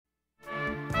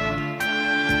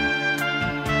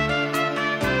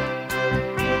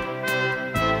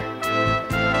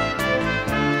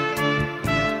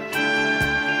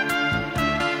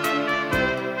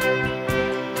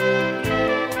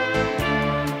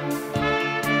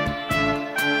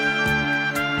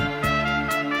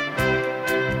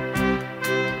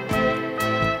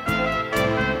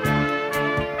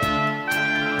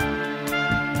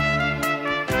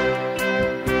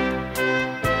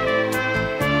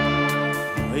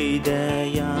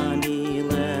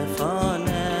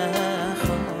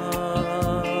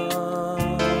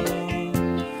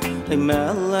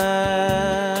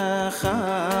melech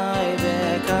chai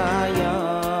v'kayam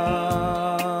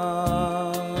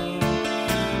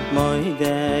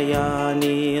moidei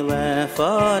ani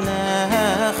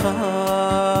lefanecha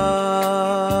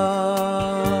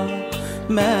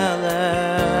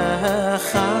melech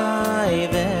chai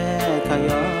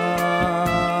v'kayam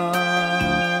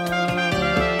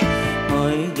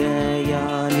moidei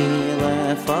ani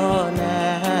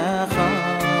lefanecha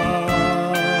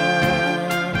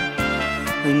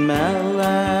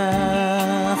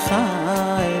melech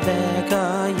chai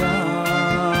v'kayam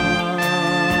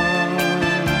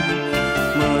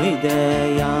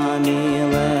moidei ani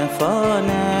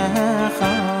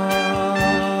lefanecha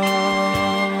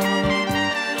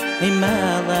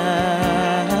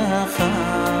melech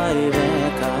chai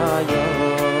v'kayam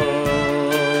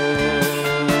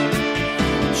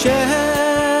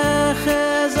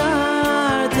shechazart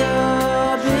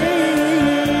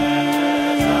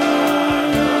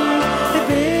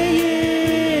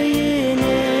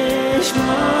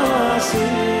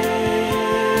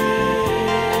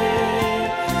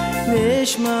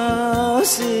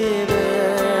Nishmasi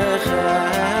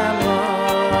b'chema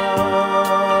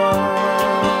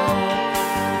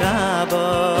Rabbi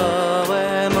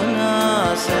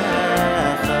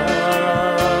v'munasecha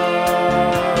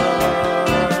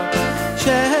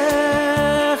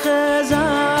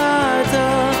shechazarta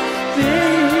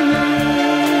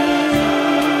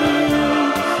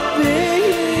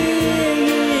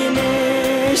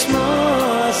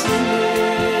b'nishmasi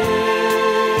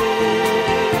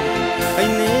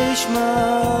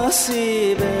Nishmasi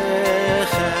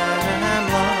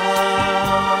b'chema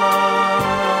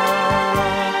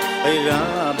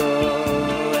Rabbi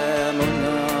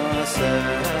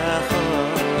v'munasecha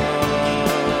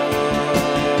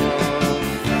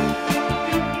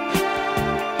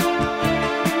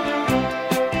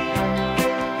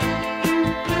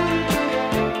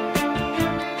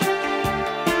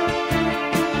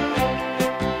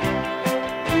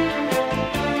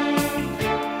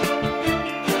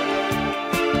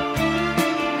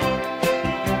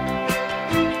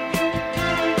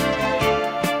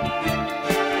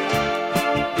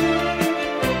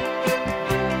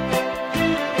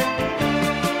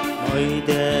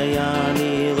moidei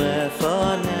ani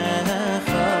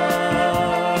lefanecha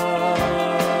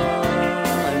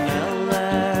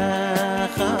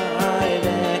melech chai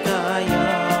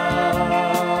v'kayam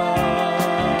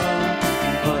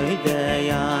moidei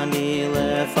ani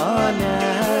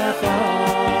lefanecha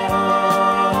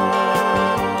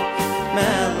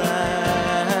melech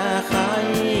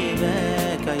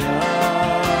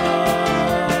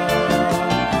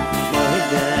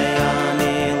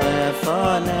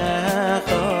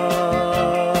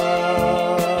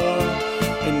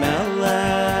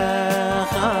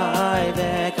chai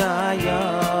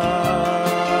v'kayam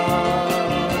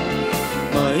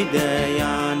moidei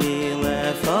ani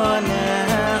lefanecha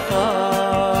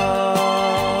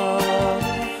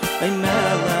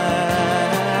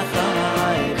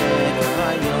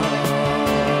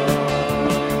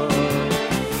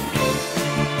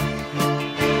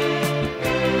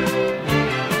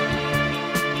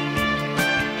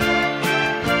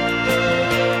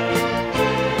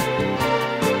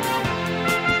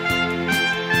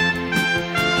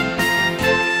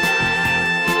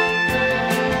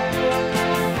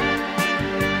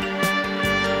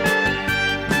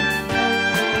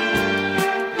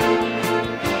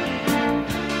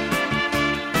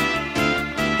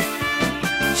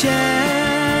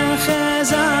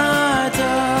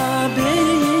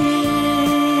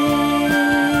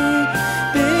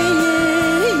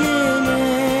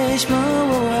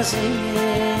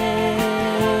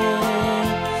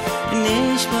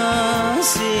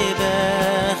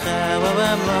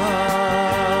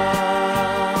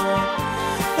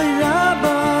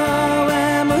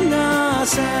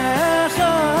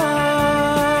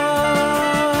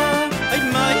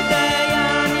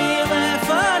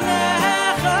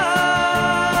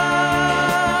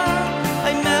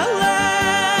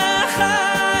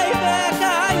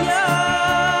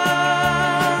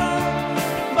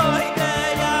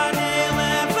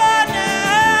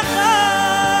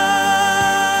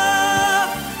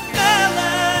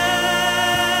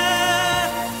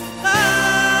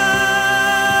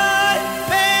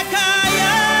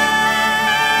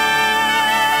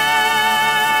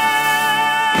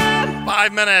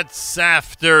Minutes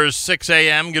after 6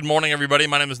 a.m. Good morning, everybody.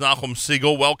 My name is Nachum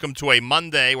Siegel. Welcome to a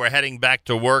Monday. We're heading back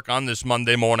to work on this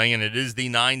Monday morning, and it is the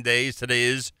 9 days. Today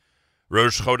is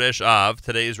Rosh Chodesh Av.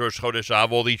 Today is Rosh Chodesh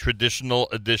Av. All the traditional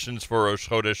additions for Rosh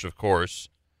Chodesh, of course.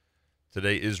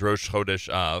 Today is Rosh Chodesh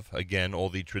Av. Again, all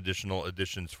the traditional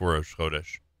additions for Rosh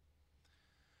Chodesh.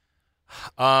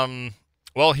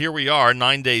 Well, here we are,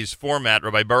 9 days format.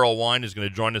 Rabbi Berel Wein is going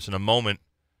to join us in a moment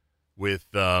with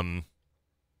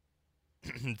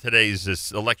today's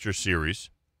this lecture series.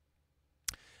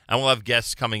 And we'll have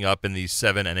guests coming up in the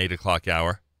 7 and 8 o'clock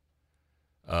hour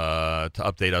to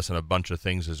update us on a bunch of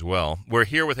things as well. We're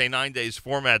here with a 9 days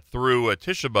format through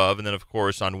Tisha B'Av, and then, of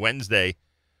course, on Wednesday,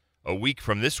 a week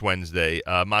from this Wednesday,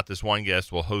 Matis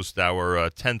Weingast will host our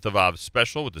 10th of Av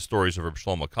special with the stories of Reb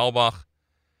Shlomo Carlebach.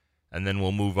 And then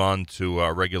we'll move on to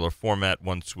our regular format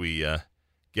once we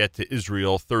get to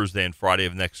Israel Thursday and Friday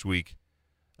of next week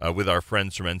with our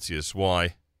friends from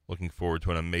NCSY. Looking forward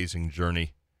to an amazing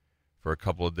journey for a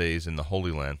couple of days in the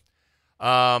Holy Land.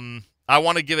 I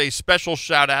want to give a special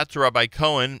shout-out to Rabbi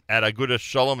Cohen at Agudas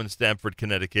Shalom in Stamford,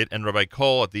 Connecticut, and Rabbi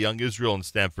Cole at the Young Israel in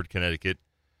Stamford, Connecticut.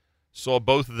 Saw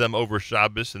both of them over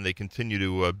Shabbos, and they continue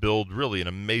to build really an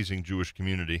amazing Jewish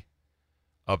community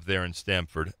up there in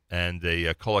Stamford, and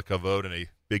a kol hakavod and a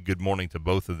big good morning to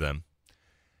both of them.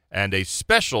 And a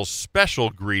special, special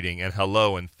greeting and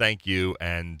hello and thank you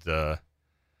and a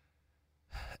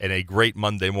great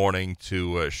Monday morning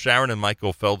to Sharon and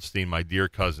Michael Feldstein, my dear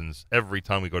cousins. Every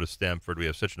time we go to Stamford, we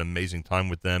have such an amazing time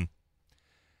with them.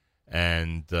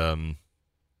 And a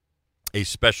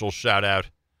special shout-out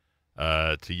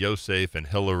to Yosef and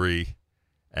Hillary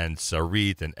and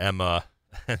Sarit and Emma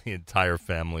and the entire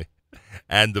family.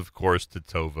 And, of course, to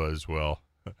Tova as well.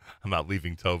 I'm not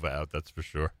leaving Tova out, that's for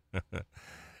sure.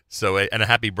 So, and a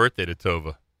happy birthday to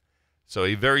Tova. So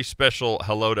a very special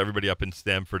hello to everybody up in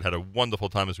Stamford. Had a wonderful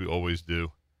time, as we always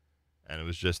do. And it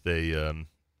was just a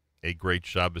great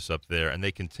Shabbos up there. And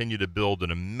they continue to build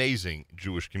an amazing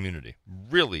Jewish community.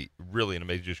 Really, really an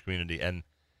amazing Jewish community. And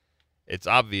it's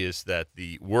obvious that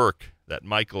the work that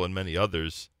Michael and many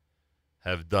others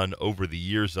have done over the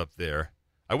years up there,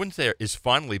 I wouldn't say is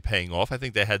finally paying off. I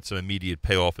think they had some immediate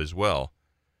payoff as well.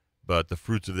 But the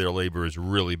fruits of their labor is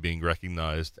really being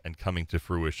recognized and coming to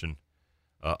fruition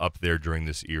up there during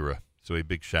this era. So a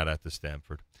big shout out to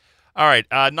Stamford. All right,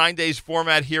 9 days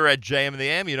format here at JM and the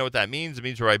AM. You know what that means. It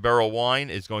means Rabbi Berel Wein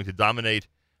is going to dominate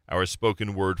our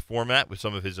spoken word format with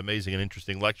some of his amazing and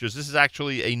interesting lectures. This is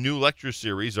actually a new lecture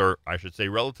series, or I should say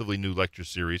relatively new lecture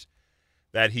series,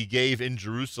 that he gave in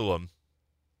Jerusalem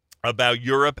about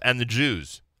Europe and the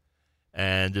Jews.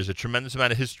 And there's a tremendous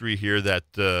amount of history here that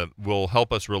will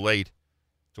help us relate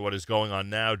to what is going on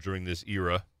now during this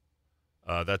era.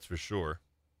 That's for sure.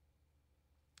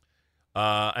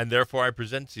 And therefore, I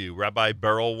present to you Rabbi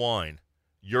Berel Wein,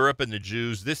 Europe and the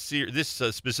Jews. This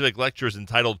specific lecture is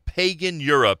entitled Pagan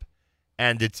Europe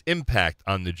and Its Impact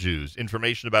on the Jews.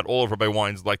 Information about all of Rabbi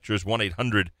Wein's lectures,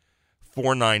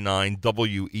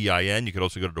 1-800-499-WEIN. You can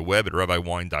also go to the web at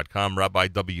rabbiwein.com,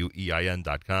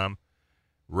 rabbiwein.com,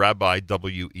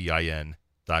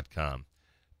 rabbiwein.com.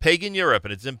 Pagan Europe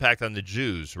and its impact on the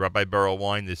Jews. Rabbi Berel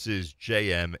Wein, this is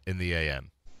JM in the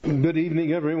AM. Good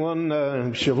evening, everyone.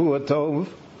 Shavua Tov.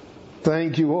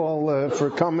 Thank you all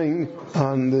for coming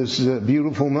on this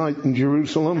beautiful night in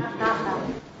Jerusalem.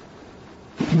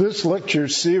 This lecture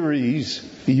series,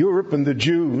 Europe and the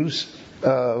Jews,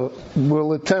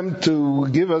 will attempt to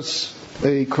give us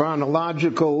a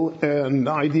chronological and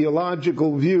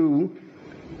ideological view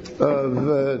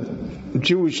of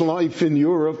Jewish life in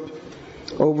Europe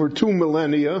over 2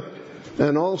 millennia,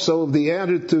 and also the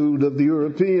attitude of the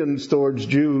Europeans towards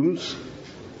Jews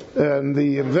and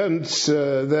the events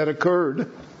that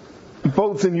occurred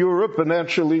both in Europe and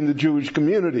actually in the Jewish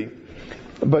community.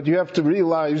 But you have to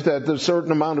realize that a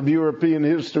certain amount of European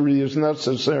history is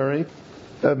necessary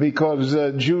because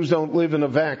Jews don't live in a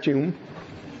vacuum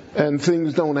and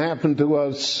things don't happen to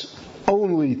us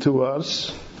only to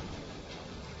us.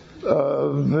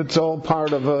 It's all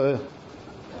part of a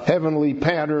heavenly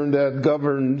pattern that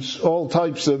governs all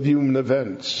types of human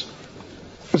events.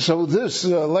 So this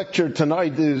lecture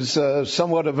tonight is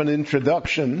somewhat of an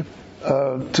introduction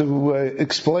to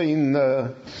explain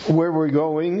where we're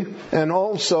going, and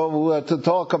also to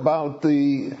talk about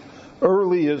the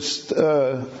earliest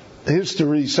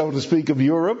history, so to speak, of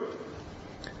Europe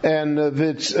and of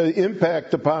its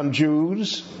impact upon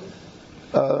Jews,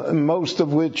 most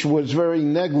of which was very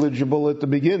negligible at the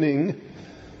beginning,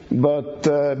 but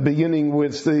beginning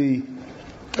with the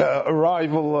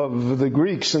arrival of the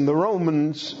Greeks and the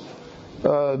Romans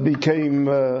became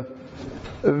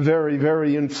very,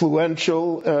 very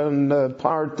influential and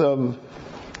part of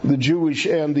the Jewish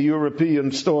and the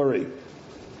European story.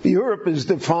 Europe is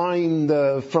defined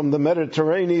from the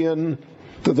Mediterranean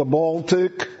to the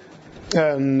Baltic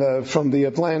and from the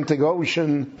Atlantic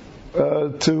Ocean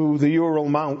to the Ural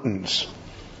Mountains.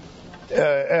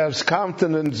 As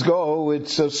continents go,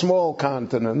 it's a small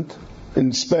continent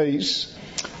in space,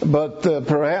 But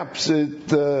perhaps in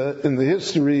the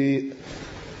history,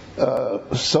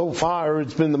 so far,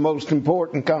 it's been the most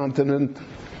important continent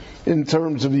in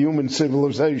terms of human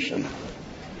civilization,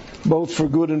 both for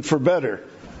good and for better.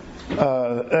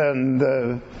 And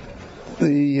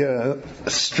the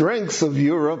strength of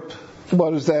Europe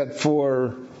was that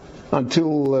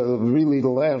until really the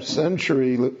last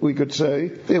century, we could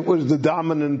say, it was the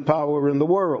dominant power in the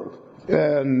world.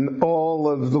 And all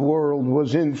of the world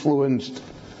was influenced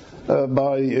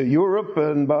by Europe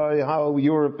and by how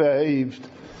Europe behaved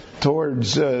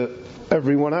towards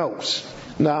everyone else.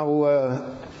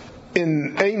 Now,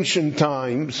 in ancient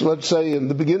times, let's say in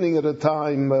the beginning of the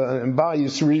time in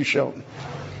Bayis Rishon,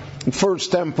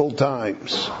 First Temple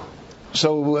times,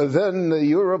 so then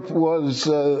Europe was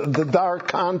the dark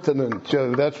continent.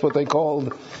 That's what they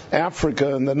called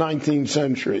Africa in the 19th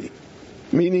century.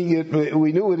 Meaning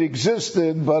we knew it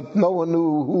existed, but no one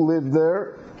knew who lived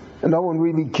there, and no one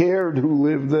really cared who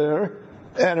lived there,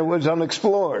 and it was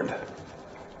unexplored.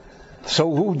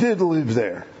 So who did live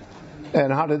there,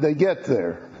 and how did they get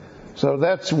there? So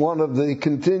that's one of the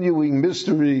continuing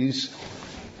mysteries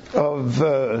of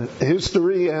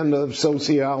history and of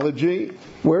sociology.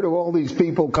 Where do all these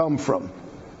people come from?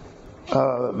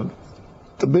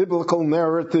 The biblical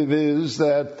narrative is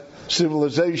that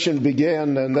civilization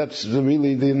began, and that's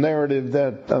really the narrative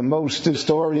that most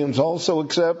historians also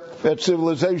accept, that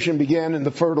civilization began in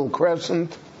the Fertile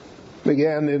Crescent,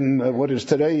 began in what is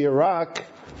today Iraq,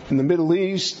 in the Middle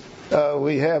East.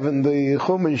 We have in the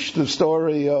Chumash the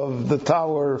story of the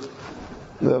Tower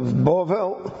of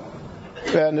Bovel,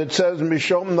 and it says,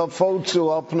 Mishom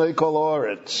nafotzu al pnei kol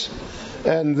haaretz.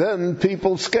 And then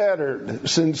people scattered,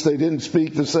 since they didn't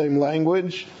speak the same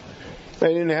language,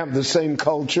 they didn't have the same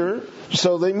culture,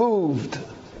 so they moved.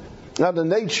 Now the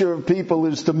nature of people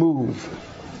is to move.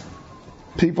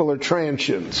 People are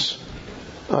transients.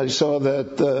 I saw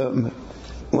that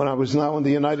when I was now in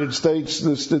the United States,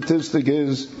 the statistic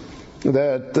is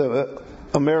that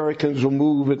Americans will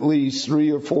move at least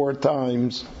 3 or 4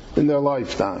 times in their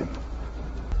lifetime.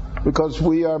 Because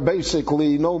we are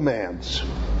basically nomads.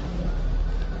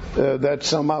 That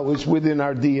somehow is within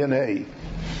our DNA.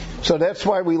 So that's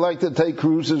why we like to take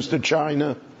cruises to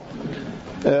China,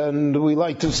 and we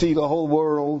like to see the whole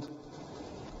world,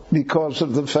 because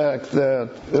of the fact that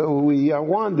we are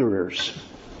wanderers.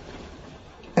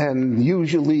 And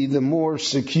usually the more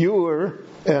secure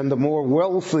and the more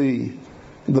wealthy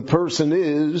the person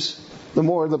is, the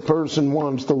more the person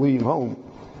wants to leave home.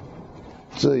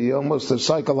 It's almost a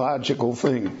psychological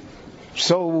thing.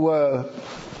 So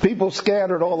people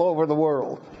scattered all over the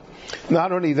world.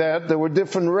 Not only that, there were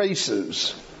different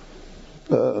races.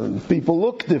 People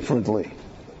look differently.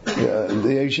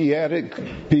 The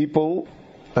Asiatic people,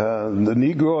 the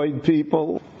Negroid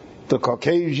people, the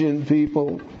Caucasian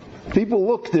people. People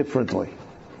look differently.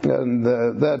 And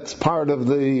that's part of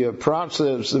the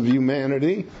process of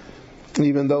humanity,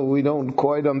 even though we don't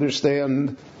quite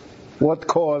understand what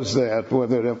caused that,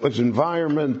 whether it was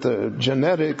environment,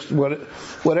 genetics,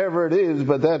 whatever it is,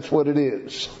 but that's what it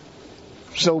is.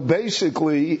 So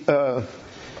basically,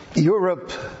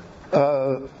 Europe,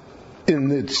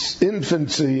 in its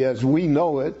infancy as we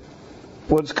know it,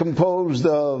 was composed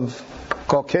of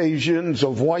Caucasians,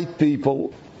 of white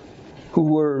people,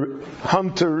 who were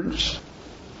hunters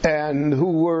and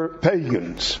who were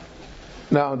pagans.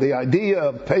 Now, the idea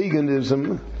of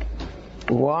paganism,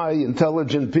 why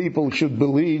intelligent people should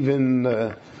believe in,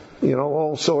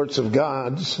 all sorts of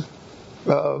gods,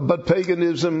 but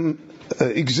paganism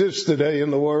exists today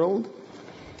in the world,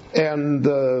 and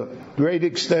great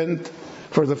extent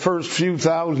for the first few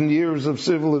thousand years of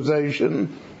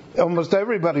civilization, almost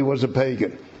everybody was a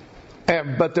pagan.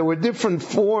 But there were different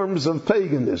forms of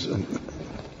paganism.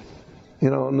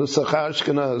 Nusach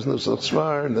Ashkenaz, Nusach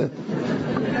Sfar.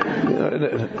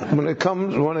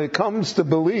 When it comes to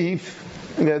belief,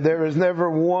 there is never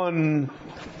one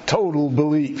total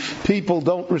belief. People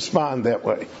don't respond that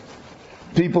way.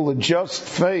 People adjust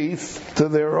faith to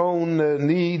their own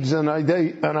needs and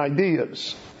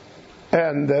ideas.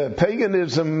 And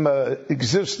paganism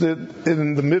existed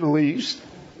in the Middle East.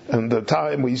 And the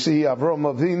time we see Avram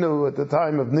Avinu at the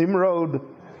time of Nimrod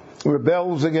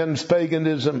rebels against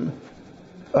paganism.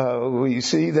 We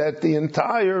see that the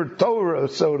entire Torah,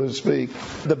 so to speak,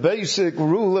 the basic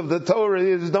rule of the Torah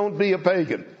is don't be a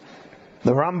pagan.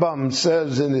 The Rambam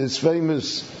says in his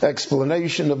famous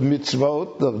explanation of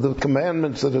mitzvot, of the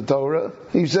commandments of the Torah,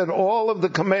 he said all of the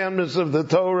commandments of the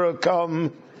Torah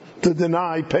come to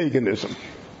deny paganism.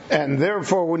 And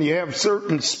therefore, when you have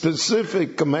certain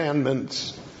specific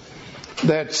commandments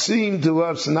that seem to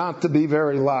us not to be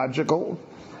very logical,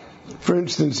 For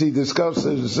instance, he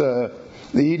discusses the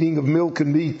eating of milk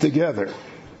and meat together.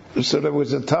 So there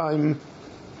was a time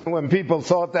when people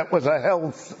thought that was a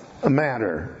health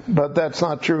matter, but that's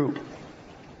not true.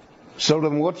 So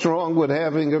then what's wrong with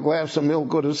having a glass of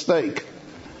milk with a steak?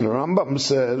 The Rambam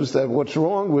says that what's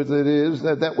wrong with it is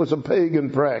that that was a pagan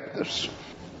practice.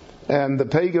 And the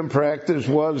pagan practice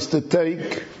was to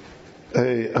take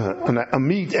a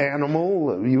meat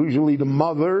animal, usually the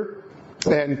mother,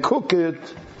 and cook it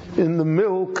in the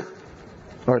milk,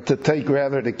 or to take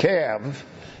rather the calf,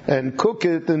 and cook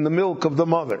it in the milk of the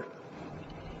mother.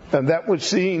 And that was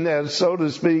seen as, so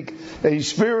to speak, a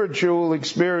spiritual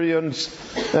experience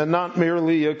and not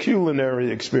merely a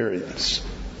culinary experience.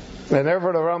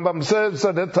 Whenever the Rambam says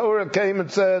that the Torah came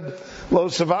and said, Lo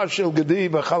savashil gedi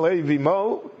b'chalei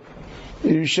v'imo,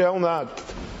 you shall not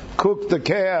cook the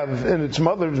calf in its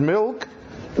mother's milk,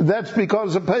 that's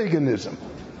because of paganism.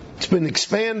 It's been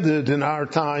expanded in our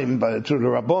time through the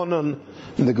Rabbanon.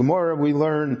 In the Gemara we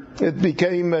learn it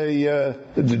became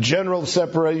the general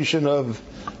separation of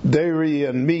dairy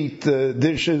and meat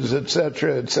dishes,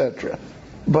 etc., etc.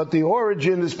 But the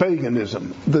origin is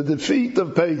paganism, the defeat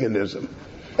of paganism.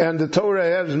 And the Torah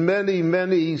has many,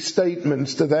 many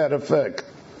statements to that effect.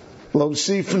 Lo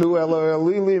sifnu elo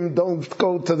elilim, don't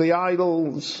go to the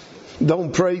idols,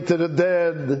 don't pray to the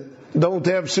dead, don't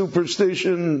have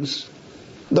superstitions,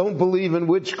 don't believe in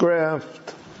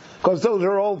witchcraft, because those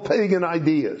are all pagan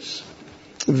ideas.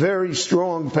 Very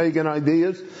strong pagan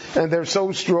ideas, and they're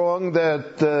so strong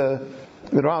that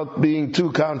without being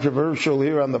too controversial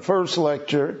here on the first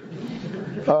lecture,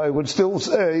 I would still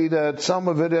say that some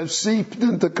of it has seeped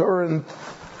into current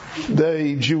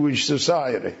day Jewish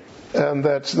society, and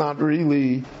that's not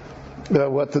really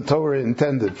what the Torah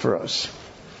intended for us.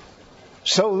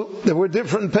 So there were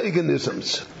different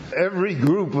paganisms. Every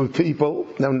group of people,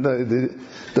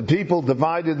 the people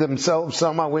divided themselves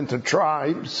somehow into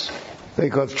tribes,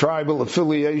 because tribal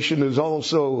affiliation is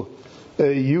also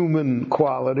a human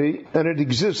quality, and it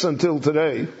exists until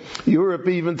today. Europe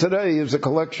even today is a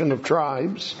collection of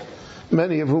tribes,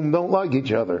 many of whom don't like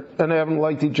each other, and haven't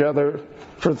liked each other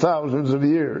for thousands of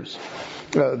years.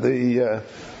 The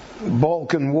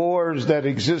Balkan wars that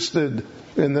existed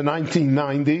in the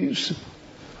 1990s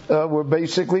were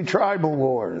basically tribal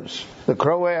wars. The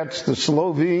Croats, the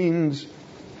Slovenes,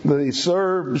 the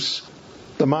Serbs,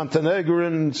 the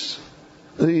Montenegrins,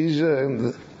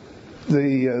 those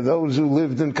who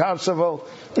lived in Kosovo,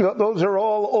 those are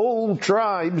all old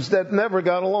tribes that never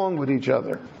got along with each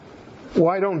other.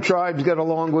 Why don't tribes get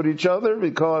along with each other?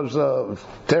 Because of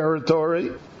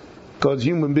territory, because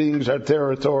human beings are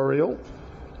territorial.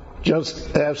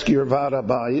 Just ask your Vada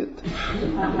by it.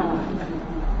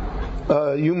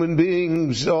 Human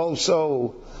beings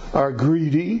also are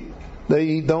greedy.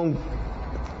 They don't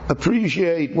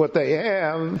appreciate what they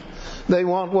have. They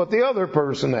want what the other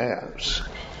person has.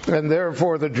 And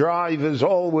therefore the drive is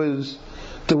always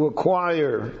to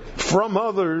acquire from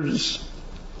others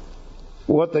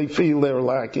what they feel they're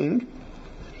lacking.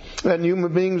 And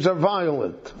human beings are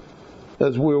violent,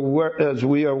 as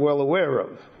we are well aware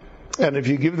of. And if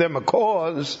you give them a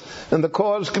cause, and the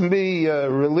cause can be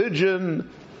religion,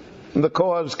 the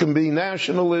cause can be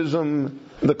nationalism,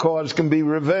 the cause can be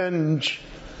revenge,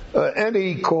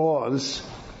 any cause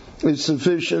is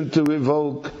sufficient to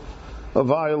evoke a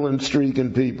violent streak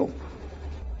in people.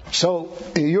 So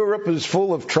Europe is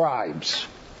full of tribes.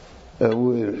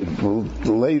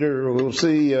 Later we'll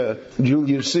see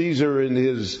Julius Caesar in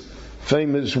his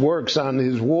famous works on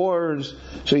his wars.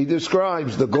 So he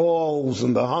describes the Gauls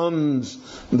and the Huns,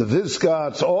 and the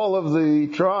Visigoths, all of the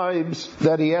tribes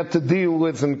that he had to deal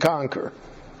with and conquer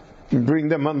and bring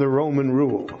them under Roman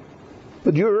rule.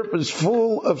 But Europe is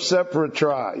full of separate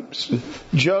tribes.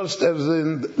 Just as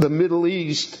in the Middle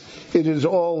East, it is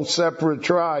all separate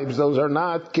tribes. Those are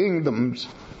not kingdoms.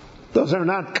 Those are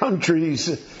not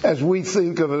countries as we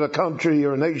think of a country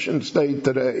or a nation state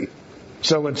today.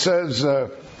 So it says,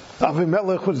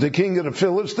 Avimelech was the king of the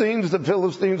Philistines. The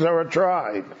Philistines are a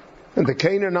tribe. And the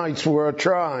Canaanites were a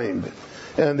tribe.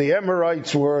 And the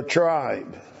Amorites were a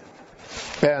tribe.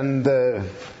 And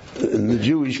the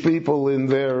Jewish people in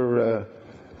their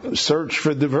search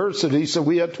for diversity, so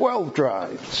we had 12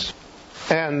 tribes.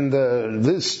 And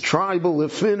this tribal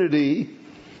affinity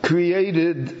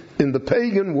created in the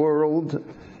pagan world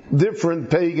different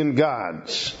pagan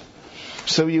gods.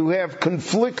 So you have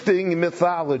conflicting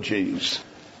mythologies,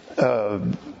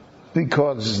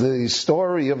 because the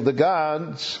story of the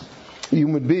gods,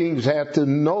 human beings had to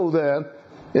know that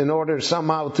in order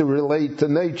somehow to relate to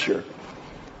nature.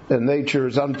 And nature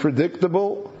is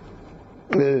unpredictable,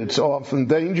 it's often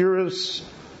dangerous,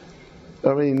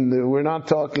 I mean, we're not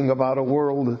talking about a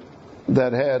world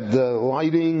that had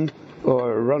lighting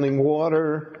or running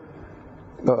water,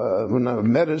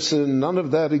 medicine. None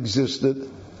of that existed.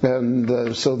 And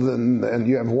and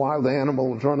you have wild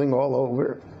animals running all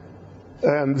over.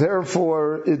 And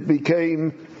therefore, it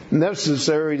became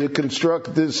necessary to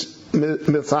construct this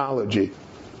mythology.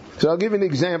 So I'll give you an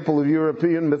example of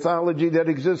European mythology that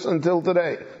exists until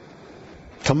today.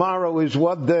 Tomorrow is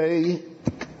what day?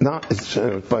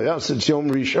 By us it's Yom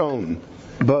Rishon,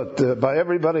 but by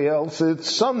everybody else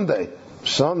it's Sunday.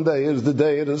 Sunday is the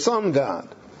day of the sun god.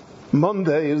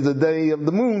 Monday is the day of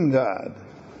the moon god.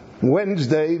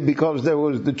 Wednesday, because there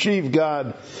was the chief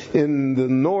god in the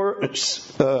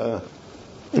Norse,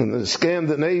 in the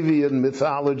Scandinavian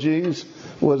mythologies,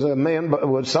 was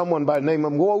someone by the name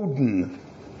of Woden.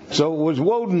 So it was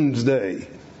Woden's day.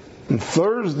 And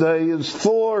Thursday is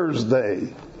Thor's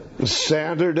day.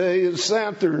 Saturday is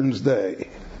Saturn's day.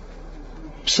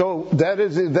 So that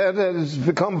has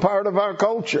become part of our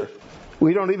culture.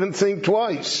 We don't even think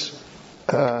twice.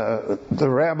 The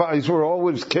rabbis were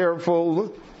always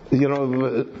careful,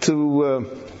 to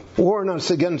warn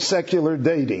us against secular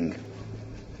dating.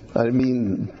 I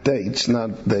mean dates,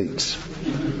 not dates.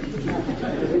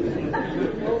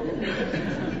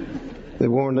 They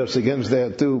warned us against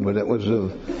that too, but it was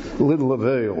of little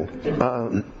avail.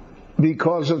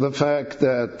 Because of the fact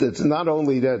that it's not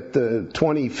only that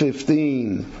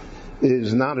 2015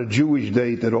 is not a Jewish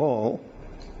date at all,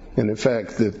 and in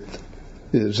fact it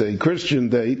is a Christian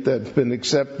date that's been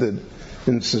accepted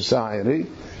in society,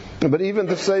 but even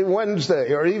to say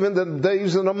Wednesday, or even the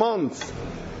days in a month.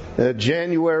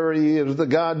 January is the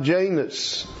god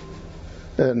Janus,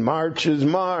 and March is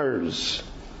Mars.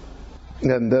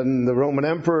 And then the Roman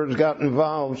emperors got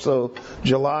involved, so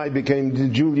July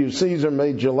became, Julius Caesar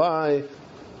made July,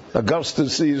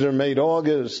 Augustus Caesar made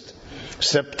August.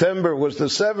 September was the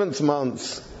 7th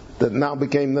month, that now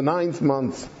became the 9th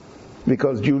month,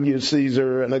 because Julius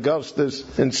Caesar and Augustus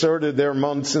inserted their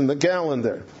months in the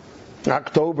calendar.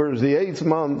 October is the 8th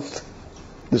month,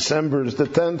 December is the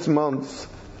 10th month.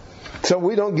 So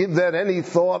we don't give that any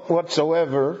thought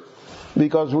whatsoever,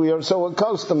 because we are so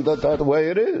accustomed that the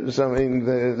way it is. I mean,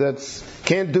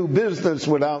 can't do business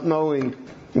without knowing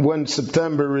when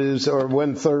September is or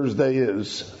when Thursday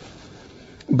is.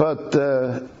 But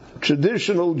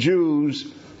traditional Jews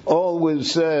always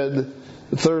said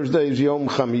Thursday is Yom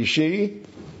Chamishi,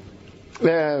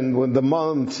 and when the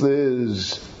month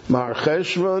is Mar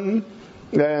Cheshvan,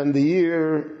 and the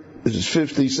year is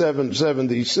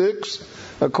 5776,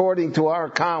 according to our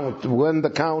count. When the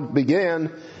count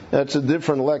began, that's a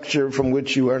different lecture from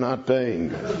which you are not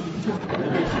paying.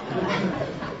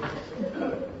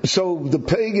 So the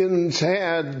pagans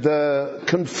had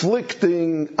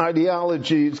conflicting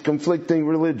ideologies, conflicting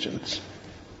religions.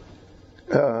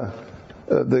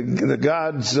 The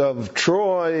gods of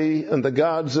Troy and the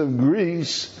gods of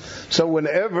Greece. So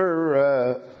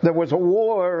whenever there was a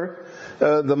war,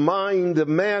 the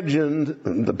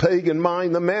pagan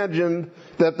mind imagined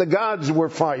that the gods were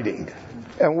fighting.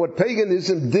 And what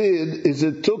paganism did is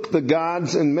it took the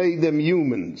gods and made them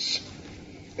humans.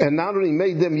 And not only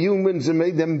made them humans, it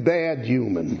made them bad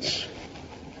humans.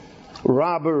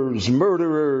 Robbers,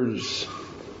 murderers,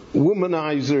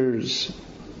 womanizers.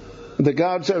 The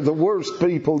gods are the worst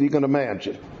people you can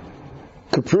imagine.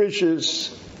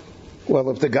 Capricious.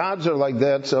 Well, if the gods are like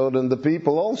that, so then the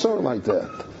people also are like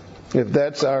that. If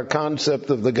that's our concept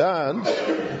of the gods,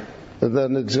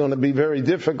 then it's going to be very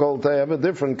difficult to have a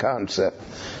different concept.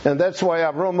 And that's why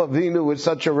Avram Avinu is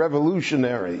such a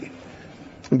revolutionary,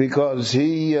 because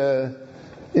he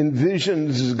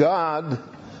envisions God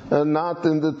not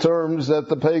in the terms that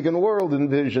the pagan world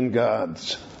envisioned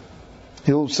gods.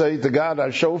 He'll say to God,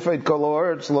 Hashofet kol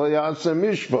haaretz lo yaseh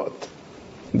mishpat.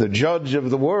 The judge of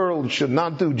the world should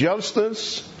not do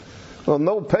justice. Well,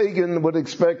 no pagan would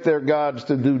expect their gods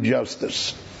to do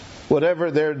justice,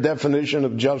 whatever their definition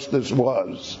of justice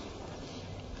was,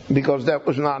 because that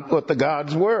was not what the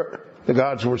gods were. The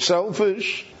gods were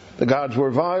selfish, the gods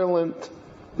were violent,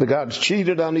 the gods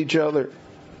cheated on each other.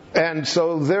 And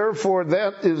so therefore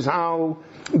that is how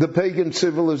the pagan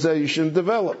civilization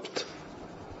developed.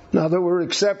 Now there were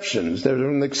exceptions. There was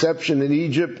an exception in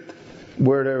Egypt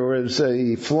where there was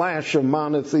a flash of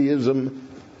monotheism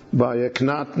by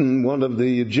Akhenaten, one of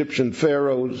the Egyptian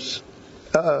pharaohs.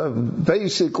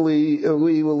 Basically,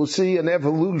 we will see an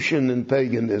evolution in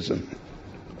paganism.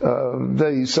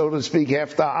 They, so to speak,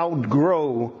 have to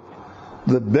outgrow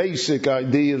the basic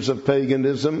ideas of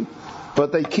paganism,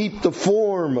 but they keep the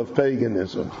form of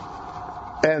paganism.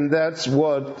 And that's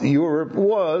what Europe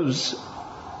was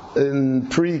in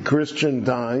pre-Christian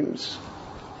times.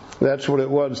 That's what it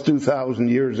was 2,000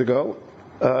 years ago.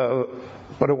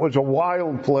 But it was a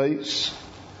wild place.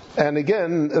 And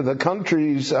again, the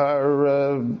countries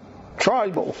are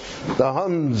tribal. The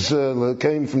Huns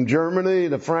came from Germany.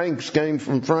 The Franks came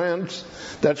from France.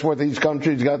 That's where these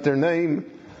countries got their name.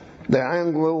 The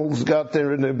Angles got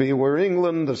their, they were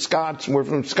England. The Scots were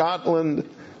from Scotland.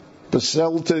 The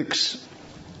Celtics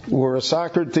were a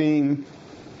soccer team.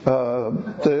 They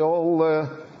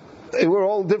were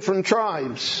all different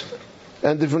tribes.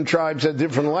 And different tribes had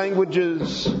different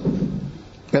languages.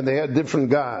 And they had different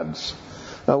gods.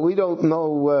 Now, we don't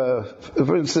know,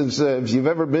 for instance, if you've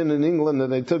ever been in England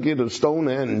and they took you to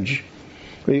Stonehenge,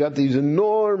 you got these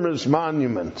enormous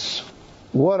monuments.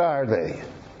 What are they?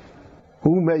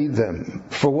 Who made them?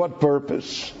 For what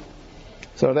purpose?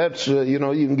 So that's, you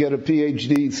can get a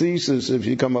PhD thesis if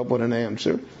you come up with an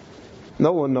answer.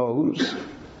 No one knows.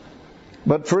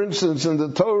 But for instance, in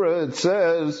the Torah it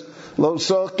says, Lo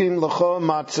sokim l'cho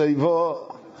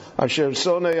matzevo asher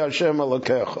sonei Hashem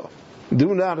Elokecha.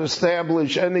 Do not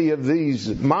establish any of these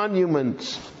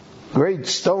monuments, great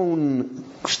stone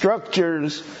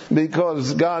structures,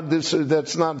 because God,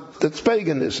 that's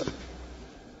paganism.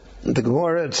 The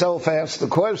Gemara itself asks the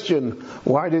question,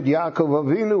 why did Yaakov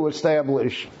Avinu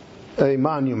establish a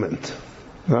monument?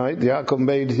 Right? Yaakov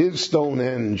made his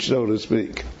Stonehenge, so to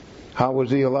speak. How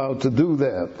was he allowed to do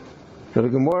that? The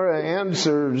Gemara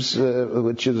answers,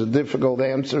 which is a difficult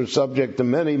answer, subject to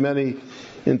many, many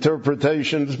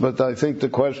interpretations, but I think the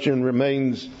question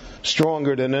remains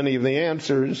stronger than any of the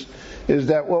answers, is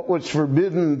that what was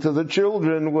forbidden to the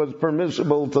children was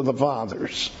permissible to the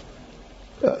fathers.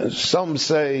 Some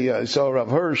say, I saw Rav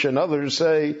Hirsch and others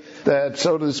say that,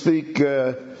 so to speak,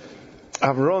 Avram,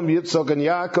 Yitzchak, and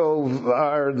Yaakov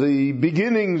are the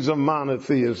beginnings of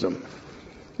monotheism.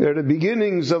 They're the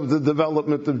beginnings of the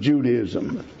development of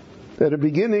Judaism. They're the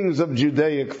beginnings of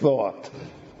Judaic thought.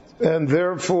 And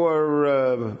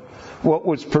therefore, what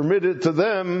was permitted to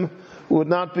them would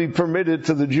not be permitted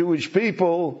to the Jewish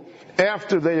people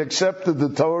after they accepted the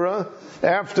Torah,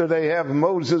 after they have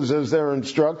Moses as their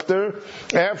instructor,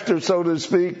 after, so to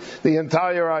speak, the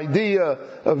entire idea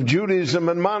of Judaism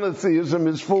and monotheism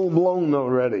is full-blown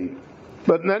already.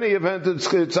 But in any event,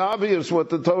 it's obvious what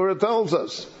the Torah tells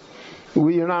us.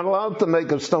 We are not allowed to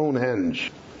make a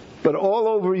Stonehenge. But all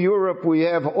over Europe, we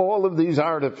have all of these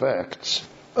artifacts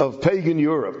of pagan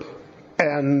Europe.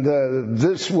 And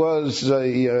this was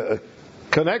a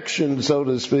connection, so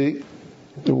to speak,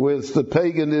 with the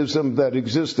paganism that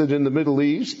existed in the Middle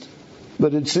East.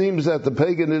 But it seems that the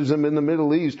paganism in the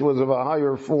Middle East was of a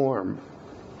higher form,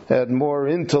 had more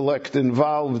intellect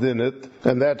involved in it.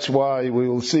 And that's why we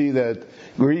will see that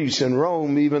Greece and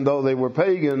Rome, even though they were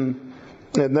pagan,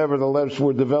 and nevertheless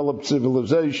were developed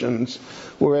civilizations,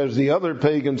 whereas the other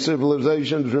pagan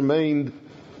civilizations remained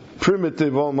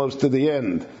primitive almost to the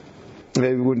end.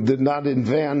 They did not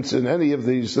advance in any of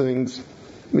these things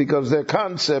because their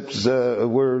concepts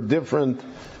were different.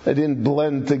 They didn't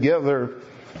blend together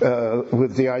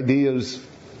with the ideas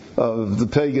of the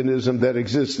paganism that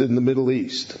existed in the Middle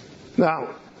East.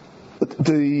 Now,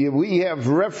 we have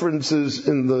references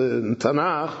in the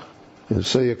Tanakh,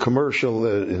 say a commercial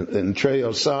in Trei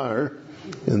Osar,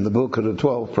 in the book of the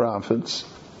 12 prophets,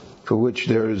 for which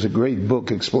there is a great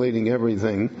book explaining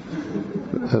everything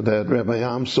that Rabbi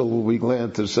Amsel will be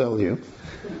glad to sell you.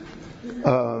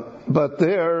 But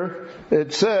there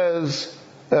it says,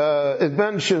 it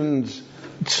mentions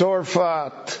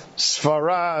Tzorfat,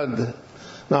 Sfarad.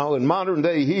 Now in modern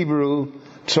day Hebrew,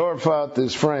 Tzorfat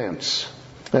is France,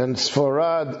 and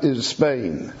Sfarad is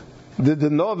Spain. Did the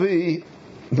Novi,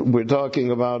 we're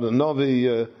talking about a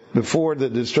Novi before the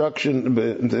destruction,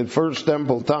 the first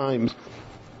temple times,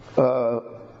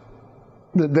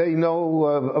 did they know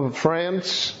of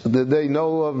France? Did they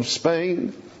know of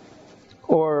Spain?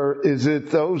 Or is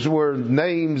it those were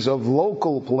names of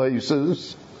local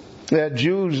places that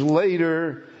Jews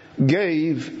later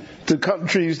gave to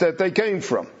countries that they came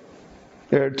from?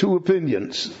 There are two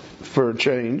opinions for a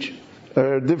change.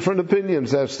 There are different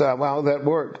opinions as to how that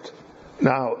worked.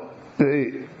 Now,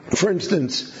 for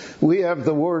instance, we have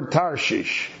the word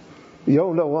Tarshish.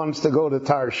 Yonah wants to go to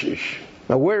Tarshish.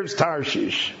 Now, where's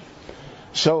Tarshish?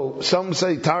 So some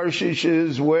say Tarshish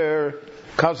is where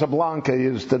Casablanca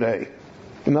is today.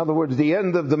 In other words, the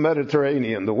end of the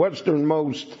Mediterranean, the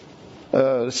westernmost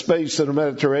space of the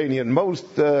Mediterranean. Most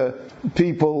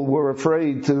people were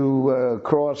afraid to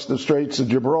cross the Straits of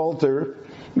Gibraltar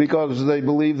because they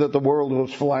believed that the world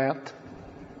was flat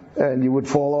and you would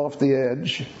fall off the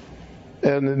edge.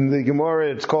 And in the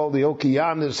Gemara, it's called the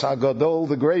Okeanis Hagadol,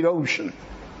 the Great Ocean.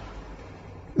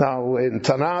 Now, in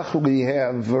Tanakh, we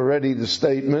have already the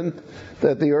statement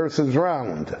that the earth is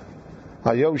round.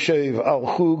 Hayoshev al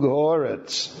chug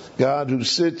haaretz, God who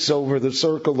sits over the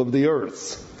circle of the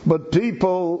earth. But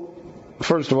people,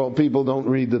 first of all, people don't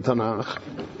read the Tanakh.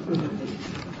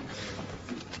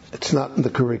 It's not in the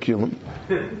curriculum.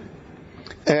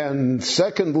 And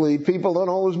secondly, people don't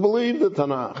always believe the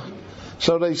Tanakh.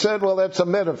 So they said, well, that's a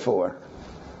metaphor.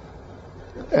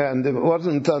 And it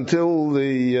wasn't until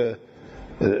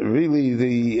really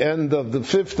the end of the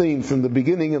 15th and the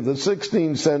beginning of the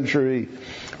 16th century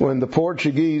when the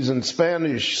Portuguese and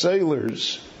Spanish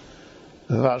sailors,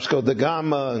 Vasco da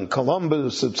Gama and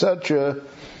Columbus, etc.,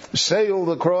 sailed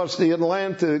across the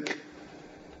Atlantic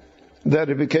that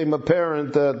it became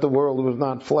apparent that the world was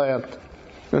not flat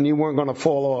and you weren't going to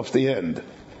fall off the end.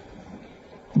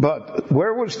 But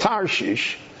where was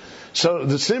Tarshish? So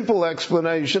the simple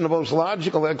explanation, the most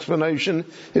logical explanation,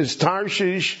 is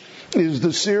Tarshish is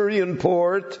the Syrian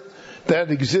port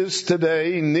that exists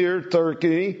today near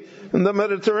Turkey in the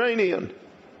Mediterranean.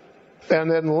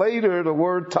 And then later the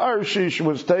word Tarshish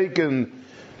was taken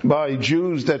by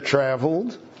Jews that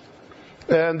traveled,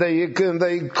 and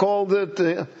they called it,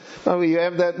 we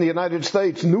have that in the United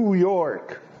States, New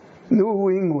York, New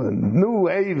England, New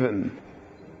Haven.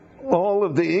 All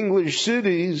of the English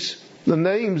cities, the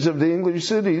names of the English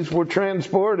cities were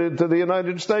transported to the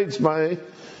United States by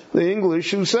the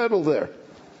English who settled there.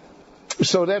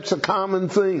 So that's a common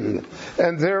thing.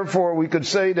 And therefore we could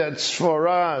say that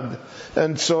Sfarad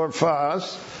and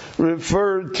Sorfas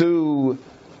referred to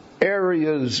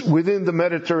areas within the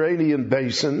Mediterranean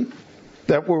basin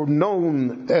that were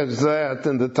known as that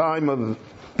in the time of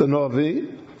the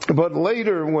Navi. But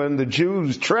later when the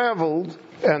Jews traveled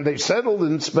and they settled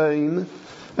in Spain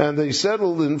and they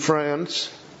settled in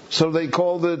France, so they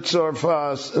called it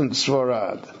Sorfas and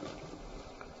Sfarad.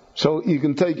 So you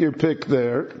can take your pick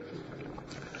there.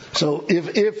 So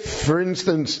if, for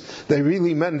instance, they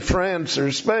really meant France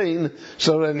or Spain,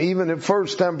 so then even in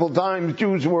First Temple times,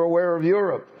 Jews were aware of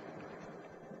Europe.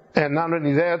 And not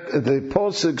only that, the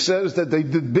Posuk says that they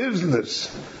did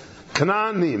business,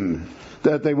 Canaanim,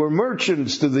 that they were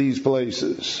merchants to these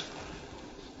places.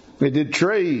 They did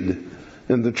trade.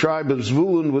 And the tribe of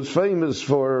Zvulun was famous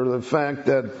for the fact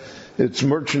that its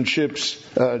merchant ships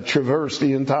traversed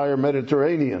the entire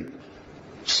Mediterranean.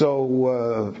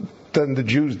 So then the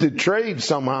Jews did trade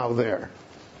somehow there.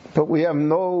 But we have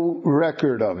no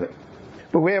record of it.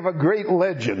 But we have a great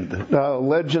legend. Now,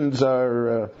 legends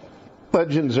are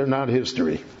not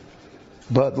history.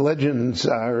 But legends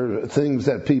are things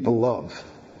that people love.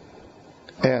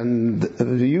 And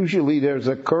usually there's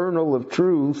a kernel of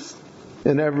truth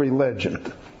in every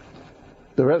legend.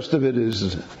 The rest of it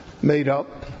is made up.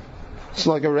 It's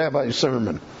like a rabbi's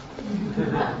sermon.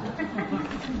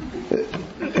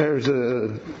 There's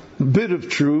a bit of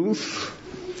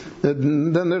truth,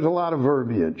 and then there's a lot of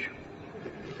verbiage.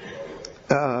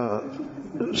 For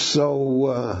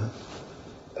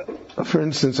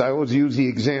instance, I always use the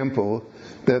example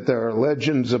that there are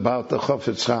legends about the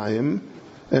Chafetz Chaim,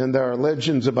 and there are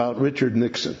legends about Richard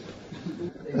Nixon.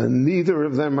 And neither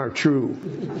of them are true.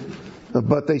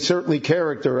 But they certainly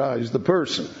characterize the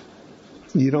person.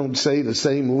 You don't say the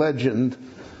same legend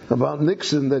about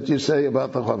Nixon that you say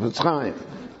about the Chafetz Chaim.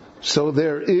 So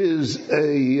there is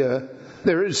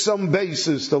some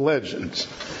basis to legends.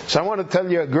 So I want to tell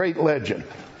you a great legend.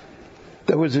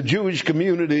 There was a Jewish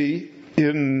community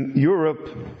in Europe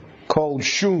called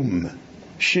Shum,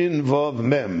 Shin Vav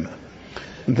Mem.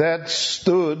 That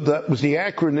was the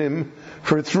acronym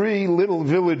for 3 little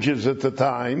villages at the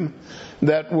time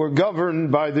that were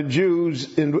governed by the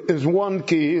Jews as one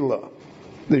kehillah.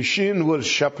 The Shin was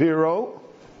Shapiro,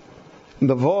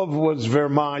 the Vav was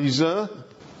Vermeiza,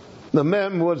 the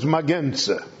Mem was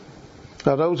Magenza.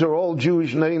 Now those are all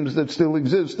Jewish names that still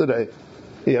exist today.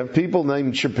 You have people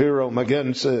named Shapiro,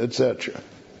 Magenza, etc.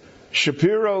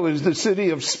 Shapiro is the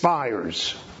city of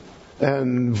spires,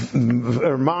 and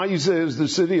Vermeiza is the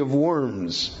city of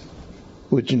worms,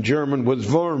 which in German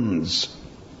was Worms.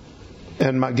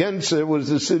 And Magenza was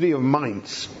the city of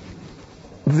Mainz.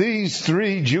 These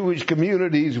 3 Jewish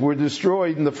communities were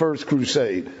destroyed in the First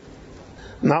Crusade.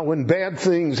 Now, when bad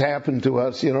things happen to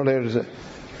us,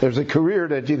 there's a career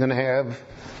that you can have,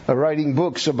 writing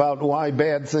books about why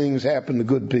bad things happen to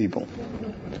good people.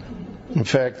 In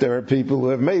fact, there are people who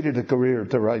have made it a career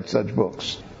to write such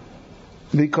books.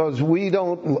 Because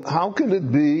how can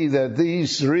it be that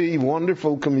these 3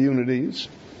 wonderful communities,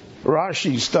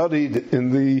 Rashi studied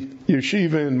in the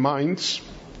yeshiva in Mainz,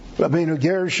 Rabbeinu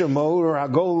Gershom or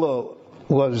Agola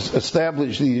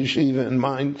established the yeshiva in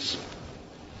Mainz,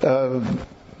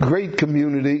 great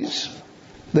communities,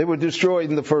 They were destroyed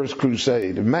in the First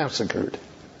Crusade, massacred.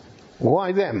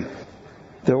 Why them?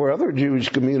 There were other Jewish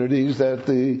communities that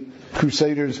the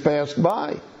Crusaders passed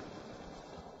by.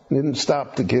 Didn't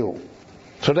stop to kill.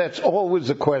 So that's always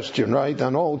a question, right?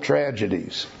 On all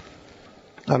tragedies,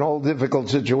 on all difficult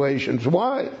situations.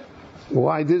 Why?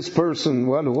 Why this person?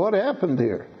 What happened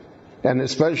here? And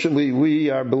especially we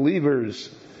are believers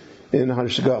in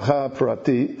Hashgacha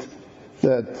Pratit,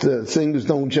 that things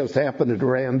don't just happen at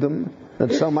random,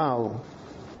 that somehow,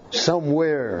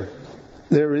 somewhere,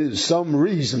 there is some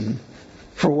reason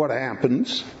for what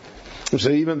happens. So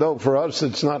even though for us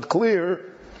it's not clear,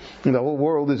 the whole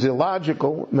world is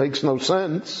illogical, it makes no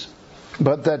sense,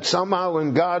 but that somehow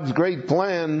in God's great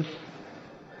plan,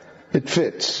 it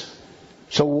fits.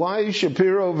 So why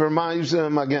Shapiro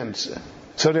Vermeisem against it?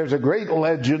 So there's a great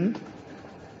legend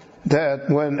that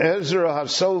when Ezra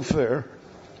HaSofer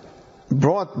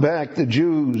brought back the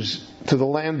Jews to the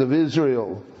land of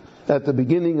Israel at the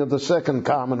beginning of the Second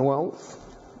Commonwealth,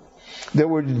 there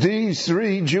were these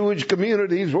three Jewish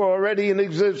communities were already in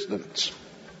existence.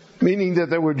 Meaning that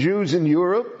there were Jews in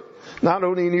Europe, not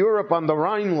only in Europe, on the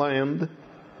Rhineland,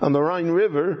 on the Rhine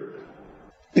River,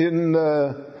 in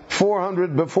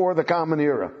 400 before the Common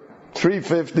Era,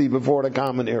 350 before the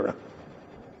Common Era.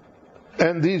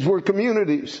 And these were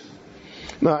communities.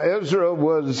 Now Ezra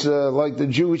was, like the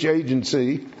Jewish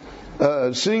Agency,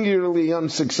 singularly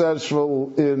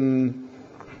unsuccessful in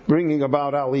bringing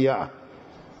about Aliyah.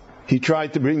 He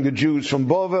tried to bring the Jews from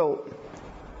Bovel.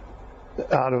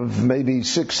 Out of maybe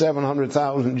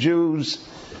 600,000-700,000 Jews,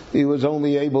 he was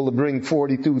only able to bring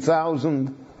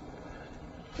 42,000,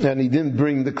 and he didn't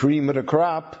bring the cream of the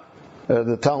crop.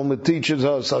 The Talmud teaches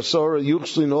us, Asora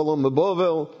Yuchslin Olam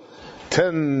Bovel,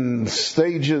 10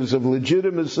 stages of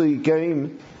legitimacy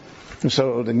came.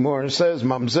 So the Gemara says,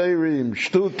 Mamzerim,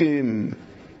 Shtukim,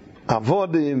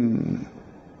 Avodim,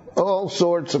 all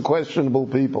sorts of questionable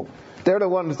people. They're the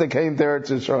ones that came to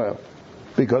Eretz Israel,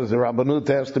 because the Rabbanut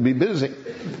has to be busy.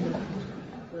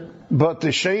 But the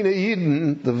Shena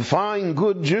Yidden, the fine,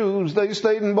 good Jews, they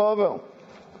stayed in Bavel.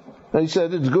 They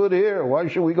said, it's good here, why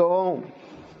should we go home?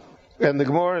 And the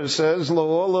Gemara says, Lo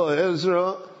Ola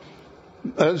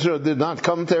Ezra did not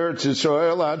come to Eretz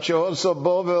Israel, Achosa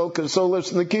Bavel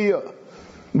Kasolas Nikia.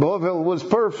 Bavel was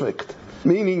perfect.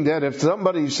 Meaning that if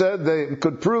somebody said they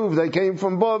could prove they came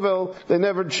from Bavel, they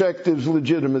never checked his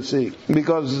legitimacy,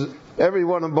 because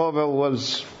everyone in Bavel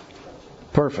was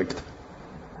perfect.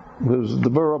 It was the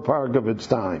borough park of its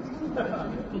time.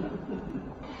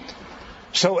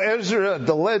 So Ezra,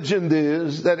 the legend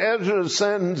is that Ezra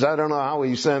sends, I don't know how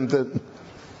he sent it,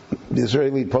 the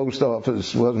Israeli post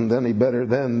office wasn't any better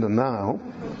then than now,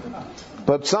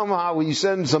 but somehow he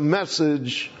sends a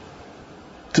message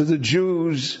to the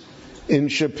Jews in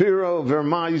Shapiro,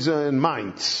 Vermeisa, and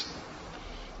Mainz.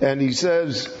 And he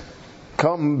says,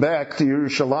 come back to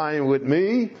Yerushalayim with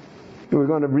me. We're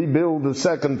going to rebuild the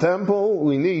second temple.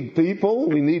 We need people.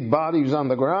 We need bodies on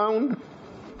the ground.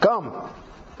 Come.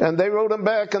 And they wrote him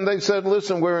back and they said,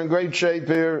 listen, we're in great shape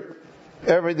here.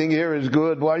 Everything here is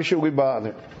good. Why should we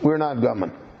bother? We're not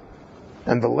coming.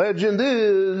 And the legend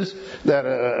is that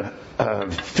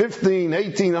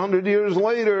 1800 years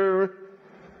later,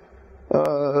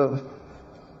 the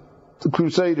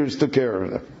Crusaders took care of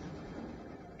them,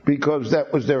 because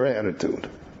that was their attitude.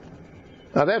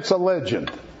 Now that's a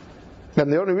legend.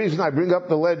 And the only reason I bring up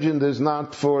the legend is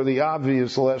not for the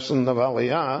obvious lesson of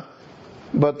Aliyah,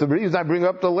 but the reason I bring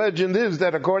up the legend is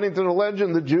that according to the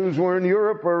legend, the Jews were in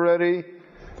Europe already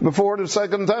before the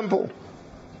Second Temple.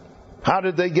 How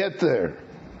did they get there?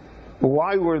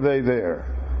 Why were they there?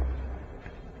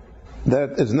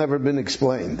 That has never been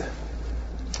explained.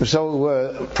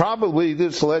 So probably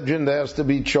this legend has to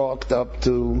be chalked up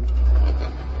to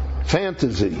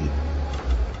fantasy.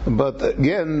 But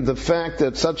again, the fact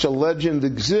that such a legend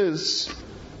exists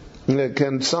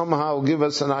can somehow give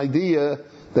us an idea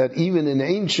that even in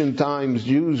ancient times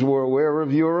Jews were aware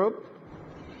of Europe,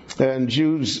 and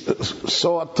Jews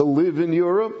sought to live in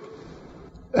Europe,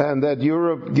 and that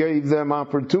Europe gave them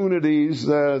opportunities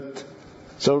that,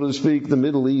 so to speak, the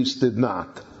Middle East did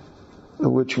not,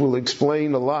 which will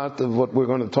explain a lot of what we're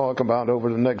going to talk about over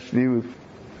the next few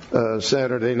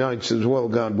Saturday nights as well,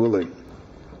 God willing.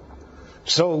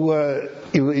 So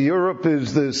Europe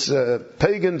is this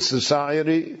pagan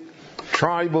society,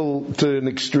 tribal to an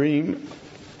extreme,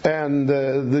 and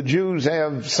the Jews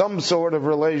have some sort of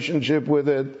relationship with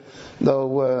it,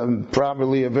 though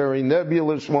probably a very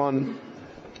nebulous one,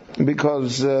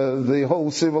 because the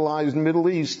whole civilized Middle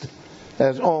East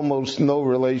has almost no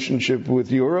relationship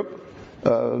with Europe.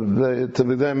 To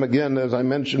them, again, as I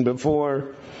mentioned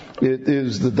before, it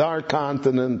is the dark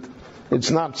continent It's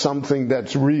not something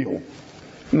that's real.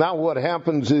 Now what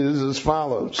happens is as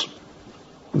follows.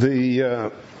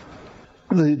 The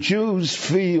Jews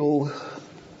feel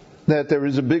that there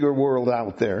is a bigger world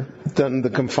out there than the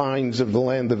confines of the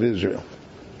land of Israel.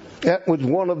 That was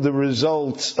one of the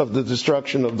results of the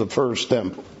destruction of the first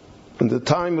temple. In the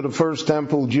time of the first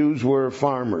temple, Jews were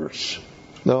farmers.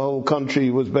 The whole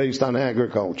country was based on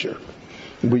agriculture.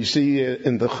 We see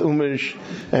in the Chumash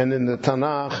and in the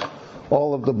Tanakh,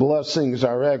 all of the blessings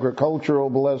are agricultural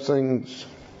blessings.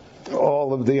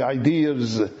 All of the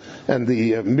ideas and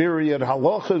the myriad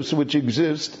halachas which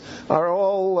exist are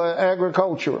all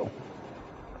agricultural.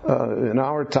 In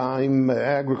our time,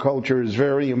 agriculture is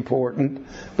very important,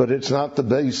 but it's not the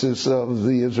basis of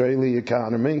the Israeli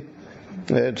economy.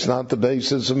 It's not the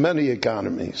basis of many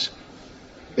economies.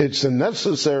 It's a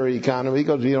necessary economy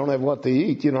because you don't have what to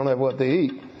eat. You don't have what to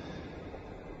eat.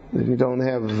 If you don't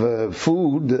have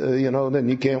food, then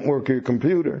you can't work your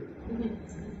computer.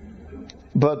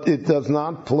 But it does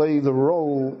not play the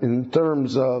role in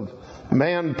terms of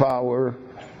manpower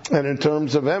and in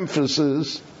terms of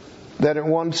emphasis that it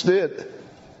once did.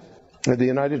 The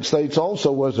United States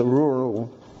also was a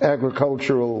rural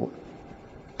agricultural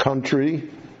country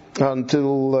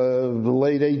until the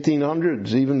late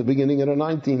 1800s, even the beginning of the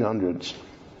 1900s,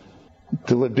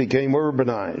 till it became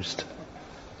urbanized.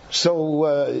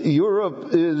 So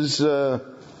Europe is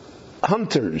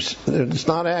hunters. It's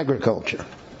not agriculture.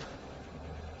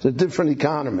 It's a different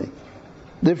economy,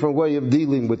 different way of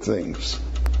dealing with things.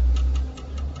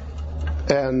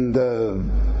 And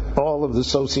all of the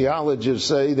sociologists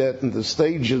say that in the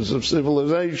stages of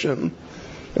civilization,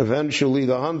 eventually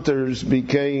the hunters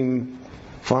became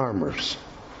farmers.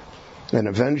 And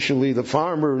eventually the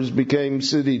farmers became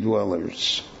city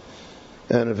dwellers.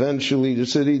 And eventually the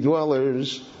city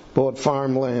dwellers bought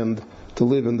farmland to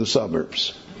live in the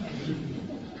suburbs.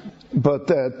 But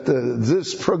that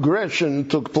this progression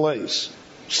took place.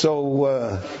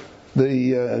 So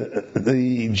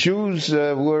the Jews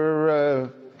were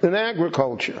in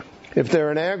agriculture. If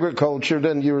they're in agriculture,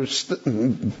 then you're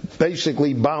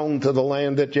basically bound to the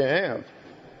land that you have.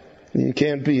 You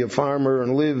can't be a farmer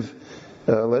and live,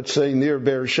 let's say, near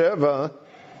Beersheba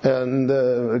and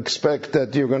expect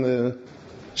that you're going to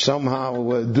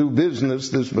somehow do business.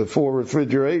 This before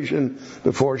refrigeration,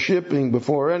 before shipping,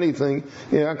 before anything.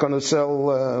 You're not going to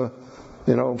sell,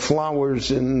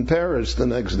 flowers in Paris the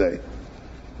next day.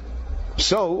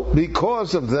 So,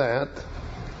 because of that,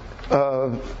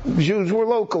 Jews were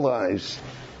localized.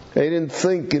 They didn't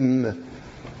think in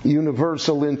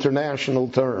universal international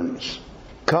terms.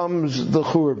 Comes the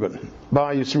Churban,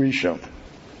 Bayis Rishon,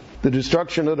 the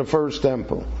destruction of the first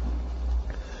temple.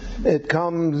 It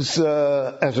comes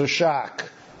as a shock,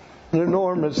 an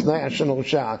enormous national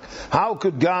shock. How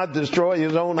could God destroy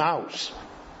His own house?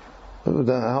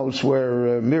 The house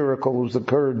where miracles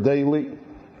occurred daily.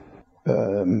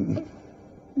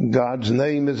 God's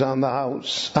name is on the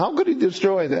house. How could He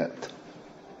destroy that?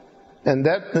 And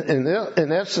that,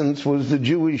 in essence, was the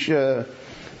Jewish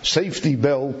safety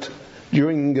belt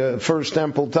during First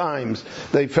Temple times.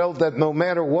 They felt that no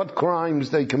matter what crimes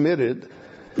they committed,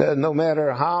 no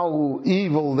matter how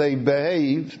evil they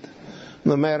behaved,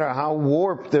 no matter how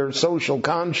warped their social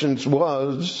conscience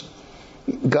was,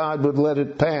 God would let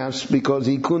it pass because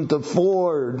He couldn't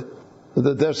afford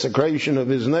the desecration of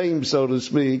His name, so to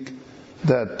speak,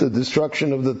 that the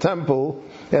destruction of the temple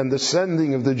and the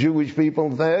sending of the Jewish people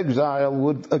into exile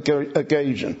would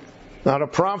occasion. Now the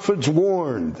prophets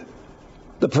warned.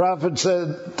 The prophet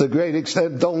said, to a great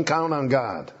extent, don't count on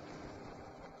God.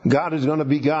 God is going to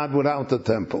be God without the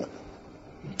temple.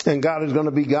 And God is going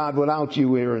to be God without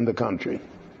you here in the country.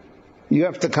 You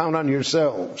have to count on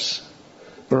yourselves.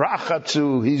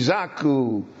 Rachatzu,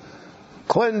 hizaku,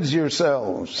 cleanse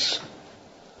yourselves.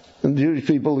 And the Jewish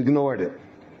people ignored it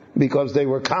because they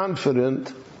were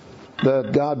confident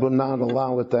that God would not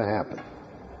allow it to happen.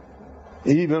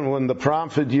 Even when the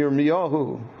prophet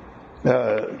Yirmiyahu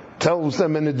tells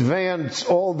them in advance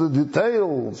all the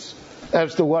details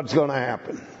as to what's going to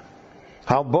happen.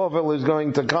 How Bavel is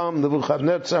going to come, the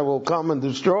Nebuchadnezzar will come and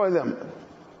destroy them.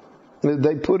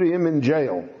 They put him in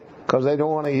jail because they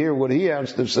don't want to hear what he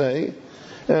has to say,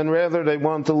 and rather they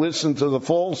want to listen to the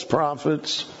false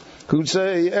prophets who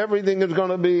say everything is going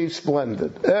to be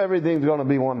splendid, everything's going to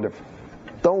be wonderful.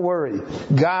 Don't worry,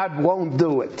 God won't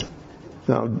do it.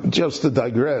 Now, just to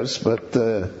digress, but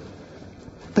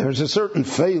there's a certain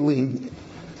failing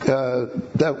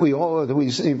that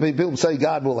we see. People say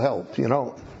God will help,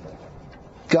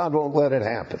 God won't let it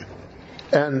happen.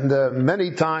 And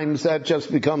many times that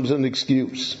just becomes an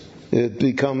excuse. It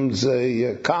becomes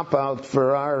a cop-out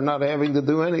for our not having to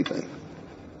do anything.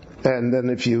 And then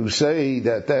if you say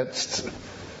that that's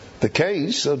the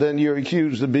case, so then you're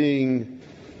accused of being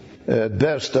at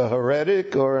best a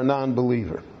heretic or a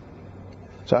non-believer.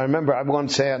 So I remember I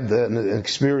once had an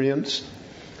experience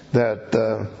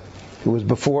that it was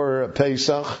before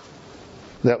Pesach.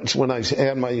 That was when I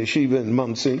had my yeshiva in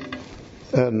Muncie.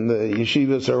 And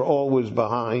yeshivas are always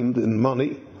behind in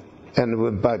money.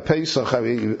 And by Pesach,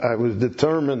 I was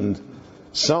determined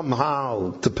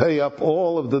somehow to pay up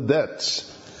all of the debts,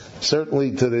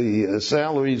 certainly to the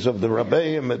salaries of the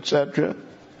Rabbeim, etc.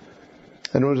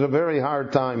 And it was a very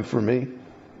hard time for me.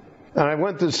 And I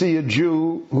went to see a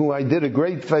Jew who I did a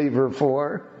great favor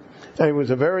for. And he was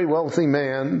a very wealthy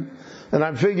man. And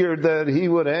I figured that he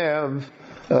would have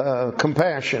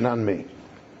compassion on me.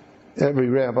 Every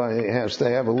rabbi has to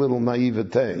have a little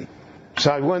naivete. So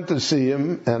I went to see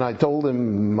him, and I told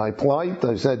him my plight.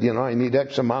 I said, I need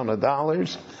X amount of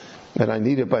dollars, and I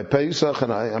need it by Pesach,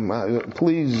 and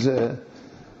please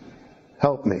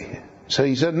help me. So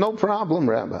he said, no problem,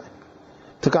 Rabbi.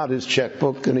 Took out his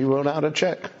checkbook, and he wrote out a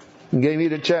check, and gave me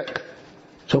the check.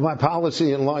 So my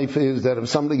policy in life is that if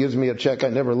somebody gives me a check, I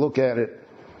never look at it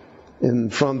in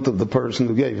front of the person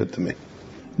who gave it to me.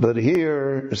 But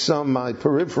here, my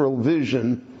peripheral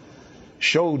vision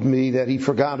showed me that he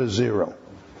forgot a zero.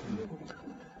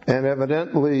 And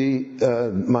evidently,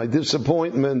 my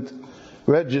disappointment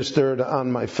registered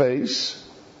on my face.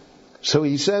 So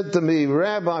he said to me,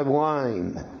 Rabbi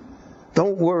Wein,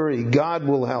 don't worry, God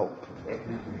will help.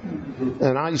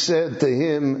 And I said to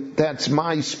him, that's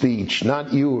my speech,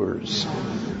 not yours.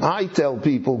 I tell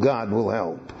people God will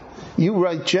help. You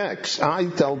write checks. I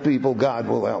tell people God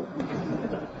will help.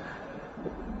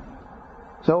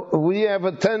 So we have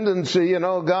a tendency,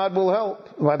 God will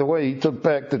help. By the way, he took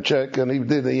back the check and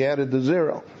he added the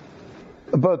zero.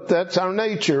 But that's our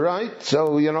nature, right?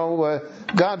 So,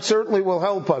 God certainly will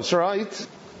help us, right?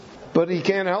 But he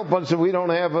can't help us if we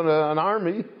don't have an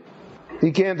army.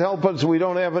 He can't help us if we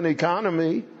don't have an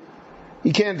economy.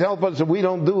 He can't help us if we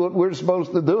don't do what we're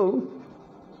supposed to do.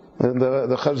 And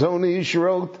the Chazon Ish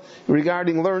wrote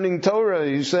regarding learning Torah,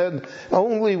 he said,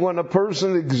 only when a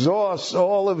person exhausts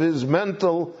all of his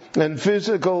mental and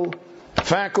physical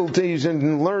faculties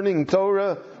in learning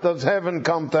Torah does heaven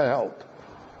come to help.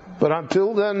 But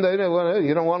until then, you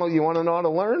want to know how to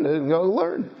learn? Go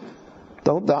learn.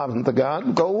 Don't daven to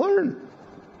God, go learn.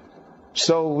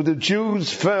 So the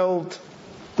Jews felt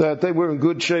that they were in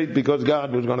good shape because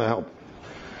God was going to help.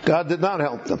 God did not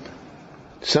help them.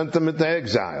 Sent them into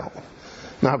exile.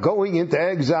 Now going into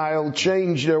exile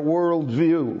changed their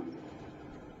worldview.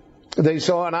 They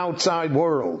saw an outside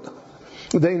world.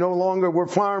 They no longer were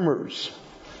farmers.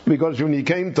 Because when you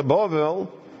came to Bavel,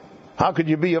 how could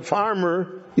you be a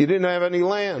farmer? You didn't have any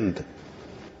land.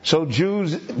 So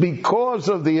Jews, because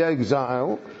of the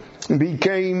exile,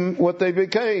 became what they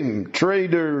became.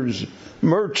 Traders,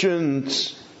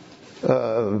 merchants,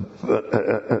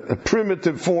 a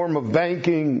primitive form of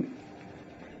banking,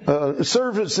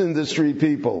 service industry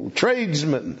people,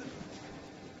 tradesmen.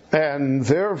 And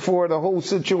therefore the whole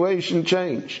situation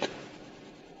changed.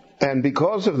 And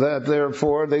because of that,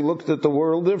 therefore, they looked at the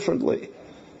world differently.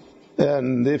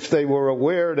 And if they were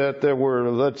aware that there were,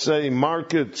 let's say,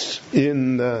 markets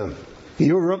in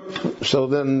Europe, so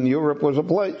then Europe was a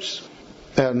place.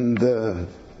 And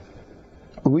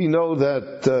we know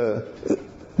that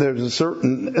there's a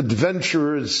certain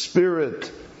adventurous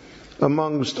spirit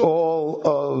amongst all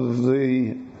of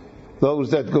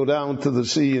those that go down to the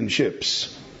sea in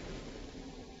ships.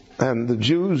 And the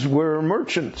Jews were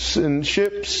merchants in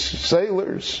ships,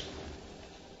 sailors.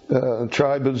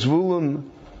 Tribe of Zvulun,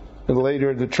 and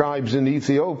later the tribes in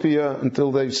Ethiopia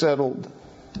until they settled.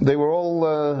 They were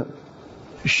all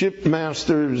ship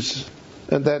masters,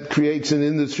 and that creates an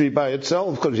industry by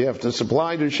itself because you have to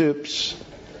supply the ships.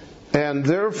 And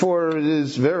therefore it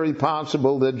is very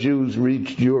possible that Jews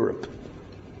reached Europe.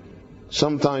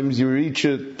 Sometimes you reach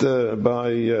it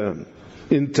by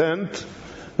intent,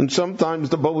 and sometimes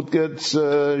the boat gets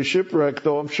shipwrecked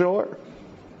offshore.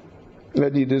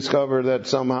 And you discover that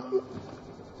somehow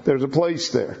there's a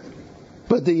place there.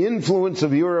 But the influence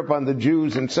of Europe on the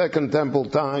Jews in Second Temple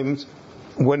times,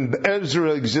 when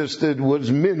Ezra existed,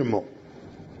 was minimal.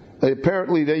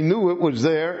 Apparently they knew it was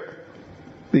there,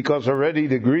 because already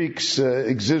the Greeks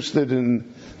existed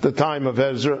in the time of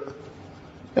Ezra.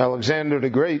 Alexander the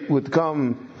Great would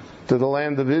come to the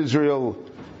land of Israel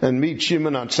and meet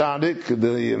Shimon HaTzadik,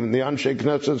 the Anshe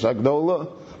Knesset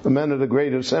Agdola, the men of the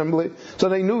Great Assembly. So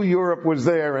they knew Europe was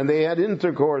there, and they had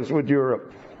intercourse with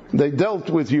Europe. They dealt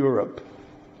with Europe.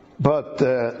 But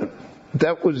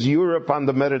that was Europe on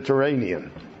the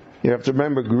Mediterranean. You have to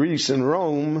remember Greece and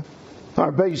Rome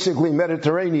are basically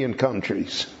Mediterranean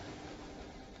countries,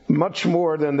 much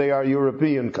more than they are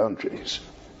European countries.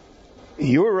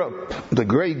 Europe, the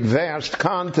great vast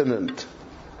continent,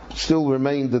 still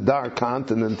remained the dark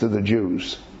continent to the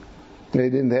Jews. They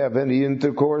didn't have any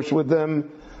intercourse with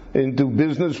them, didn't do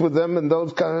business with them, and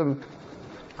those kind of,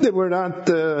 they were not,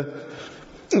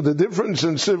 the difference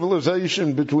in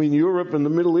civilization between Europe and the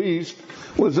Middle East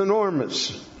was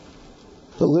enormous.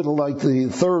 A little like the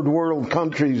third world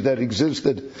countries that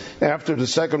existed after the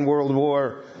Second World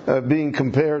War, being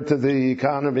compared to the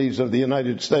economies of the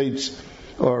United States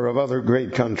or of other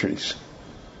great countries.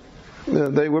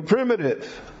 They were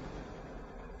primitive.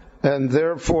 And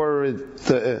therefore,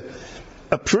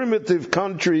 a primitive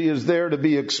country is there to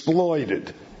be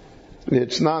exploited.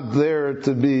 It's not there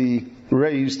to be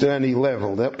raised to any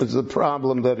level. That was the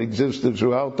problem that existed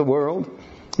throughout the world,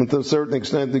 and to a certain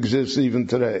extent exists even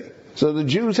today. So the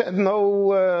Jews had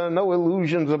no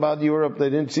illusions about Europe. They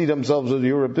didn't see themselves as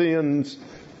Europeans.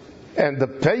 And the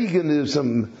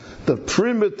paganism, the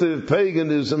primitive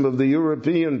paganism of the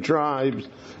European tribes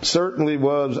certainly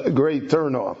was a great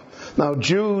turnoff. Now,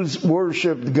 Jews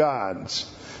worshipped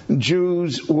gods.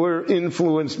 Jews were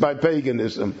influenced by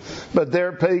paganism, but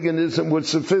their paganism was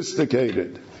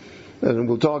sophisticated. And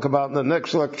we'll talk about in the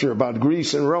next lecture about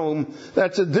Greece and Rome.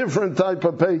 That's a different type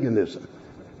of paganism.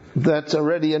 That's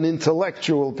already an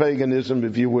intellectual paganism,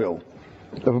 if you will,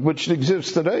 which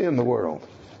exists today in the world.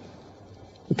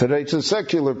 Today it's a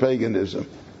secular paganism,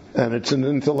 and it's an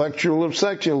intellectual of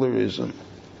secularism,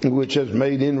 which has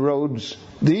made inroads,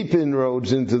 deep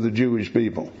inroads into the Jewish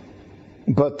people.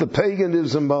 But the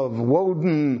paganism of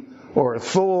Woden or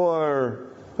Thor,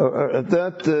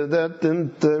 that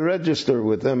didn't register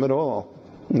with them at all.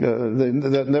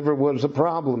 That never was a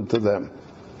problem to them.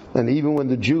 And even when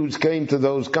the Jews came to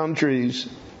those countries,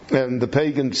 and the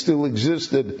pagans still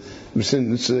existed,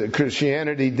 since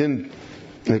Christianity didn't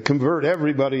convert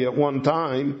everybody at one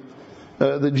time,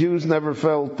 the Jews never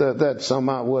felt that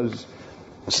somehow was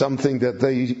something that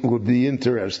they would be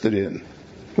interested in.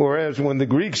 Whereas when the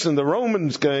Greeks and the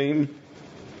Romans came,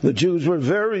 the Jews were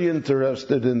very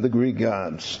interested in the Greek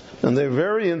gods, and they're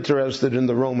very interested in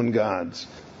the Roman gods,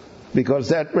 because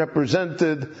that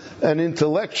represented an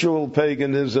intellectual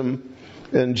paganism,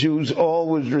 and Jews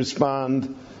always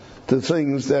respond to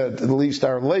things that at least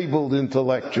are labeled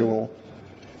intellectual,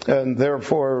 and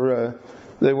therefore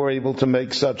they were able to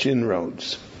make such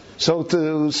inroads. So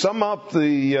to sum up,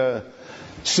 the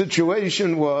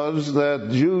situation was that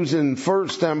Jews in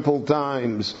First Temple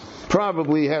times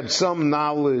probably had some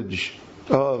knowledge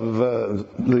of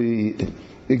the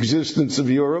existence of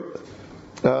Europe.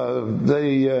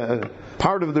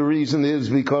 Part of the reason is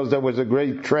because there was a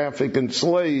great traffic in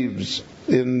slaves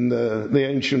in the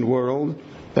ancient world,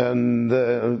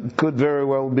 and could very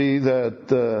well be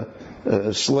that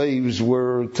slaves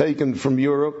were taken from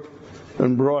Europe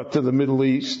and brought to the Middle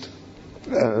East,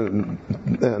 and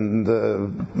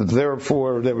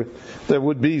therefore there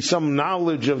would be some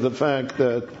knowledge of the fact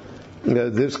that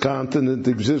this continent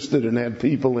existed and had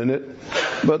people in it,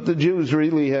 but the Jews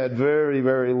really had very,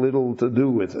 very little to do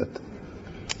with it.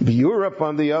 Europe,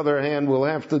 on the other hand, will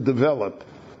have to develop,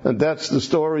 and that's the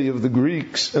story of the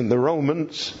Greeks and the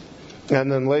Romans,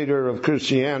 and then later of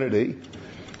Christianity,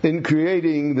 in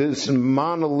creating this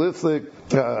monolithic,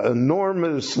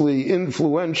 enormously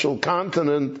influential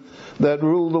continent that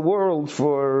ruled the world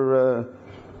for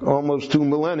almost 2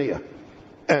 millennia.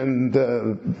 And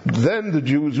then the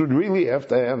Jews would really have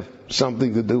to have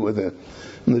something to do with it.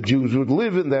 And the Jews would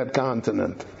live in that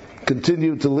continent,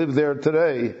 continue to live there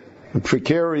today,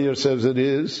 precarious as it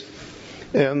is.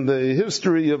 And the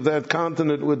history of that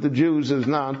continent with the Jews is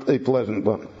not a pleasant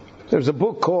one. There's a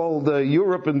book called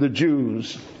Europe and the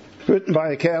Jews, written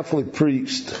by a Catholic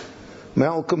priest,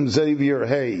 Malcolm Xavier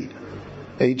Hay,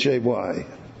 Hay.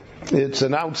 It's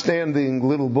an outstanding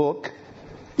little book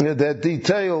that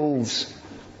details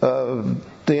the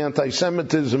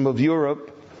anti-Semitism of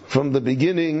Europe from the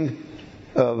beginning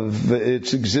of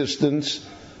its existence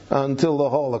until the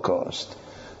Holocaust.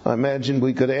 I imagine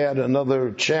we could add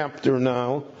another chapter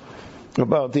now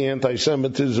about the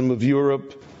anti-Semitism of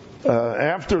Europe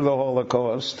after the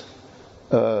Holocaust,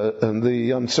 and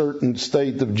the uncertain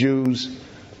state of Jews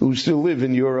who still live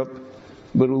in Europe,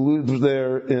 but who live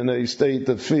there in a state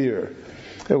of fear.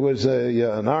 There was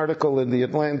an article in the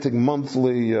Atlantic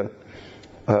Monthly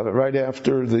right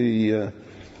after the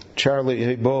Charlie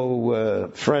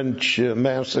Hebdo French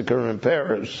massacre in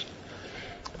Paris,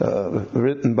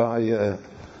 written by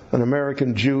an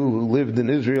American Jew who lived in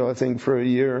Israel, I think, for a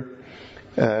year,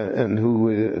 and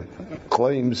who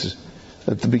claims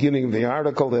at the beginning of the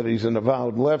article that he's an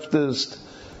avowed leftist,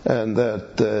 and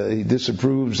that he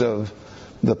disapproves of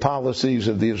the policies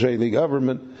of the Israeli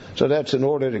government. So that's in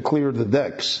order to clear the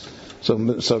decks, so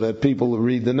that people will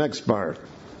read the next part.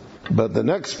 But the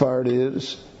next part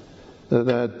is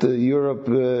that Europe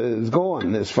is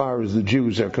gone as far as the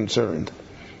Jews are concerned,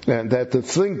 and that to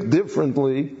think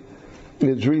differently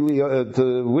is really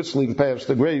whistling past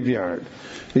the graveyard.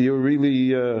 You're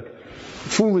really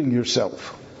fooling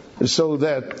yourself. So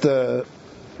that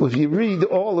if you read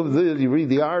all of this, you read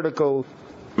the article,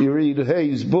 you read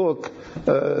Hay's book,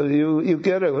 you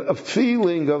get a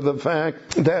feeling of the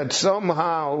fact that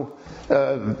somehow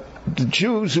the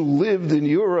Jews who lived in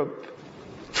Europe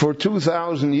for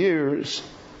 2,000 years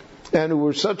and who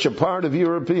were such a part of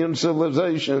European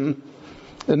civilization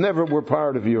never were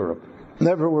part of Europe,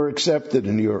 never were accepted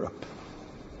in Europe,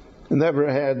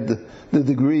 never had the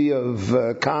degree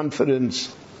of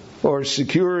confidence or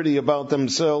security about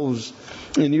themselves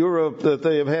in Europe that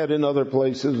they have had in other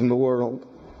places in the world,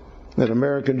 that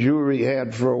American Jewry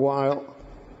had for a while.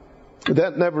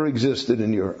 That never existed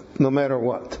in Europe, no matter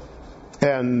what.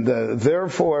 And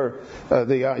therefore,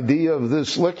 the idea of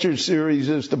this lecture series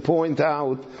is to point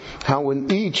out how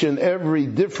in each and every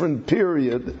different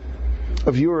period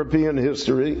of European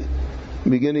history,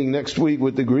 beginning next week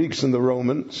with the Greeks and the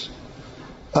Romans,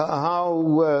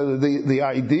 how the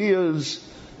ideas,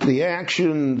 the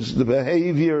actions, the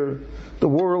behavior, the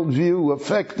worldview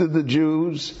affected the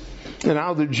Jews, and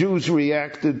how the Jews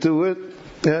reacted to it,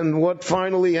 and what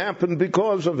finally happened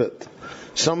because of it.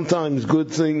 Sometimes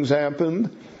good things happened,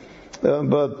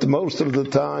 but most of the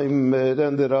time it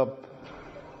ended up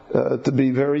to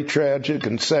be very tragic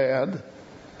and sad.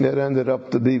 It ended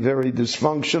up to be very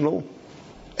dysfunctional,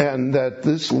 and that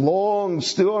this long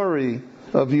story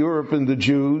of Europe and the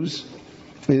Jews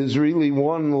is really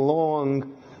one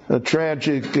long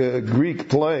tragic Greek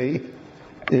play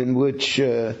in which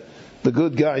the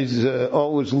good guys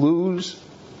always lose,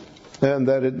 and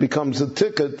that it becomes a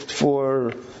ticket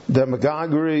for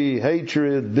demagoguery,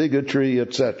 hatred, bigotry,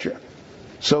 etc.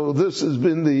 So this has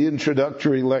been the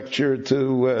introductory lecture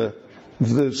to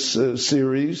this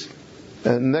series.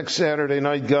 And next Saturday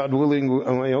night, God willing,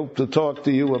 I hope to talk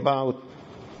to you about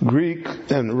Greek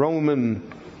and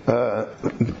Roman,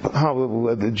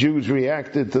 how the Jews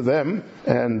reacted to them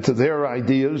and to their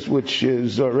ideas, which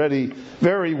is already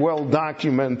very well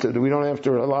documented. We don't have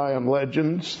to rely on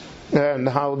legends. And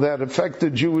how that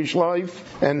affected Jewish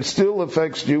life and still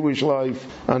affects Jewish life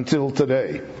until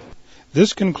today.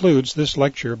 This concludes this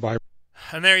lecture by...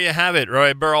 And there you have it,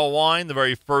 Rabbi Berel Wein, the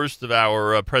very first of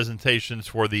our presentations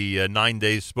for the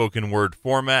 9-day spoken word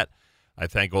format. I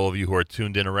thank all of you who are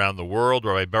tuned in around the world.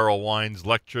 Rabbi Berel Wein's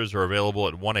lectures are available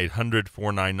at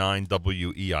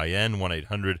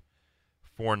 1-800-499-WEIN,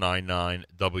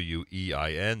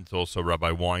 1-800-499-WEIN. It's also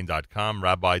rabbiwein.com,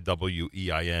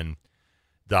 rabbiwein.com.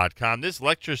 This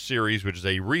lecture series, which is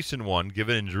a recent one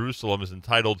given in Jerusalem, is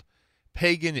entitled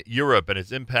Pagan Europe and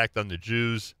Its Impact on the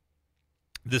Jews.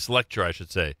 This lecture, I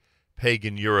should say,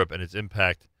 Pagan Europe and Its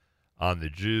Impact on the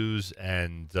Jews,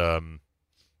 and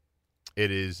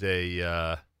it is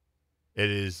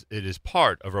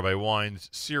part of Rabbi Wein's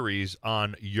series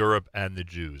on Europe and the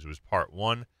Jews. It was part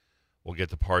 1. We'll get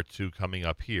to part 2 coming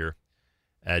up here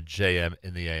at JM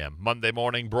in the AM. Monday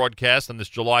morning broadcast on this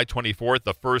July 24th,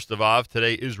 the 1st of Av.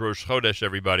 Today is Rosh Chodesh,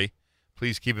 everybody.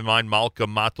 Please keep in mind Malka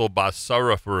Matel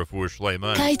Basara for Refuah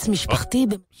Shleima.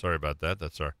 Sorry about that.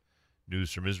 That's our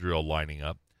news from Israel lining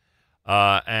up.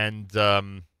 And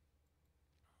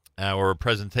our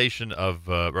presentation of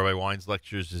Rabbi Wein's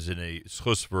lectures is in a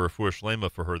schus for Refuah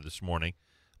Shleima for her this morning.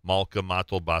 Malka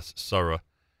Matel Basara.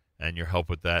 And your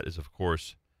help with that is, of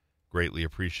course, greatly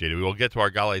appreciated. We will get to our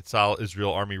Galei Tzahal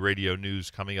Israel Army Radio News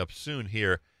coming up soon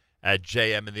here at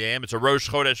JM in the AM. It's a Rosh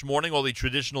Chodesh morning, all the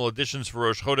traditional editions for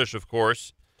Rosh Chodesh, of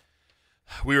course.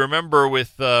 We remember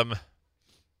with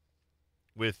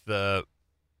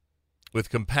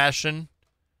compassion,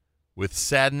 with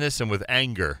sadness, and with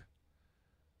anger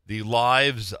the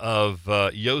lives of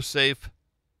Yosef,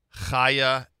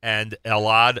 Chaya, and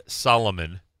Elad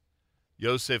Solomon.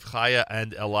 Yosef, Chaya,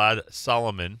 and Elad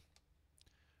Solomon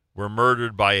were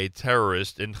murdered by a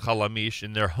terrorist in Chalamish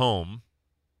in their home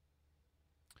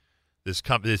this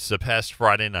past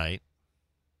Friday night.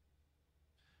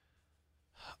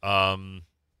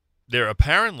 There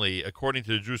apparently, according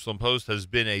to the Jerusalem Post, has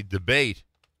been a debate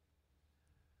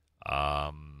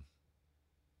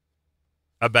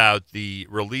about the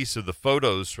release of the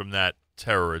photos from that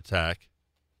terror attack.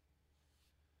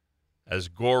 As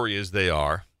gory as they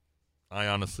are, I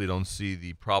honestly don't see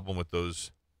the problem with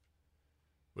those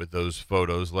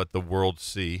photos. Let the world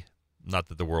see, not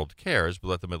that the world cares, but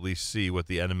let them at least see what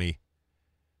the enemy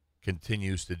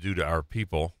continues to do to our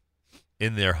people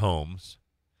in their homes.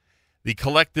 The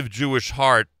collective Jewish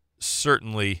heart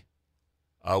certainly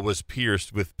was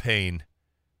pierced with pain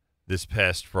this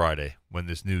past Friday when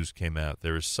this news came out.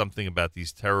 There is something about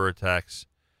these terror attacks,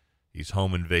 these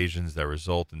home invasions that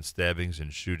result in stabbings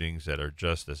and shootings that are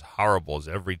just as horrible as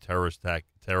every terror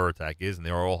attack is, and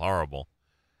they are all horrible.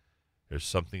 There's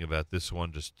something about this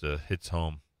one just hits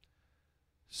home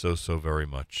so very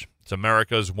much. It's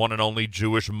America's one and only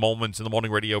Jewish Moments in the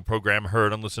Morning radio program,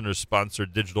 heard on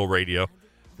listeners-sponsored digital radio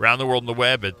around the world on the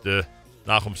web at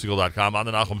NachumSegal.com, on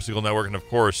the Nachum Segal Network, and, of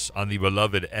course, on the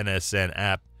beloved NSN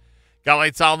app.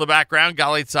 Galei Tzahal in the background.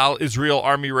 Galei Tzahal, Israel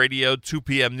Army Radio, 2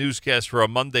 p.m. newscast for a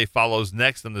Monday follows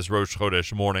next on this Rosh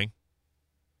Chodesh morning.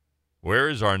 Where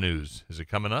is our news? Is it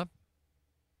coming up?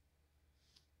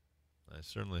 I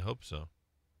certainly hope so.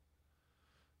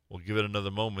 We'll give it another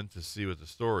moment to see what the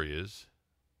story is.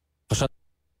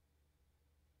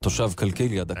 תושב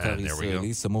קלקיליה, דקר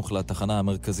ישראלי, סמוך לתחנה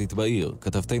המרכזית בעיר.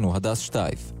 כתבתנו הדס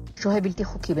שטייף. שוהה בלתי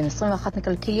חוקי בן 21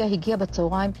 מקלקיליה הגיע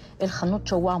בצהריים אל חנות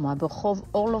שווארמה ברחוב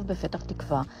אורלוב בפתח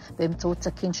תקווה באמצעות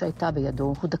סכין שהייתה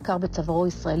בידו. הוא דקר בצווארו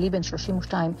ישראלי בן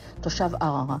 32 תושב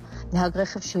ערערה. נהג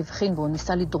רכב שהבחין בו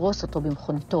ניסה לדרוס אותו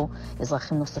במכוניתו.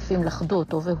 אזרחים נוספים לחדו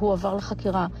אותו והוא עבר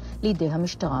לחקירה לידי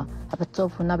המשטרה. הפצוע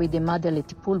פונה בידי מד"א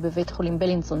לטיפול בבית חולים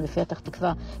בלינסון בפתח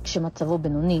תקווה כשמצבו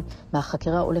בינוני.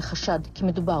 מהחקירה עולה חשד כי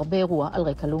מדובר באירוע על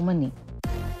רקע לאומני.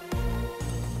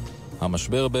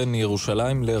 המשבר בין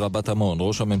ירושלים לרבת עמון.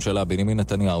 ראש הממשלה בנימין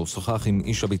נתניהו שוחח עם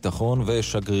איש הביטחון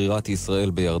ושגרירת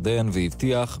ישראל בירדן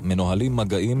והבטיח מנוהלים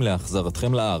מגעים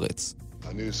להחזרתכם לארץ.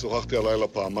 אני שוחחתי הלילה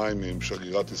פעמיים עם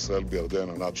שגרירת ישראל בירדן,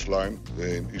 ענת שליין,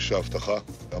 ועם איש ההבטחה.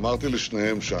 אמרתי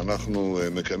לשניהם שאנחנו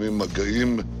מקיימים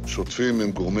מגעים שוטפים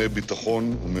עם גורמי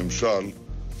ביטחון וממשל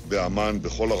באמן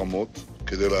בכל הרמות,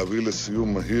 כדי להביא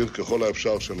לסיום מהיר ככל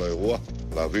האפשר של האירוע,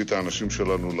 להביא את האנשים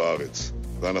שלנו לארץ.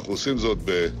 ואנחנו עושים זאת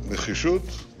בנחישות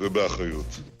ובאחריות.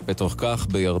 בתוך כך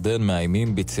בירדן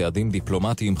מאיימים בצעדים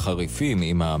דיפלומטיים חריפים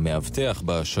עם המאבטח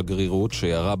בשגרירות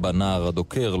שירה בנער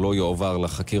הדוקר לא יועבר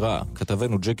לחקירה.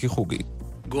 כתבנו ג'קי חוגי.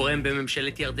 גורם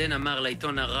בממשלת ירדן אמר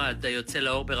לעיתון הרד היוצא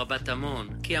לאור ברבת עמון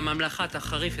כי הממלכה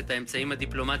תחריף את האמצעים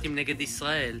הדיפלומטיים נגד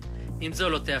ישראל אם זו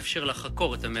לא תאפשר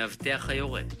לחקור את המאבטח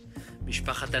היורה.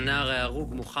 משפחת הנער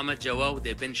ההרוג מוחמד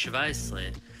ג'וואודה בן 17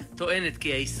 טוענת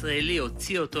כי הישראלי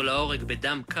הוציא אותו להורג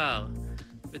בדם קר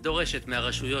ודורשת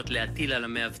מהרשויות להטיל על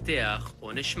המאבטח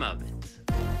עונש מוות.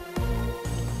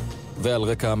 ועל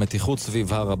רקע המתיחות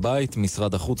סביב הר הבית,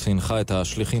 משרד החוץ הנחה את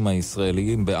השליחים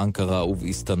הישראליים באנקרה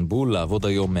ובאיסטנבול לעבוד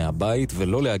היום מהבית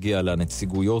ולא להגיע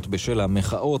לנציגויות בשל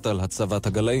המחאות על הצבת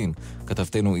הגלאים.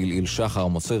 כתבתנו איל שחר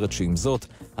מוסרת שעם זאת,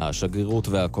 השגרירות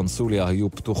והקונסוליה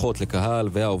היו פתוחות לקהל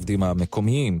והעובדים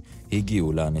המקומיים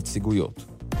הגיעו לנציגויות.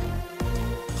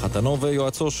 חתנו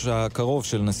ויועצו הקרוב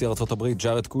של נשיא ארצות הברית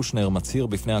ג'ארד קושנר מצהיר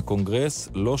בפני הקונגרס,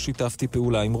 לא שיתפתי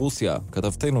פעולה עם רוסיה.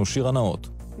 כתבתנו שירה נאות.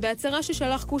 בהצהרה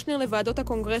ששלח קושנר לוועדות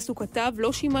הקונגרס הוא כתב,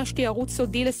 לא שימשתי ערוץ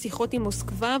סודי לשיחות עם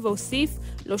מוסקבה, והוסיף,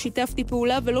 לא שיתפתי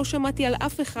פעולה ולא שמעתי על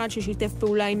אף אחד ששיתף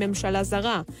פעולה עם ממשלה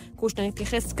זרה. קושנר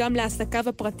התייחס גם לעסקיו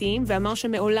הפרטיים ואמר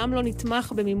שמעולם לא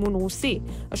נתמך במימון רוסי.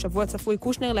 השבוע צפוי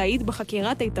קושנר להעיד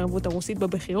בחקירת ההתערבות הרוסית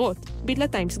בבחירות,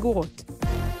 בדלתיים סגורות.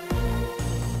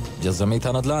 יזמית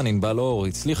הנדל"ן ענבל אור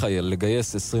הצליחה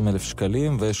לגייס 20,000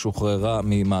 שקלים ושוחררה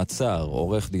ממעצר.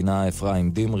 עורך דינה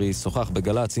אפרים דמרי שוחח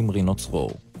בגל"צ עם רינו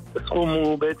צרור. הסכום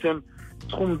הוא בעצם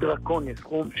סכום דרקוני,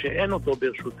 סכום שאין אותו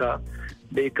ברשותה,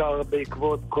 בעיקר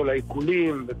בעקבות כל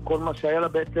העיקולים וכל מה שהיה לה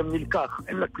בעצם נלקח,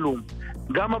 אין לה כלום.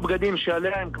 גם הבגדים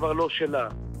שעליה הם כבר לא שלה.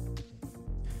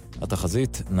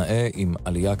 התחזית נאה עם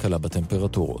עלייה קלה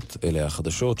בטמפרטורות. אלה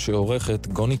החדשות שעורכת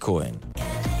גוני כהן.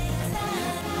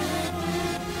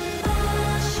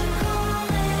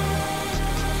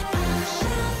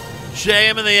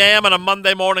 JM in the AM on a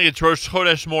Monday morning. It's Rosh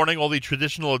Chodesh morning. All the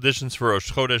traditional editions for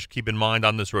Rosh Chodesh. Keep in mind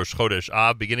on this Rosh Chodesh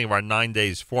beginning of our 9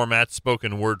 days format,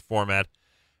 spoken word format.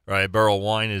 Rabbi Berel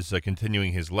Wein is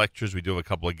continuing his lectures. We do have a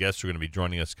couple of guests who are going to be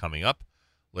joining us coming up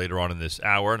later on in this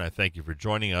hour, and I thank you for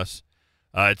joining us.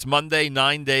 It's Monday,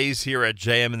 9 days here at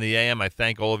JM in the AM. I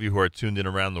thank all of you who are tuned in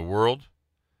around the world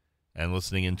and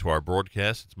listening into our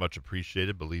broadcast. It's much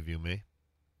appreciated, believe you me.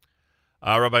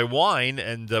 Rabbi Wein,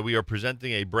 and we are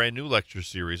presenting a brand new lecture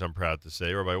series, I'm proud to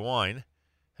say. Rabbi Wein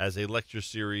has a lecture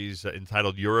series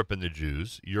entitled Europe and the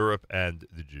Jews. Europe and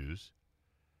the Jews.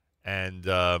 And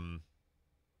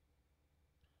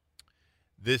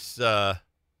this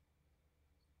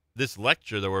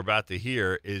lecture that we're about to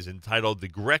hear is entitled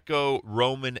The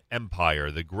Greco-Roman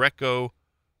Empire. The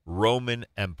Greco-Roman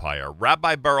Empire.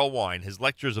 Rabbi Berel Wein, his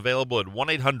lecture is available at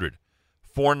 1-800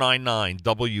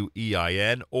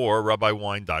 499-WEIN, or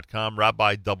rabbiwein.com,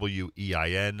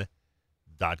 rabbiwein.com.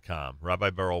 Rabbi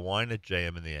Berel Wein at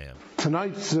JM in the AM.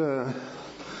 Tonight's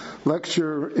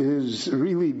lecture is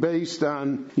really based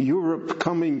on Europe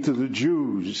coming to the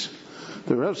Jews.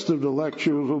 The rest of the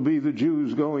lectures will be the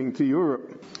Jews going to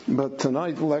Europe. But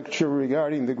tonight's lecture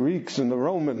regarding the Greeks and the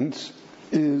Romans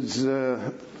is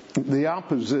the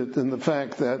opposite in the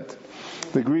fact that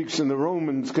the Greeks and the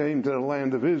Romans came to the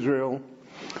land of Israel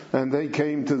and they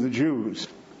came to the Jews.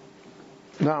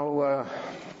 Now,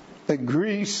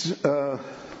 Greece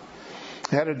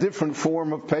had a different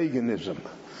form of paganism.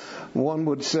 One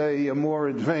would say a more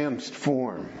advanced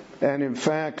form. And in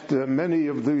fact, many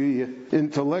of the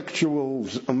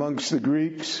intellectuals amongst the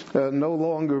Greeks no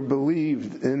longer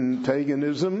believed in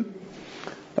paganism.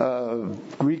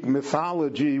 Greek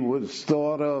mythology was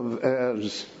thought of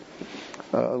as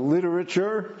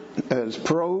literature, as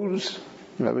prose.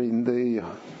 I mean, the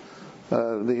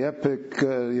epic,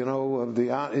 of the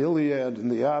Iliad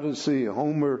and the Odyssey,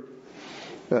 Homer,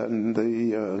 and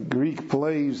the Greek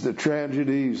plays, the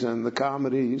tragedies and the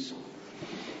comedies.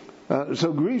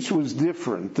 So Greece was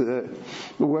different,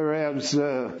 whereas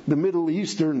the Middle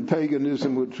Eastern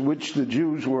paganism with which the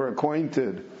Jews were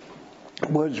acquainted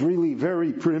was really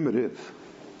very primitive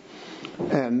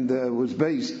and was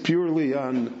based purely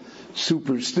on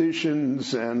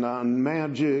superstitions and on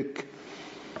magic.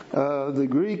 The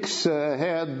Greeks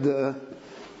had a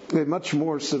much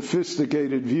more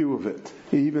sophisticated view of it,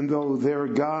 even though their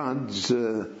gods,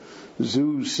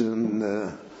 Zeus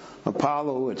and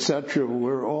Apollo, etc.,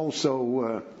 were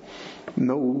also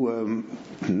no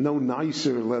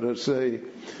nicer, let us say,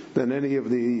 than any of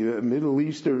the Middle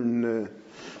Eastern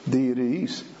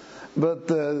deities. But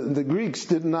the Greeks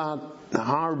did not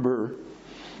harbor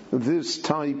this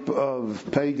type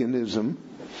of paganism,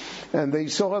 and they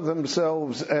saw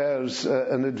themselves as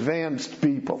an advanced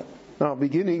people. Now,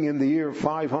 beginning in the year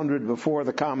 500 before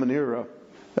the Common Era,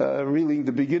 really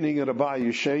the beginning of the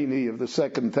Bayis Sheni of the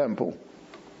Second Temple,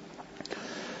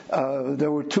 there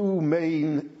were two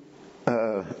main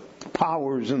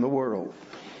powers in the world,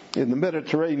 in the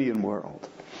Mediterranean world.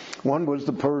 One was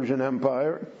the Persian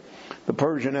Empire. The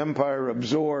Persian Empire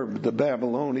absorbed the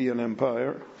Babylonian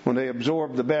Empire. When they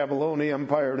absorbed the Babylonian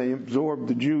Empire, they absorbed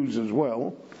the Jews as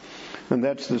well. And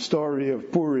that's the story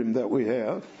of Purim that we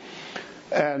have.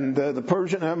 And the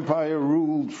Persian Empire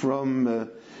ruled from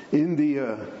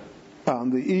India on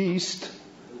the east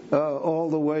all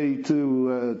the way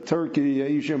to Turkey,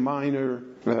 Asia Minor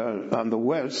on the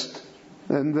west.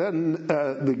 And then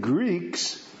the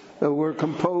Greeks were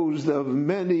composed of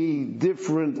many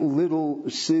different little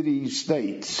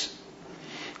city-states.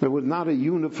 There was not a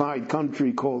unified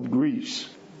country called Greece.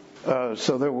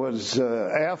 So there was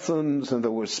Athens, and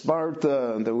there was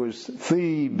Sparta, and there was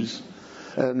Thebes,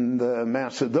 and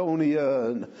Macedonia,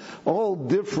 and all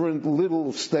different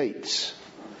little states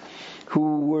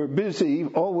who were busy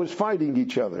always fighting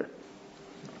each other.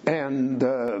 And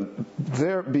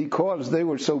because they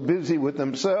were so busy with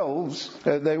themselves,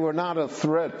 they were not a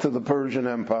threat to the Persian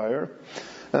Empire.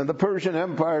 And the Persian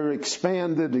Empire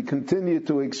expanded, it continued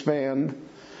to expand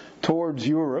towards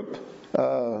Europe,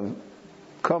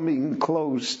 coming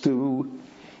close to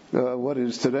what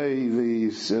is today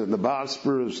the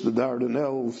Bosphorus, the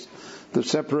Dardanelles, the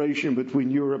separation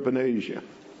between Europe and Asia.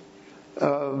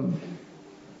 The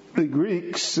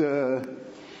Greeks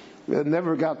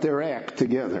never got their act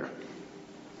together.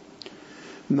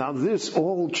 Now this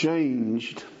all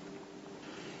changed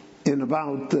in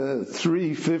about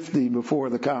 350 before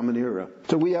the Common Era.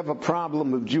 So we have a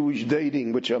problem of Jewish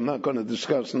dating, which I'm not going to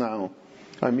discuss now.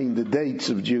 I mean the dates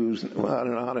of Jews. Well, I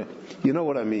don't know how to, you know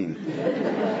what I mean.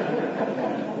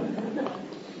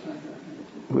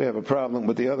 We have a problem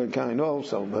with the other kind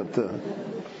also, but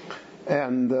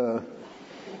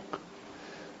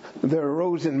there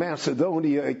arose in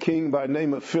Macedonia a king by the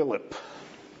name of Philip.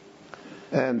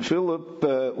 And Philip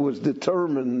was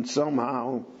determined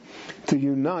somehow to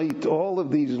unite all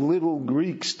of these little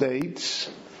Greek states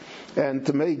and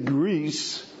to make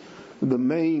Greece the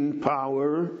main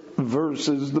power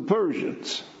versus the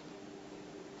Persians.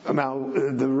 Now,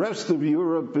 the rest of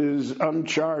Europe is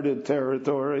uncharted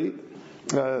territory.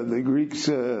 The Greeks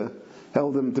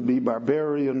held them to be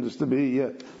barbarians, to be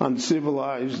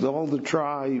uncivilized. All the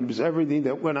tribes, everything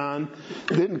that went on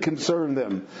didn't concern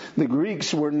them. The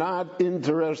Greeks were not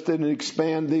interested in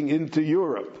expanding into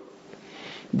Europe.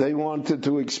 They wanted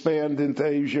to expand into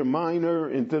Asia Minor,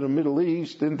 into the Middle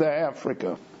East, into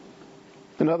Africa.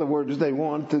 In other words, they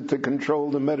wanted to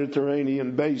control the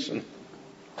Mediterranean basin.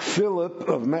 Philip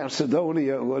of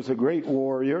Macedonia was a great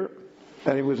warrior.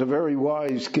 And he was a very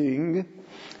wise king,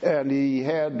 and he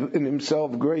had in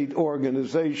himself great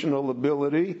organizational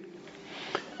ability,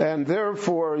 and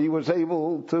therefore he was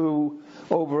able to,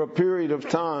 over a period of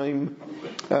time,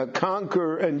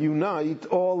 conquer and unite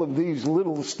all of these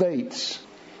little states,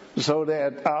 so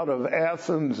that out of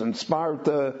Athens and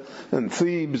Sparta and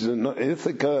Thebes and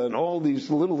Ithaca and all these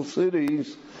little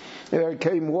cities, there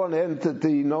came one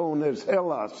entity known as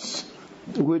Hellas,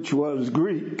 which was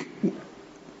Greek.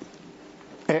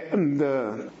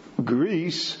 And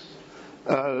Greece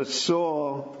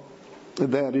saw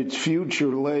that its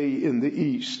future lay in the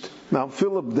east. Now,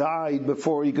 Philip died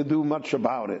before he could do much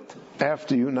about it.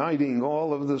 After uniting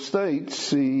all of the states,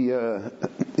 he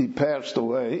passed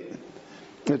away.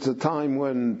 It's a time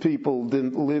when people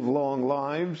didn't live long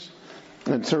lives,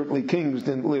 and certainly kings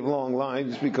didn't live long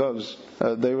lives because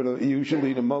they were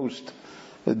usually the most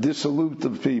dissolute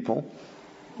of people,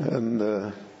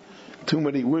 and too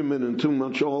many women and too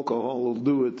much alcohol will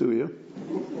do it to you,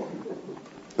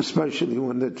 especially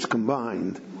when it's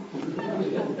combined.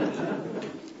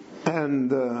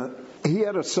 And he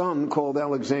had a son called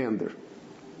Alexander.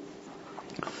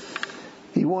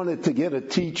 He wanted to get a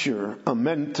teacher, a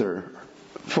mentor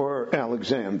for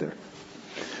Alexander.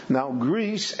 Now,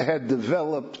 Greece had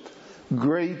developed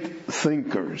great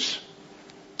thinkers,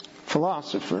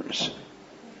 philosophers.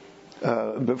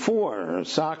 Before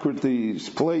Socrates,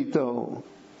 Plato,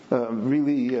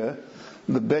 really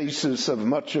the basis of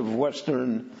much of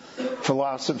Western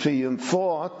philosophy and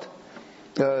thought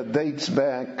dates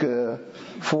back 4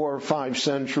 or 5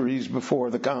 centuries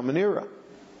before the Common Era.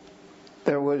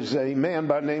 There was a man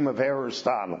by the name of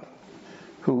Aristotle,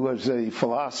 who was a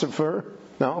philosopher.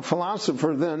 Now, a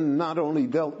philosopher then not only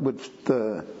dealt with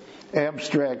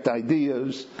abstract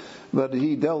ideas, but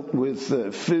he dealt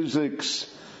with physics,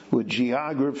 with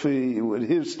geography, with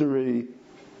history,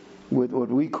 with what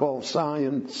we call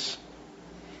science.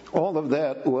 All of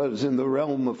that was in the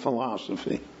realm of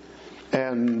philosophy.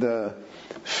 And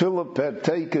Philip had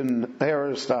taken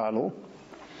Aristotle,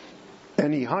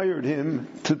 and he hired him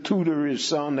to tutor his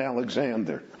son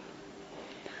Alexander.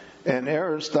 And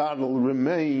Aristotle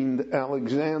remained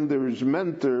Alexander's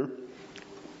mentor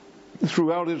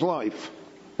throughout his life.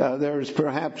 There is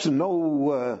perhaps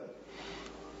no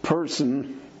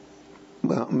person,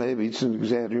 well, maybe it's an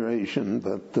exaggeration,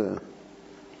 but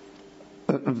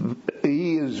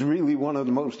he is really one of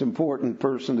the most important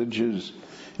personages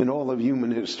in all of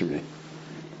human history.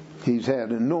 He's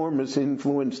had enormous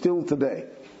influence still today.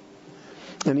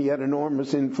 And he had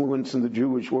enormous influence in the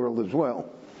Jewish world as well,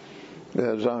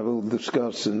 as I will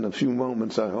discuss in a few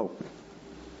moments, I hope.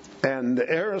 And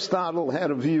Aristotle had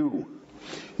a view.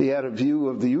 He had a view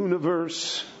of the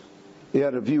universe. He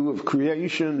had a view of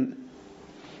creation.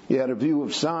 He had a view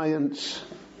of science,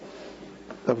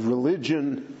 of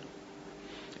religion.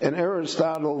 And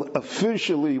Aristotle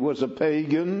officially was a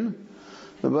pagan,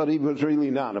 but he was really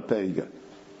not a pagan.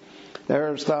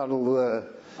 Aristotle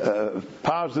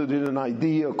posited an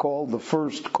idea called the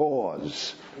first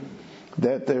cause,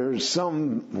 that there's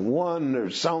someone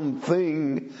or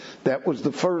something that was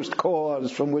the first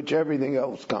cause from which everything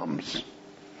else comes,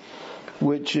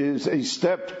 which is a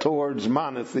step towards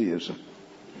monotheism.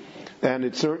 And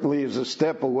it certainly is a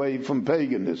step away from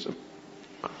paganism.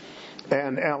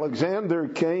 And Alexander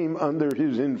came under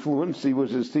his influence. He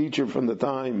was his teacher from the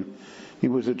time he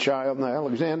was a child. Now,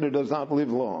 Alexander does not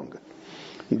live long.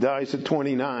 He dies at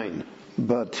 29,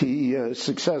 but he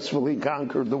successfully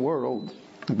conquered the world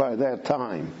by that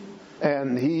time.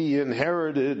 And he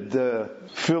inherited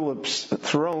Philip's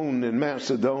throne in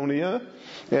Macedonia,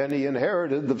 and he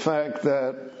inherited the fact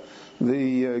that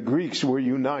the Greeks were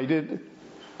united,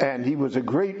 and he was a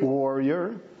great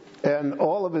warrior, and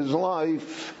all of his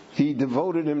life he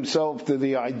devoted himself to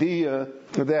the idea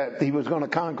that he was going to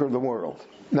conquer the world.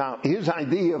 Now, his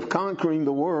idea of conquering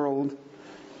the world,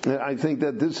 I think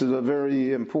that this is a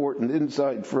very important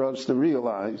insight for us to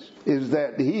realize, is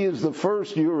that he is the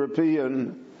first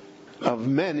European of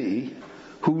many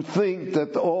who think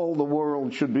that all the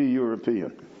world should be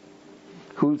European,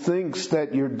 who thinks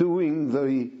that you're doing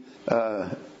the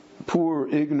poor,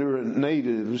 ignorant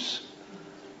natives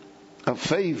a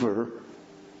favor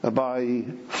by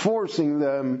forcing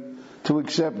them to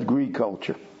accept Greek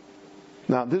culture.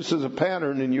 Now, this is a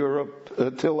pattern in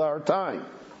Europe till our time.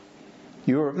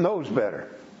 Europe knows better.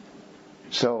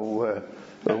 So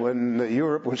when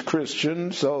Europe was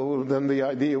Christian, so then the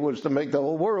idea was to make the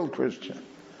whole world Christian.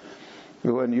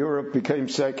 When Europe became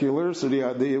secular, so the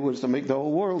idea was to make the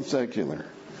whole world secular.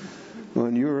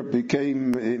 When Europe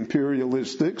became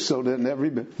imperialistic, so then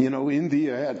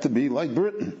India had to be like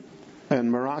Britain,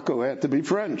 and Morocco had to be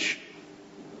French.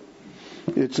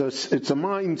 It's a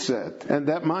mindset, and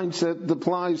that mindset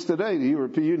applies today. The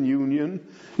European Union,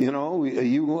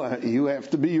 you have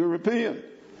to be European.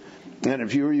 And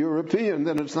if you're European,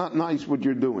 then it's not nice what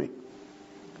you're doing.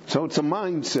 So it's a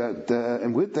mindset,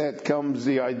 and with that comes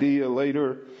the idea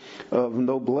later of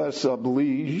noblesse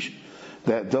oblige,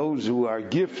 that those who are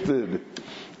gifted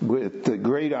with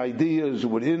great ideas,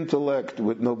 with intellect,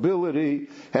 with nobility,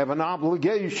 have an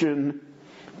obligation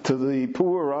to the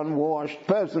poor, unwashed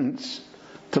peasants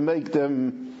to make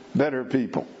them better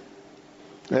people.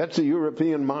 That's a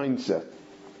European mindset,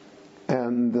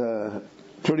 and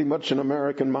pretty much an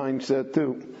American mindset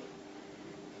too.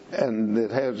 And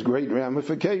it has great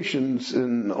ramifications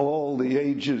in all the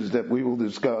ages that we will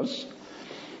discuss.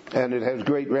 And it has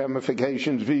great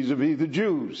ramifications vis-a-vis the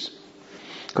Jews.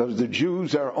 Because the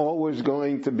Jews are always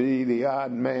going to be the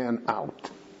odd man out.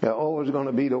 They're always going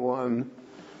to be the one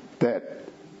that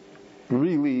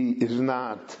really is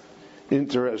not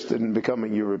interested in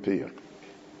becoming European.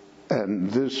 And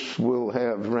this will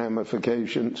have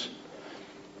ramifications.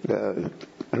 It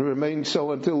remains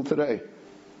so until today.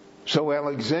 So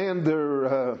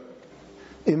Alexander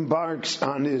embarks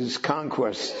on his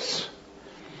conquests,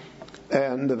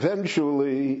 and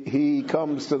eventually he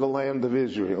comes to the land of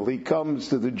Israel. He comes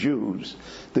to the Jews.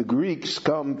 The Greeks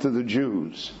come to the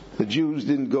Jews. The Jews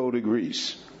didn't go to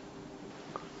Greece.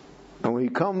 And when he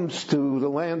comes to the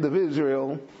land of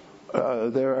Israel,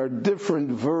 there are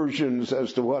different versions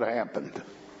as to what happened.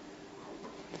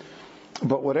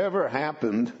 But whatever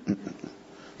happened,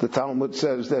 the Talmud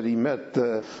says that he met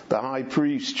the high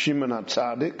priest Shimon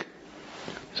HaTzadik.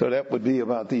 So that would be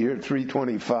about the year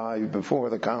 325 before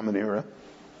the Common Era.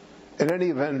 In any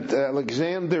event,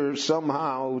 Alexander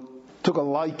somehow took a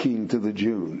liking to the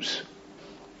Jews,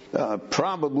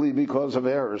 probably because of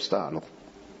Aristotle.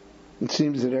 It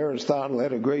seems that Aristotle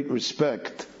had a great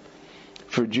respect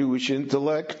for Jewish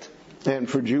intellect and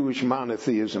for Jewish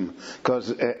monotheism,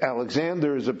 because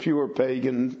Alexander is a pure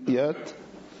pagan yet,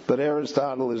 but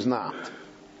Aristotle is not.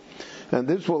 And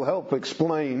this will help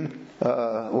explain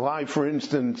why, for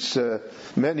instance,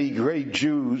 many great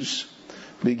Jews,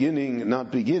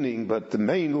 but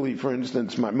mainly, for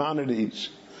instance, Maimonides,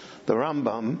 the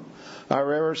Rambam,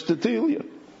 are Aristotelian.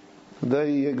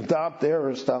 They adopt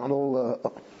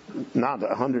Aristotle, not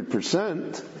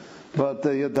 100%, but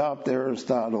they adopt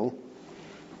Aristotle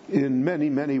in many,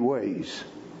 many ways.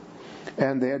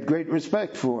 And they had great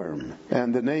respect for him.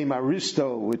 And the name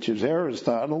Aristo, which is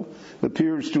Aristotle,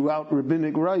 appears throughout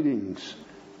rabbinic writings,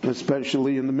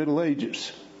 especially in the Middle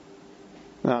Ages.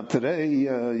 Now today,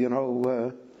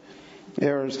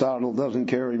 Aristotle doesn't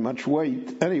carry much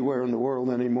weight anywhere in the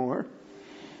world anymore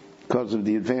because of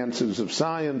the advances of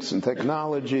science and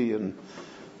technology and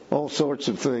all sorts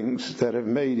of things that have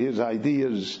made his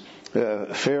ideas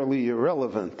fairly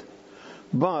irrelevant.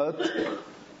 But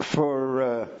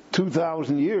for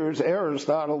 2,000 years,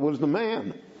 Aristotle was the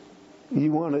man.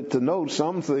 You wanted to know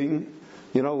something,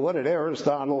 what did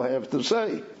Aristotle have to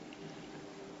say?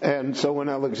 And so when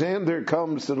Alexander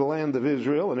comes to the land of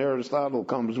Israel, and Aristotle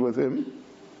comes with him,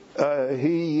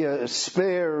 he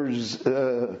spares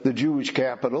the Jewish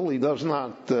capital. He does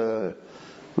not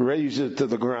raze it to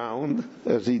the ground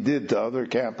as he did to other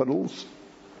capitals.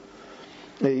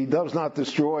 He does not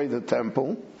destroy the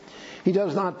temple. He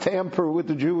does not tamper with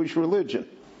the Jewish religion.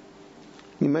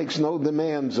 He makes no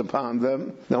demands upon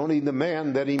them. The only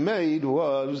demand that he made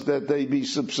was that they be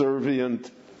subservient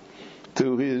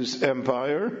to his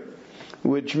empire,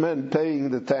 which meant paying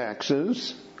the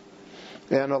taxes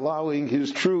and allowing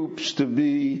his troops to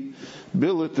be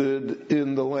billeted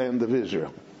in the land of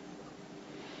Israel.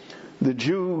 The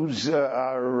Jews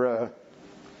are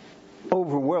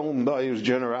overwhelmed by his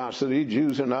generosity.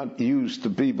 Jews are not used to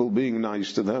people being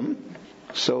nice to them.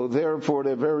 So therefore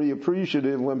they're very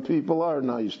appreciative when people are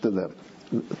nice to them.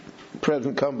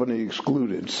 Present company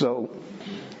excluded. So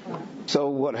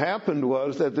what happened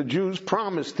was that the Jews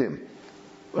promised him,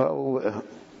 we're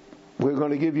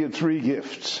going to give you 3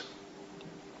 gifts.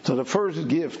 So the first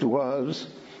gift was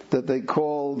that they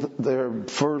called their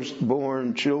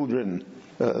firstborn children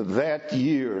that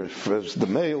year, as the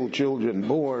male children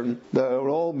born, they would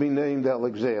all be named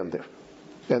Alexander.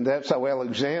 And that's how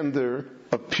Alexander,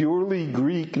 a purely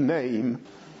Greek name,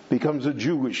 becomes a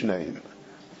Jewish name.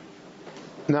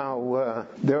 Now,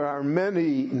 there are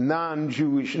many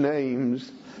non-Jewish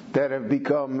names that have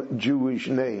become Jewish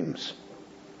names.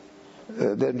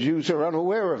 The Jews are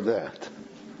unaware of that.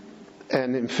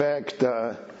 And in fact,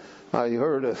 I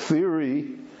heard a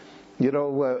theory, in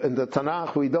the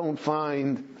Tanakh we don't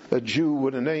find a Jew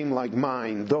with a name like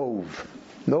mine, Dov.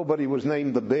 Nobody was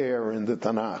named the bear in the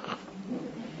Tanakh.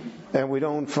 And we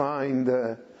don't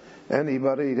find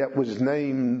anybody that was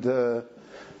named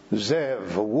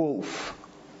Zev, a wolf.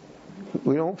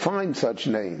 We don't find such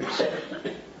names.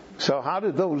 So how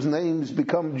did those names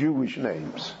become Jewish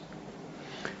names?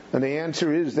 And the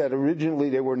answer is that originally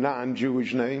they were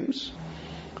non-Jewish names,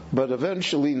 but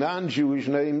eventually non-Jewish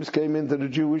names came into the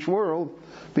Jewish world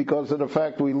because of the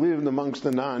fact we lived amongst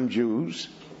the non-Jews,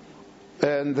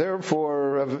 and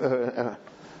therefore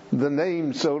the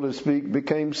name, so to speak,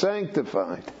 became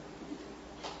sanctified.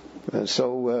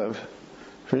 So,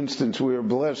 for instance, we are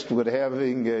blessed with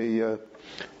having a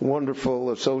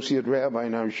wonderful associate rabbi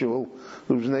in our shul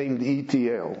who's named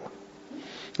Act.IL.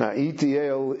 Now,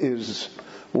 Act.IL is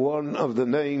one of the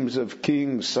names of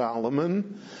King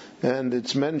Solomon, and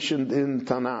it's mentioned in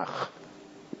Tanakh.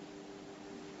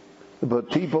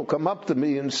 But people come up to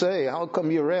me and say, how come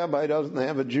your rabbi doesn't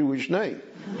have a Jewish name?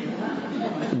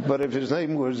 But if his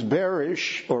name was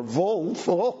Berish or Wolf,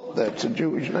 oh, that's a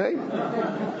Jewish name.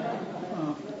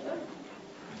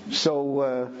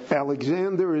 So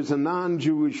Alexander is a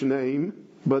non-Jewish name,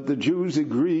 but the Jews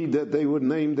agreed that they would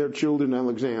name their children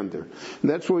Alexander.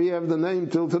 And that's where you have the name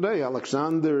till today,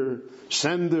 Alexander,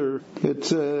 Sender.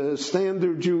 It's a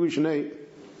standard Jewish name,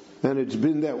 and it's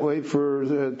been that way for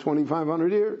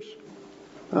 2,500 years.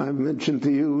 I've mentioned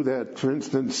to you that, for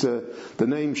instance, the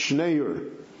name Schneier,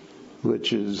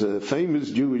 which is a famous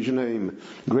Jewish name,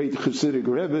 great Hasidic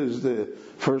Rebbe, is the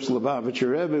first Lubavitcher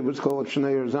Rebbe, was called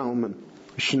Schneier Zalman.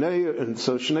 Schneier, and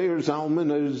so Schneier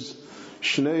Zalman is,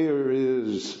 Schneier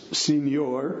is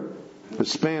Senor, the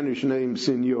Spanish name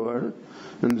Senor,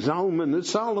 and Zalman is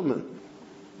Solomon.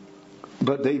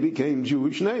 But they became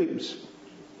Jewish names.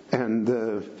 And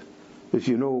if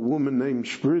you know a woman named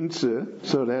Sprinze,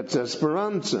 so that's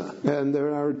Esperanza. And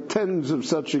there are tens of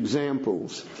such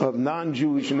examples of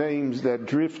non-Jewish names that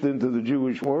drift into the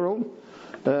Jewish world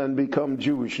and become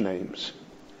Jewish names.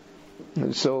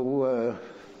 And so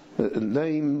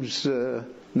names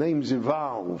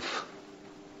evolve,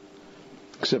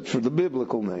 except for the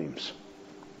biblical names.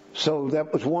 So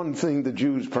that was one thing the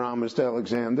Jews promised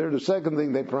Alexander. The second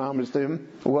thing they promised him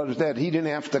was that he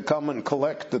didn't have to come and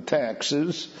collect the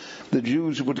taxes. The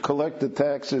Jews would collect the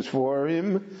taxes for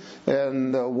him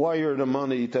and wire the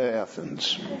money to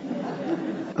Athens.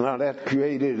 Now that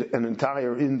created an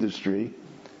entire industry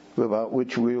about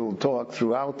which we'll talk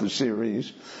throughout the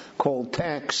series, called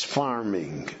tax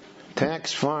farming.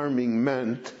 Tax farming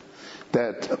meant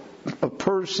that a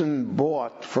person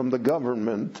bought from the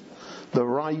government the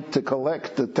right to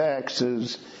collect the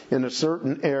taxes in a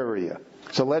certain area.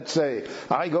 So let's say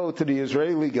I go to the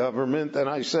Israeli government and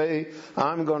I say,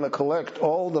 I'm going to collect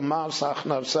all the mas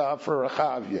hachnasa for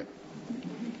Rechavia.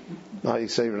 I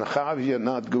say Rechavia,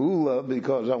 not Geula,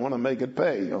 because I want to make it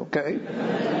pay, okay?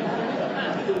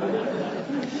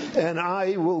 And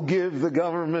I will give the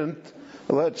government,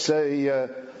 let's say,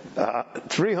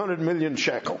 300 million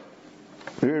shekel.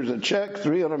 Here's a check,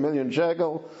 300 million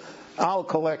shekel. I'll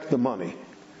collect the money.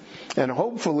 And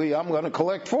hopefully I'm going to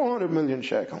collect 400 million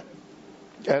shekel.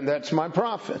 And that's my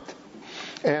profit.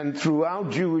 And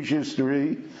throughout Jewish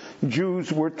history,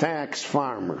 Jews were tax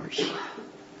farmers.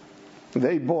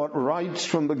 They bought rights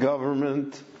from the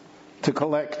government to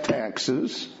collect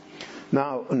taxes.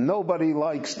 Now, nobody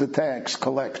likes the tax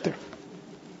collector.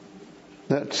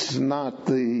 That's not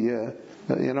the,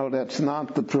 that's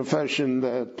not the profession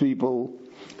that people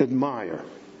admire.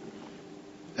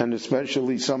 And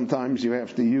especially sometimes you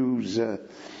have to use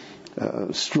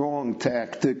strong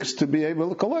tactics to be able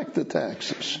to collect the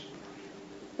taxes.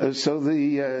 So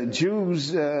the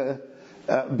Jews,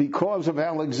 because of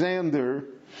Alexander,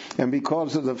 and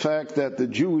because of the fact that the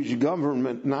Jewish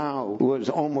government now was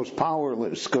almost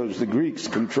powerless because the Greeks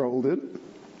controlled it,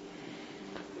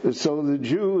 so the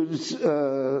Jews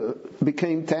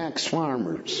became tax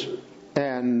farmers.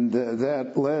 And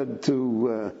that led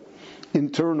to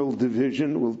internal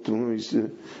division. When we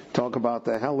talk about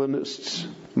the Hellenists,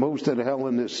 most of the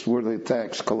Hellenists were the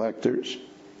tax collectors.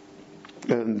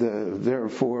 And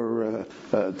therefore,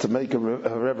 to make a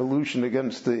revolution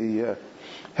against the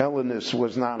Hellenists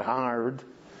was not hard,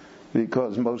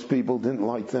 because most people didn't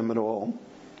like them at all,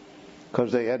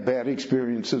 because they had bad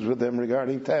experiences with them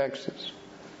regarding taxes.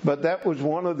 But that was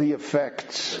one of the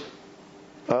effects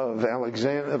of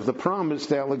the promise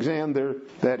to Alexander,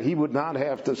 that he would not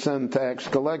have to send tax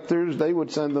collectors, they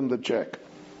would send them the check.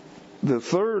 The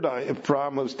third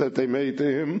promise that they made to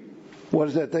him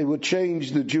was that they would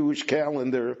change the Jewish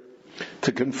calendar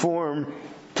to conform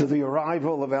to the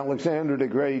arrival of Alexander the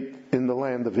Great in the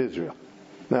land of Israel.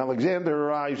 Now, Alexander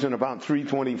arrives in about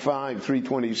 325,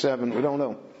 327. We don't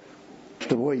know. We have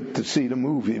to wait to see the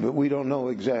movie, but we don't know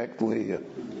exactly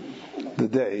the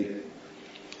day.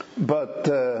 But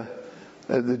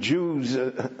the Jews,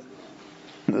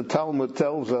 the Talmud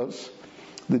tells us,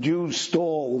 the Jews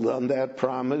stalled on that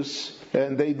promise,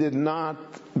 and they did not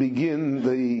begin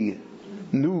the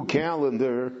new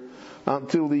calendar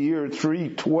until the year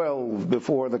 312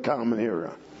 before the Common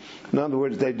Era. In other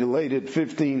words, they delayed it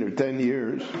 15 or 10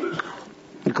 years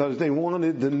because they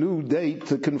wanted the new date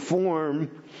to conform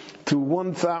to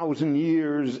 1,000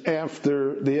 years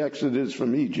after the Exodus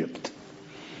from Egypt.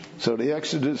 So the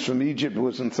Exodus from Egypt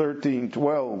was in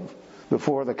 1312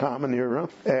 before the Common Era,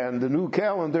 and the new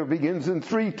calendar begins in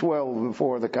 312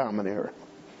 before the Common Era.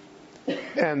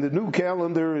 And the new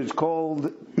calendar is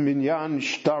called Minyan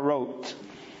Shtarot,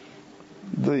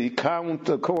 the count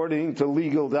according to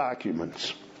legal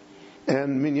documents.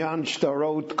 And Minyan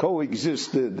Shtarot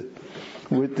coexisted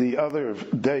with the other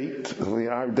date.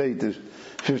 Our date is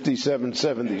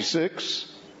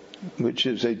 5776, which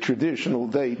is a traditional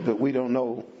date, but we don't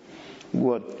know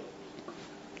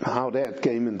how that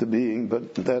came into being,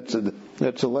 but that's a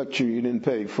lecture you didn't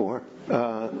pay for.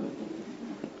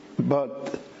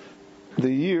 But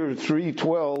the year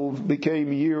 312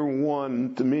 became year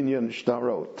 1 to Minyan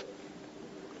Shtarot.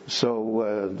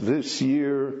 So this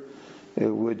year,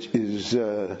 which is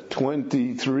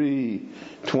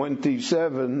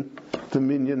 2327 to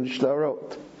Minyan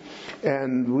Shtarot.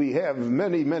 And we have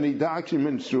many, many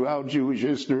documents throughout Jewish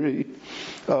history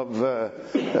of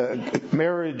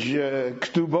marriage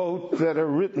ktubot that are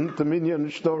written to Minyan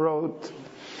Shtarot,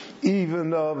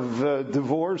 even of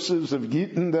divorces of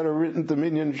Gittin that are written to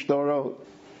Minyan Shtarot.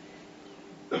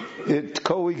 It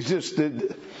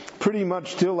coexisted pretty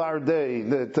much till our day.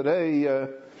 Today,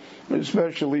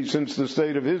 especially since the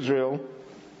State of Israel,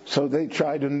 so they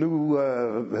tried a new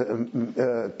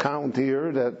count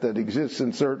here that exists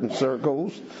in certain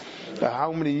circles.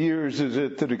 How many years is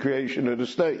it to the creation of the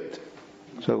state?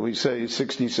 So we say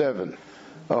 67.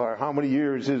 Or how many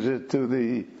years is it to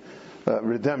the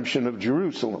redemption of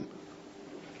Jerusalem?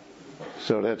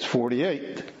 So that's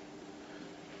 48.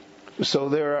 So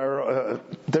there are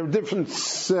different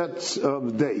sets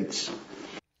of dates.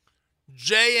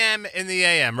 JM in the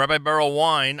AM, Rabbi Berel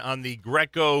Wein on the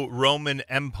Greco-Roman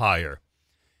Empire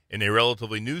in a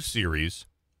relatively new series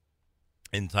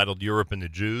entitled Europe and the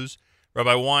Jews.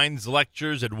 Rabbi Wein's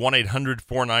lectures at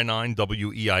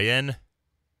 1-800-499-WEIN,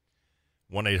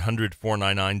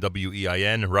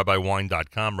 1-800-499-WEIN,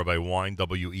 RabbiWein.com,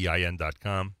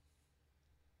 RabbiWein.com.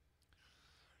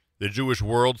 The Jewish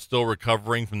world still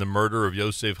recovering from the murder of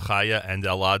Yosef Chaya and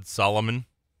Elad Solomon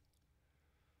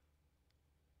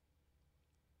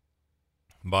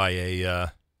by a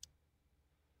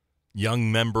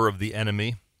young member of the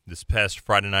enemy this past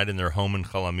Friday night in their home in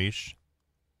Chalamish.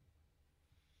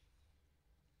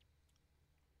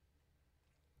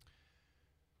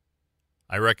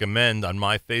 I recommend on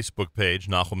my Facebook page,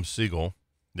 Nachum Siegel,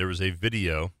 there is a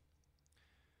video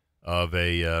of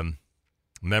a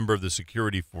member of the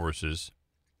security forces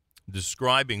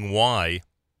describing why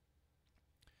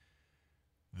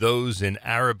those in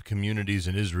Arab communities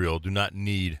in Israel do not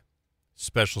need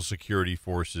special security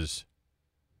forces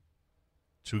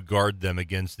to guard them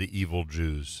against the evil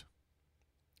Jews.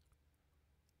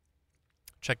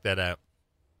 Check that out.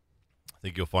 I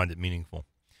think you'll find it meaningful.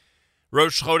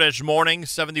 Rosh Chodesh morning,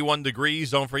 71 degrees.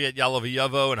 Don't forget Yalav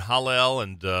Yavo and Hallel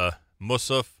and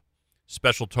Musaf.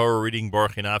 Special Torah reading,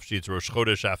 Baruch Nafshi. It's Rosh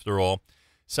Chodesh after all.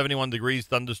 71 degrees,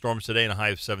 thunderstorms today, and a high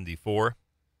of 74.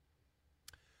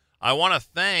 I want to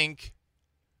thank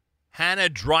Hannah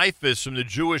Dreyfus from the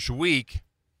Jewish Week,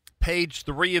 page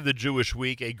 3 of the Jewish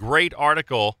Week, a great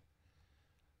article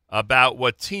about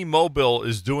what T-Mobile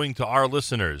is doing to our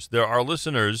listeners. There are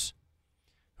listeners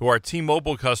who are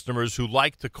T-Mobile customers who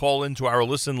like to call into our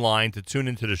listen line to tune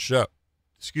into the show.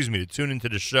 To tune into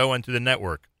the show and to the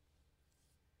network.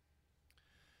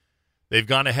 They've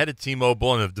gone ahead of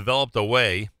T-Mobile and have developed a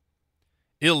way,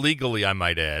 illegally I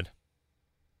might add,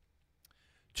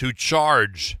 to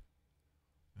charge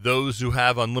those who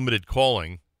have unlimited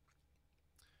calling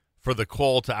for the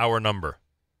call to our number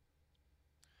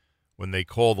when they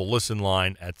call the listen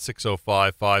line at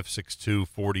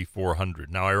 605-562-4400.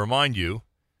 Now, I remind you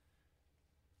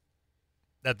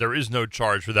that there is no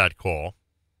charge for that call,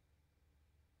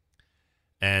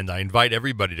 and I invite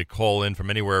everybody to call in from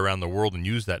anywhere around the world and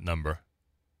use that number.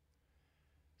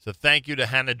 So thank you to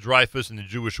Hannah Dreyfus and the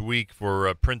Jewish Week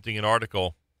for printing an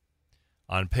article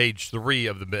on page 3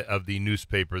 of the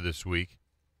newspaper this week,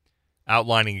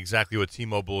 outlining exactly what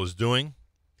T-Mobile is doing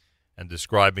and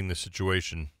describing the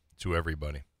situation to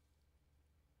everybody.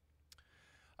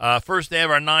 First day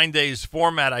of our 9 days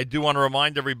format, I do want to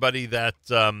remind everybody that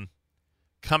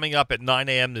coming up at 9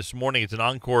 a.m. this morning, it's an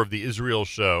encore of the Israel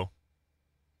show.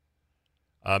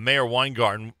 Mayor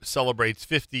Weingarten celebrates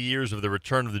 50 years of the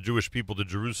return of the Jewish people to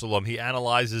Jerusalem. He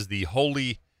analyzes the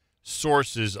holy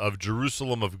sources of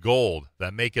Jerusalem of gold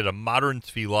that make it a modern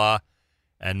tefillah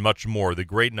and much more. The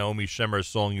great Naomi Shemer's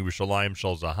song, Yerushalayim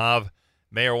Shel Zahav.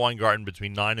 Mayor Weingarten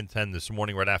between 9 and 10 this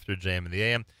morning, right after JM in the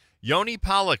AM. Yoni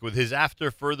Pollack with his After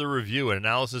Further Review and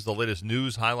analysis of the latest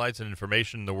news, highlights, and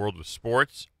information in the world of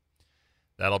sports.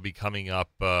 That'll be coming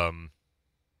up at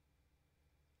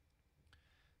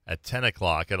 10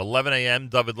 o'clock. At 11 a.m.,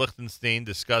 David Lichtenstein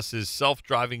discusses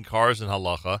self-driving cars and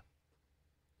halacha,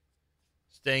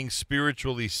 staying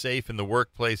spiritually safe in the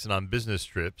workplace and on business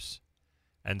trips,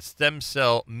 and stem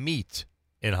cell meat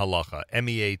in halacha,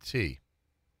 M-E-A-T.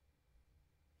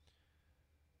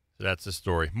 So that's the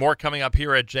story. More coming up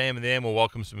here at JM in the AM. We'll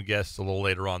welcome some guests a little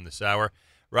later on this hour.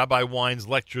 Rabbi Wein's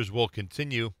lectures will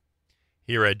continue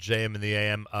here at JM in the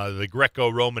AM. The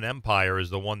Greco-Roman Empire is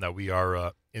the one that we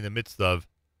are in the midst of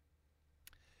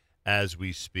as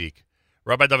we speak.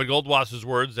 Rabbi David Goldwasser's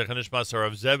words, Zecher Nishmas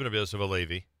Harav Zev Rabbi Yosef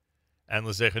Alevi, and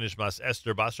L'Zecher Nishmas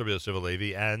Esther Bas Rabbi Yosef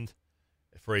Alevi, and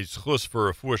for a zchus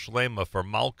for Refuah Shlema for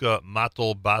Malka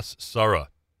Matel Bas Sarah.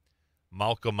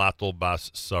 Malka Matel Bas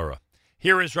Sarah.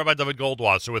 Here is Rabbi David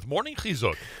Goldwasser with Morning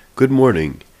Chizuk. Good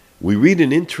morning. We read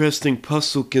an interesting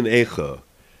pasuk in Eicha.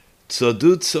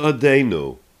 Tzadu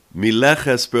tzadenu,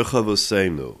 mileches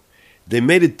berchavosenu. They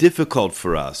made it difficult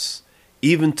for us,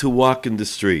 even to walk in the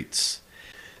streets.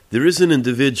 There is an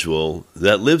individual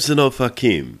that lives in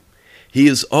Ofakim. He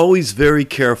is always very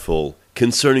careful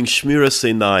concerning Shmiras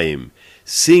Einayim,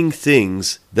 seeing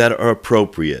things that are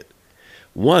appropriate.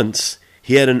 Once,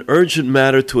 he had an urgent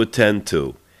matter to attend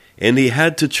to, and he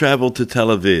had to travel to Tel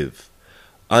Aviv.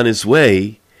 On his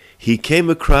way, he came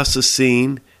across a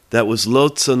scene that was lo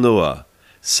tzanua,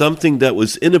 something that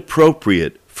was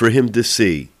inappropriate for him to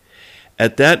see.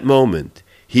 At that moment,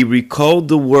 he recalled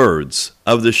the words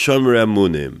of the Shomer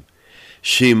Amunim,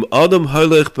 Shim Adam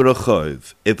Holech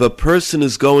Berachov, if a person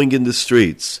is going in the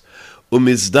streets,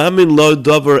 Umizdamin lo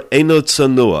davar eno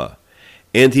tzanua,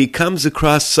 and he comes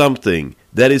across something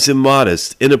that is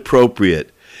immodest,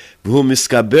 inappropriate, and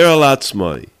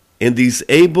he's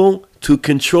able to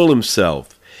control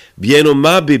himself,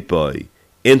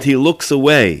 and he looks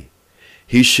away.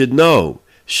 He should know,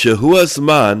 Shehu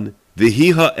Azman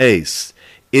v'hi ha'es,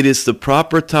 it is the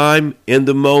proper time and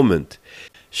the moment,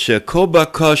 Sheko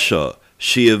bakasha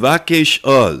she'evakesh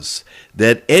oz,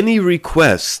 that any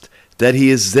request that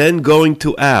he is then going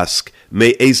to ask,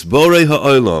 me'es borei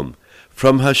ha'olam,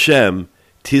 from Hashem,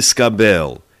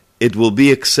 tiskabel, it will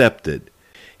be accepted.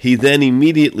 He then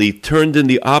immediately turned in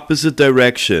the opposite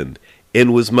direction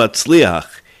and was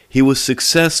matzliach. He was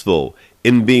successful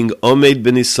in being omed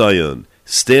b'nisayon,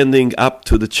 standing up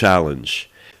to the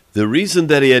challenge. The reason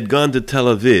that he had gone to Tel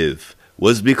Aviv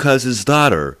was because his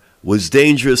daughter was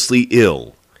dangerously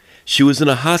ill. She was in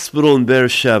a hospital in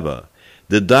Beersheba.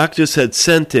 The doctors had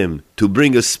sent him to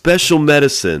bring a special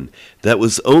medicine that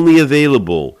was only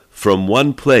available from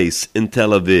one place in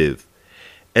Tel Aviv.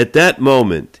 At that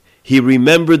moment, he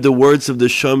remembered the words of the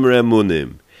Shomer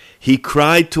Amunim. He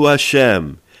cried to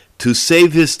Hashem to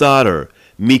save his daughter,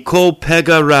 Mikol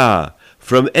Pegara,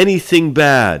 from anything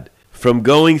bad, from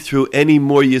going through any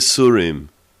more Yisurim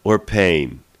or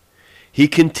pain. He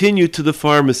continued to the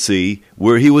pharmacy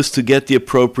where he was to get the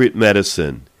appropriate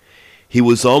medicine. He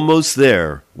was almost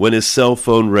there when his cell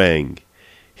phone rang.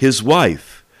 His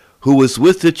wife, who was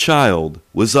with the child,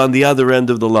 was on the other end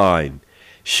of the line.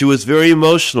 She was very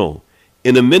emotional.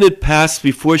 In a minute passed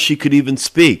before she could even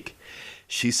speak.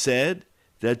 She said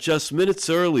that just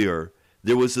minutes earlier,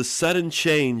 there was a sudden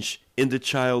change in the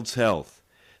child's health.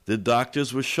 The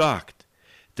doctors were shocked.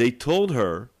 They told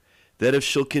her that if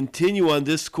she'll continue on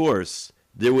this course,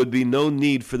 there would be no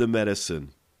need for the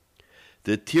medicine.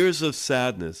 The tears of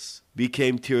sadness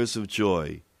became tears of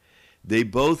joy. They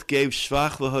both gave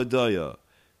shvach v'hodaya,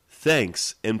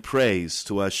 thanks and praise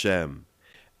to Hashem.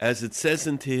 As it says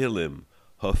in Tehillim,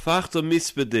 Hafachta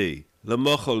mispedi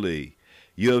lamocholi,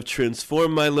 you have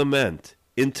transformed my lament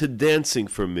into dancing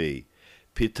for me.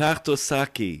 Pitachto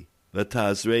saki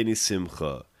v'tazreini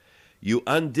simcha. You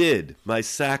undid my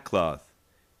sackcloth,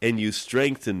 and you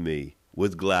strengthened me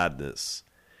with gladness.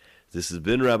 This has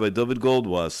been Rabbi David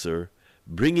Goldwasser,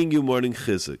 bringing you Morning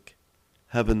Chizuk.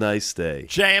 Have a nice day.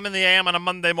 JM in the AM on a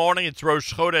Monday morning. It's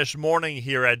Rosh Chodesh morning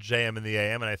here at JM in the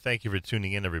AM, and I thank you for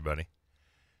tuning in, everybody.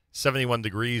 71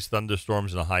 degrees,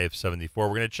 thunderstorms, and a high of 74.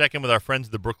 We're going to check in with our friends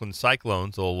the Brooklyn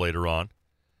Cyclones a little later on.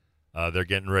 They're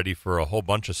getting ready for a whole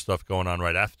bunch of stuff going on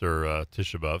right after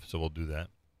Tisha B'Av, so we'll do that.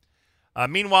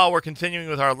 Meanwhile, we're continuing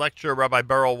with our lecture. Rabbi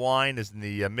Berel Wein is in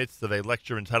the midst of a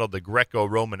lecture entitled The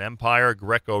Greco-Roman Empire.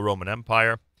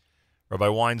 Rabbi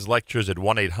Wein's lectures at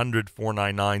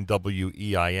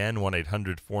 1-800-499-WEIN,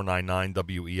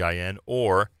 1-800-499-WEIN,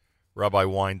 or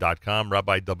rabbiwein.com,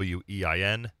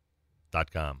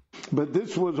 rabbiwein.com. But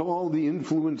this was all the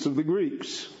influence of the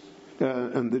Greeks.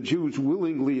 And the Jews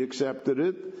willingly accepted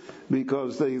it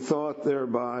because they thought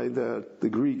thereby that the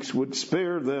Greeks would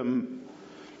spare them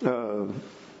the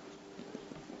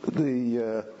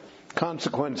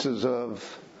consequences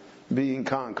of being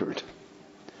conquered.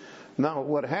 Now,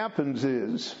 what happens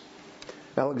is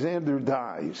Alexander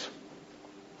dies.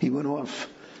 He went off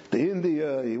to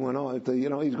India. He went off to,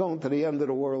 he's going to the end of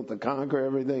the world to conquer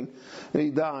everything. And he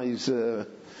dies at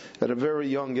a very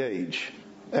young age.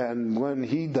 And when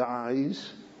he dies,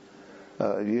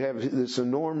 you have this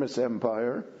enormous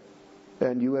empire,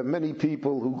 and you have many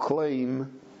people who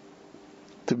claim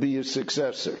to be his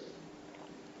successor.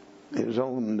 His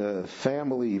own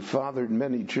family fathered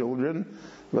many children,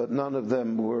 but none of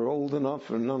them were old enough,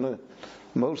 and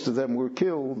most of them were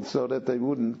killed so that they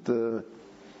wouldn't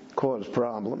cause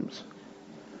problems.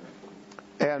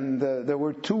 And there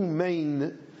were two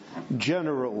main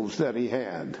generals that he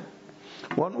had.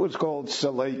 One was called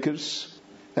Seleucus,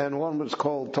 and one was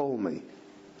called Ptolemy.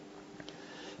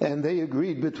 And they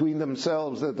agreed between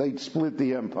themselves that they'd split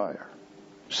the empire.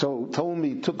 So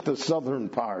Ptolemy took the southern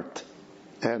part,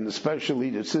 and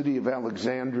especially the city of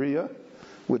Alexandria,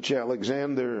 which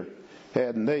Alexander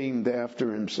had named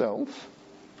after himself,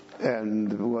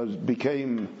 and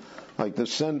became like the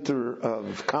center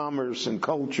of commerce and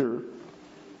culture.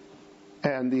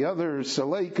 And the other,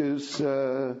 Seleucus,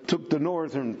 took the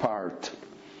northern part.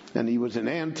 And he was in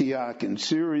Antioch, in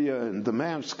Syria, in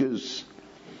Damascus,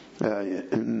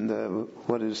 in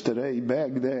what is today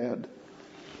Baghdad,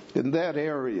 in that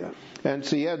area. And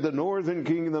so he had the northern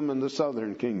kingdom and the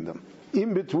southern kingdom.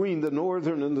 In between the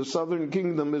northern and the southern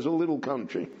kingdom is a little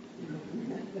country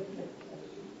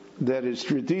that is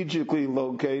strategically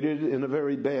located in a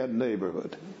very bad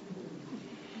neighborhood.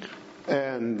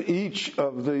 And each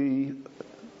of the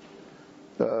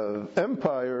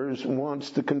empires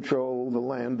wants to control the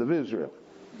land of Israel.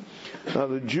 Now,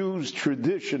 the Jews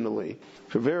traditionally,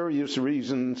 for various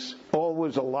reasons,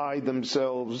 always allied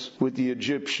themselves with the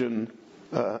Egyptian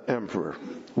emperor,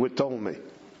 with Ptolemy.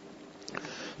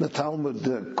 The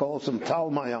Talmud calls him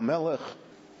Talmai HaMelech.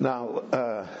 Now,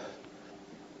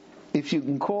 if you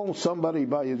can call somebody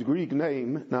by his Greek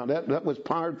name, now that was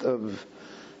part of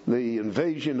the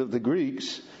invasion of the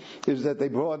Greeks, is that they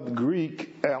brought the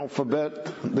Greek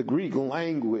alphabet, the Greek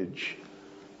language,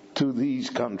 to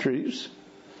these countries.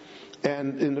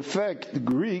 And in effect,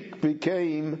 Greek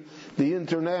became the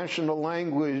international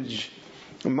language,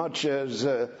 much as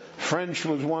French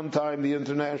was one time the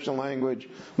international language,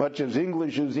 much as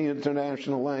English is the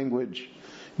international language.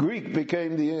 Greek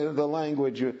became the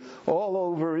language all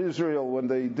over Israel when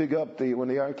they dig up when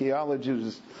the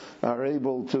archaeologists are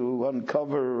able to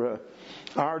uncover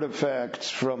artifacts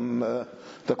from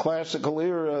the classical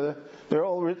era. They're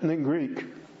all written in Greek.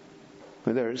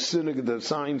 The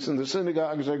signs in the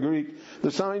synagogues are Greek.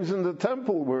 The signs in the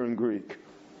temple were in Greek.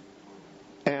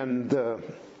 And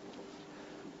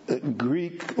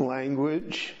Greek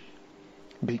language,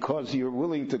 because you're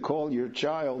willing to call your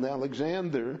child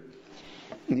Alexander,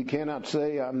 you cannot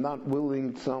say, I'm not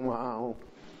willing somehow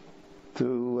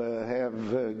to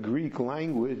have Greek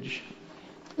language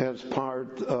as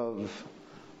part of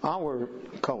our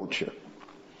culture.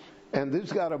 And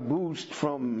this got a boost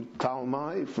from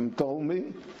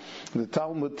Ptolemy. The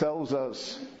Talmud tells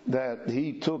us that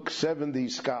he took 70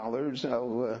 scholars.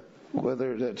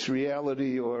 Whether that's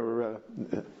reality or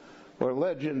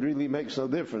legend really makes no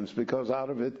difference, because out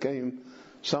of it came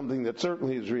something that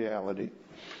certainly is reality.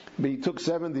 But he took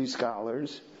 70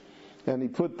 scholars and he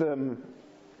put them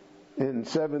in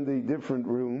 70 different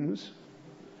rooms,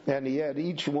 and he had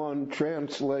each one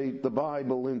translate the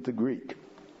Bible into Greek.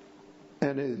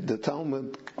 And the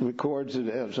Talmud records it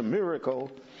as a miracle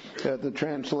that the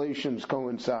translations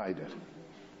coincided.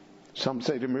 Some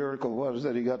say the miracle was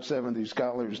that he got 70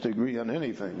 scholars to agree on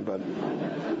anything, but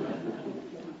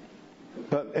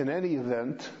in any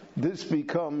event, this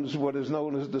becomes what is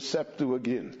known as the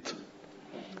Septuagint,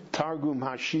 Targum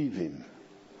Hashivim,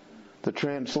 the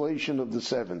translation of the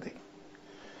 70.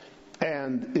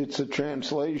 And it's a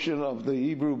translation of the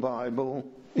Hebrew Bible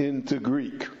into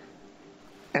Greek.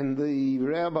 And the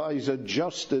rabbis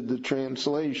adjusted the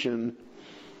translation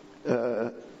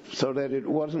so that it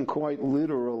wasn't quite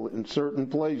literal in certain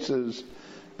places,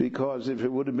 because if it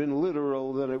would have been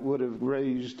literal, then it would have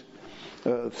raised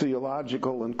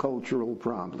theological and cultural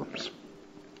problems.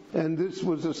 And this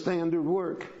was a standard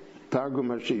work, Targum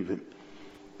Hashivim.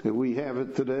 We have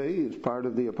it today. It's part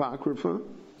of the Apocrypha.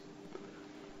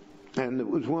 and it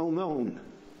was well known.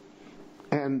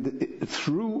 And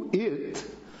through it,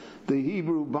 the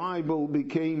Hebrew Bible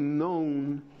became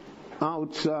known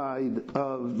outside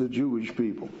of the Jewish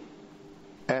people.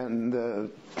 And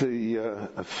the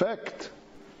effect,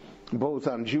 both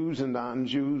on Jews and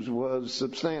non-Jews, was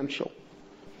substantial.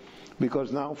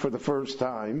 Because now, for the first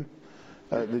time,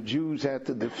 the Jews had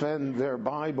to defend their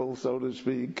Bible, so to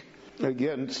speak,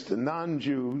 against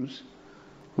non-Jews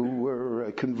who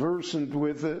were conversant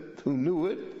with it, who knew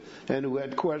it, and who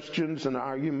had questions and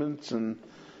arguments and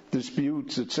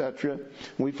disputes, etc.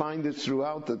 We find this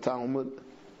throughout the Talmud,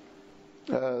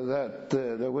 that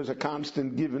there was a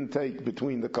constant give and take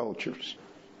between the cultures.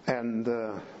 And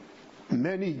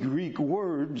many Greek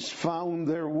words found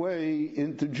their way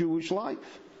into Jewish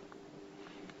life.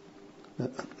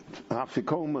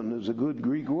 Afikomen is a good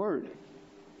Greek word.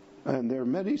 And there are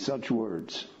many such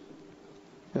words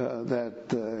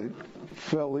that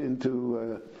fell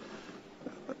into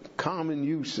common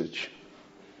usage.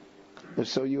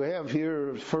 So you have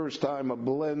here, first time, a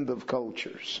blend of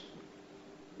cultures.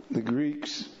 The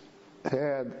Greeks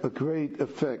had a great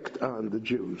effect on the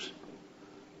Jews.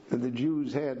 And the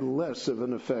Jews had less of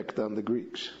an effect on the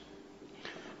Greeks.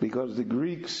 Because the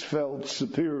Greeks felt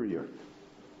superior,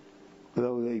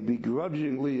 though they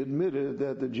begrudgingly admitted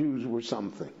that the Jews were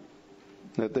something,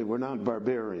 that they were not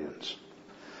barbarians.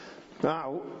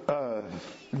 Now,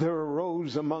 there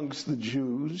arose amongst the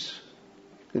Jews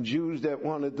that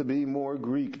wanted to be more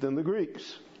Greek than the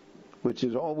Greeks, which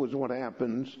is always what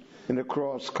happens in a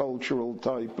cross-cultural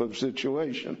type of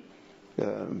situation.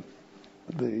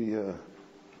 The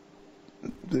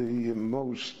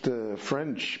most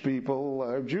French people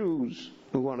are Jews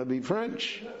who want to be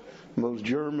French. Most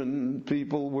German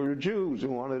people were Jews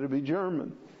who wanted to be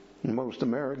German. Most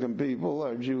American people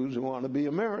are Jews who want to be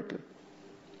American.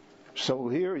 So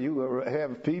here you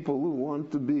have people who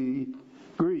want to be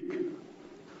Greek.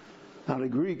 Now the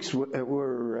Greeks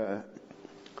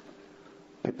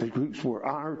were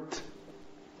art,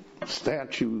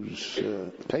 statues,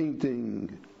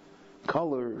 painting,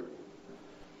 color.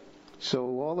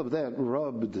 So all of that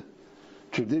rubbed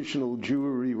traditional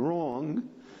Jewry wrong,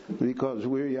 because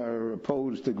we are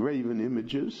opposed to graven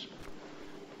images.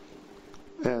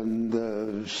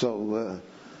 And so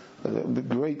the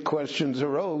great questions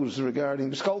arose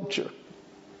regarding sculpture,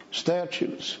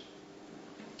 statues.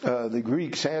 The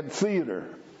Greeks had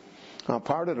theater. Now,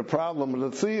 part of the problem of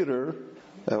the theater,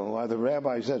 why the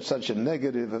rabbis had such a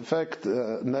negative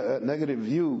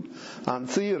view on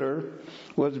theater,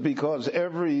 was because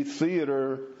every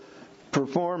theater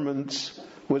performance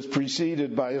was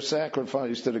preceded by a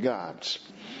sacrifice to the gods.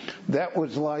 That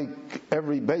was like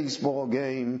every baseball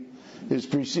game is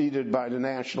preceded by the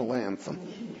national anthem.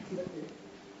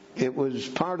 It was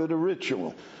part of the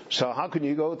ritual. So how can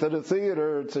you go to the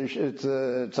theater? It's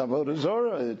avodah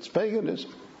zarah, it's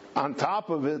paganism. On top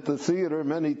of it, the theater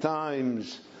many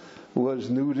times was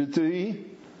nudity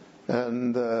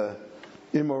and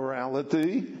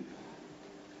immorality.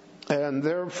 And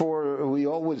therefore, we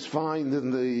always find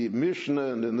in the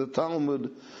Mishnah and in the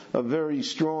Talmud a very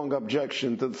strong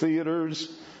objection to theaters.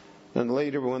 And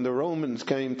later, when the Romans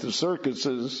came to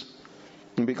circuses,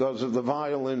 because of the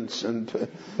violence and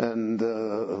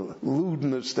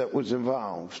lewdness that was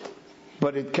involved.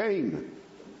 But it came.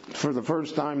 For the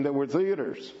first time, there were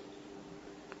theaters.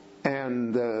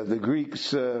 And the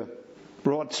Greeks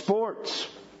brought sports.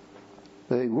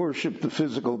 They worshipped the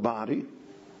physical body.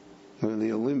 When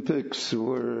the Olympics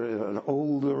were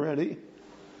old already.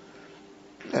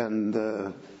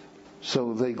 And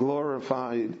so they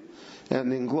glorified.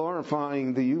 And in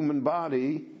glorifying the human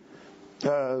body,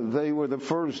 they were the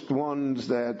first ones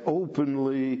that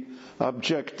openly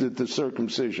objected to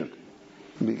circumcision.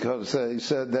 Because they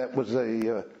said that was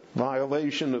a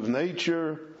violation of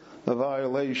nature, a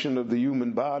violation of the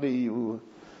human body. It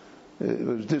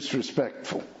was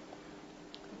disrespectful.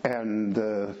 And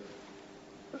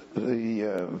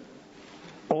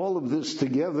all of this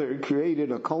together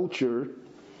created a culture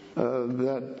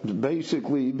that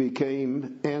basically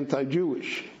became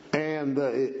anti-Jewish. And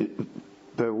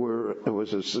there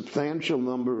was a substantial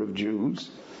number of Jews.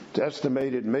 It's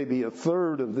estimated maybe a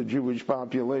third of the Jewish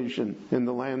population in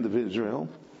the land of Israel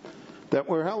that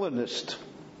were Hellenists,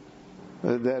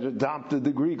 that adopted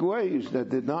the Greek ways, that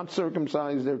did not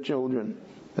circumcise their children,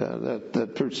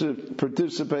 that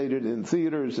participated in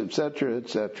theaters, etc.,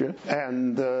 etc.,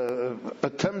 and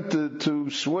attempted to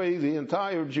sway the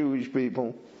entire Jewish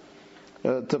people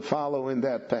to follow in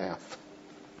that path.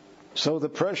 So the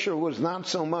pressure was not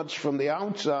so much from the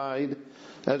outside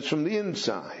as from the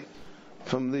inside,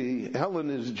 from the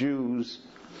Hellenist Jews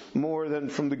more than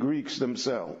from the Greeks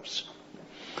themselves.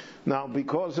 Now,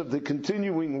 because of the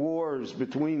continuing wars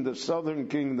between the southern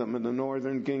kingdom and the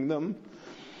northern kingdom,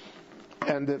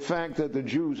 and the fact that the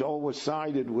Jews always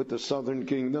sided with the southern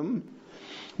kingdom,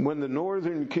 when the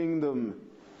northern kingdom,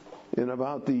 in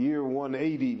about the year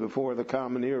 180 before the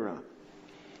Common Era,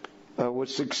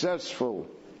 was successful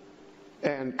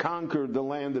and conquered the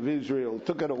land of Israel,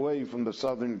 took it away from the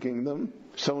southern kingdom.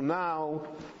 So now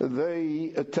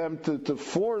they attempted to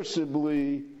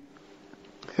forcibly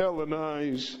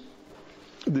Hellenize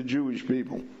the Jewish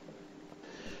people.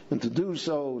 And to do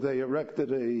so, they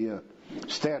erected a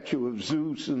statue of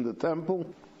Zeus in the temple.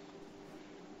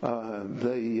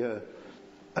 They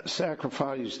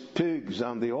sacrificed pigs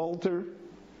on the altar.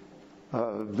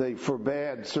 They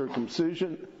forbade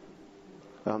circumcision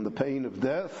on the pain of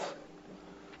death.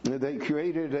 They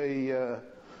created a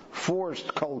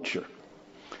forced culture.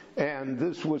 And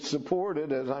this was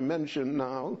supported, as I mentioned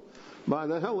now, by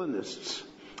the Hellenists.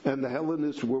 And the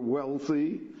Hellenists were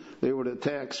wealthy. They were the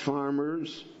tax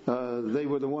farmers. They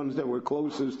were the ones that were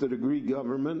closest to the Greek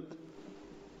government.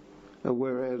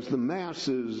 Whereas the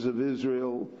masses of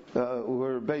Israel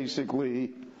were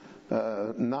basically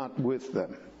not with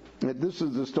them. And this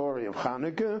is the story of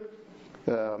Hanukkah.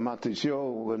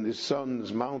 Matisyahu and his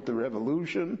sons mount the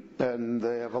revolution, and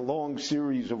they have a long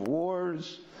series of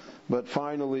wars, but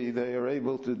finally they are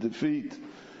able to defeat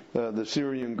the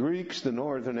Syrian Greeks, the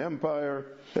Northern Empire.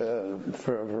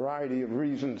 For a variety of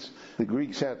reasons, the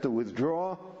Greeks had to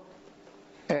withdraw,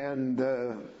 and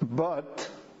but,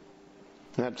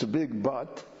 that's a big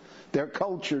but, their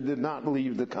culture did not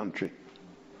leave the country.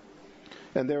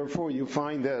 And therefore you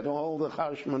find that all the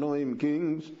Hashmonaim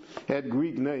kings had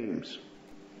Greek names.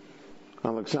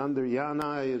 Alexander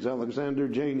Yanai is Alexander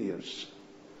Jannaeus.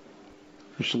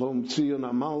 Shlom Tzion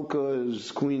Amalka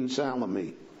is Queen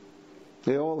Salome.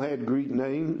 They all had Greek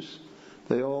names.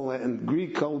 And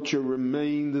Greek culture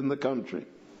remained in the country.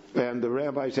 And the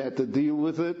rabbis had to deal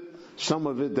with it. Some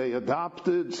of it they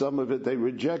adopted, some of it they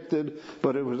rejected,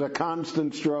 but it was a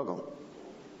constant struggle.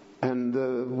 And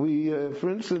for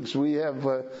instance, we have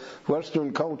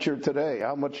Western culture today.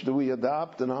 How much do we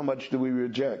adopt and how much do we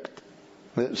reject?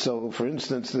 So, for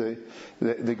instance,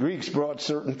 the Greeks brought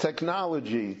certain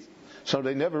technology, so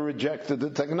they never rejected the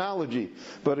technology.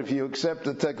 But if you accept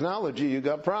the technology, you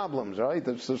got problems, right?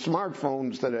 That's the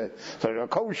smartphones today. So a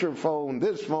kosher phone,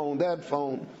 this phone, that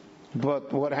phone.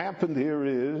 But what happened here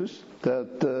is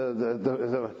that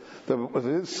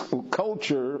this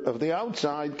culture of the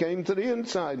outside came to the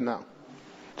inside now.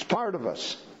 It's part of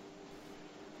us.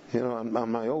 You know,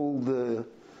 on my old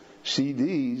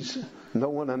CDs, no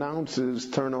one announces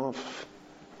turn off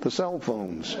the cell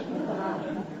phones.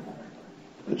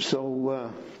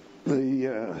 So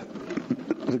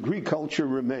the Greek culture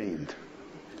remained.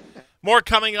 More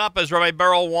coming up as Rabbi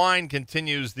Berel Wein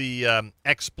continues the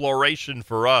exploration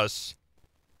for us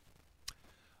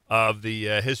of the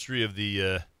history of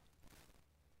the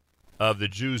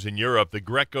Jews in Europe. The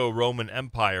Greco-Roman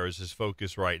Empire is his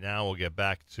focus right now. We'll get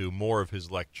back to more of his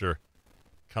lecture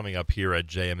coming up here at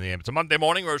JM in the AM. It's a Monday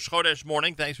morning, Rosh Chodesh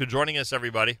morning. Thanks for joining us,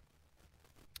 everybody.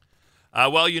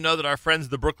 Well, you know that our friends,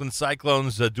 the Brooklyn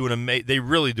Cyclones, they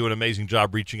really do an amazing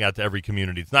job reaching out to every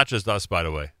community. It's not just us, by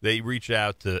the way. They reach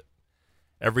out to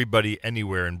everybody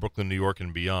anywhere in Brooklyn, New York,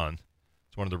 and beyond.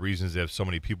 It's one of the reasons they have so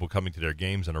many people coming to their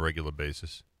games on a regular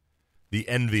basis. The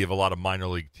envy of a lot of minor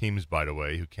league teams, by the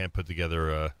way, who can't put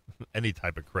together any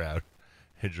type of crowd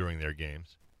during their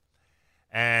games.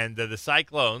 And the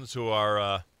Cyclones, who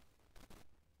are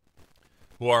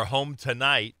home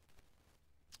tonight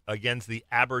against the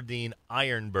Aberdeen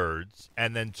Ironbirds,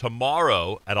 and then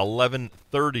tomorrow at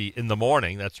 11:30 in the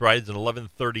morning. That's right, it's an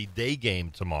 11:30 day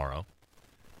game tomorrow.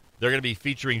 They're going to be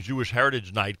featuring Jewish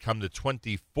Heritage Night come the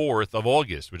 24th of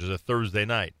August, which is a Thursday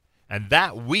night. And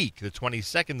that week, the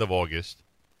 22nd of August,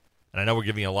 and I know we're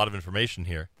giving you a lot of information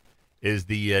here, is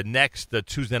the next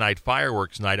Tuesday night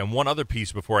fireworks night. And one other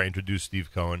piece before I introduce Steve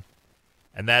Cohen,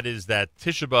 and that is that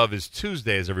Tisha B'Av is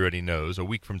Tuesday, as everybody knows, a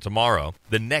week from tomorrow.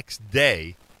 The next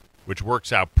day, which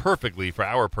works out perfectly for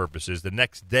our purposes, the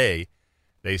next day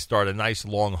they start a nice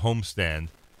long homestand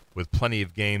with plenty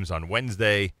of games on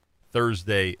Wednesday,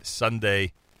 Thursday,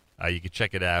 Sunday. You can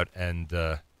check it out and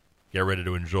get ready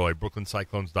to enjoy.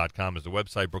 BrooklynCyclones.com is the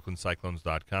website,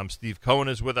 BrooklynCyclones.com. Steve Cohen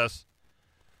is with us,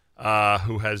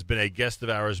 who has been a guest of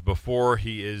ours before.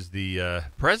 He is the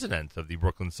president of the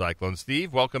Brooklyn Cyclones.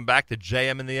 Steve, welcome back to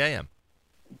JM in the AM.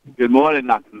 Good morning,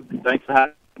 Nachum. Thanks for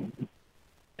having me.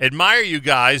 Admire you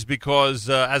guys because,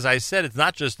 as I said, it's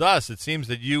not just us. It seems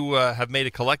that you have made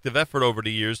a collective effort over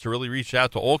the years to really reach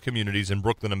out to all communities in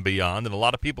Brooklyn and beyond, and a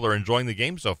lot of people are enjoying the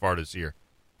game so far this year.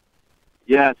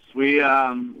 Yes, we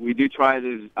do try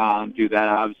to do that.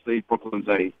 Obviously, Brooklyn's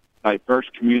a diverse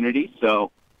community,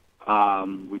 so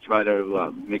we try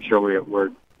to make sure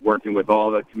we're working with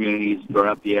all the communities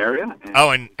throughout the area.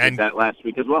 And that last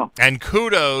week as well. And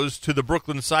kudos to the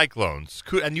Brooklyn Cyclones.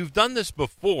 And you've done this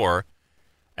before,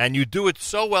 and you do it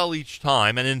so well each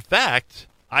time. And in fact,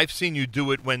 I've seen you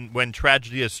do it when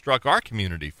tragedy has struck our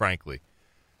community, frankly.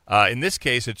 In this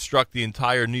case, it struck the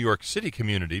entire New York City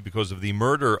community because of the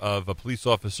murder of a police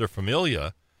officer,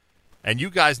 Familia. And you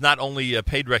guys not only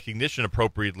paid recognition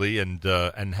appropriately and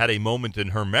had a moment in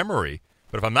her memory,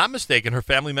 but if I'm not mistaken, her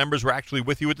family members were actually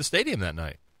with you at the stadium that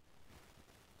night.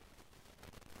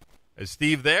 Is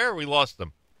Steve there? We lost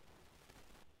him.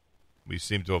 We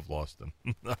seem to have lost him.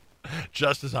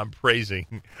 Just as I'm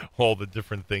praising all the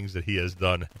different things that he has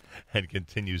done and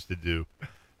continues to do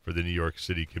for the New York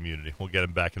City community. We'll get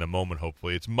him back in a moment,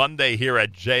 hopefully. It's Monday here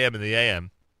at JM in the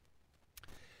AM.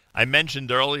 I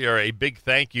mentioned earlier a big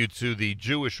thank you to the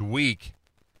Jewish Week.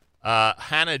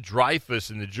 Hannah Dreyfus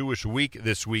in the Jewish Week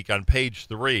this week on page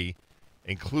 3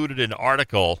 included an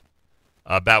article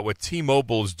about what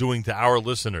T-Mobile is doing to our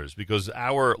listeners, because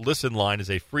our listen line is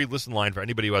a free listen line for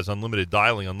anybody who has unlimited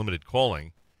dialing, unlimited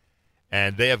calling.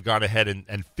 And they have gone ahead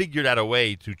and figured out a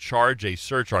way to charge a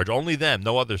surcharge. Only them,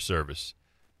 no other service.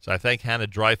 So I thank Hannah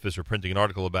Dreyfus for printing an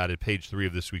article about it, page 3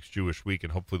 of this week's Jewish Week,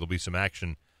 and hopefully there'll be some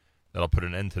action that'll put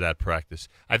an end to that practice.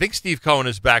 I think Steve Cohen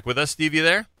is back with us. Steve, you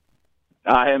there?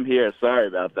 I am here. Sorry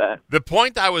about that. The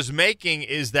point I was making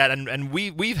is that, and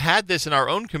we've had this in our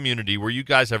own community where you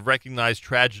guys have recognized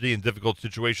tragedy and difficult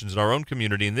situations in our own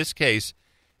community. In this case,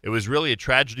 it was really a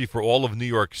tragedy for all of New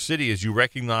York City as you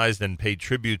recognized and paid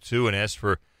tribute to and asked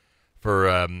for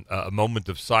a moment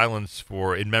of silence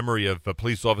in memory of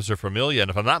police officer Familia. And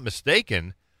if I'm not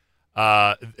mistaken,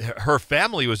 her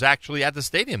family was actually at the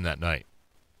stadium that night.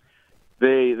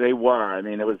 They were. I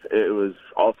mean, it was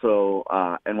also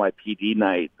NYPD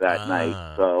night that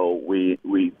night, so we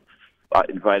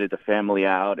invited the family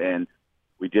out, and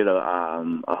we did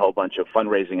a whole bunch of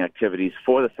fundraising activities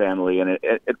for the family, and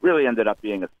it really ended up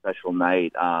being a special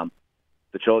night.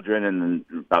 The children and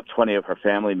about 20 of her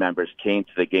family members came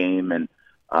to the game and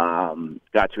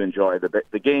got to enjoy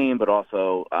the game, but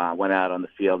also went out on the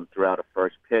field and threw out a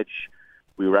first pitch.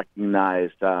 We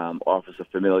recognized Officer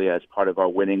Familia as part of our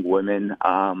Winning Women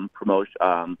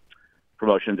promotion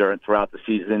throughout the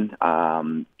season.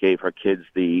 Gave her kids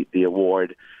the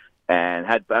award, and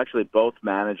had actually both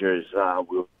managers.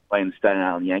 We were playing the Staten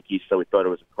Island Yankees, so we thought it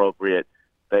was appropriate.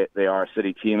 They are a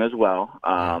city team as well,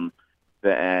 and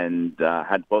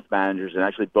had both managers, and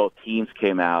actually both teams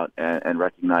came out and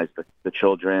recognized the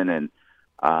children, and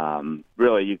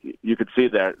really, you could see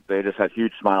that they just had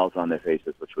huge smiles on their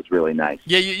faces, which was really nice.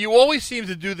 Yeah, you always seem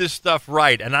to do this stuff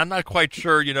right, and I'm not quite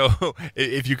sure,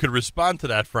 if you could respond to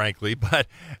that, frankly. But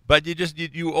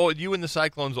you and the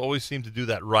Cyclones always seem to do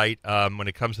that right when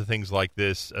it comes to things like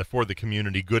this for the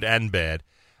community, good and bad.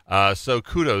 So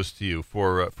kudos to you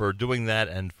for doing that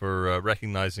and for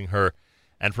recognizing her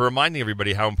and for reminding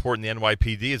everybody how important the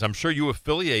NYPD is. I'm sure you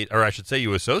affiliate, or I should say,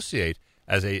 you associate.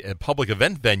 As a public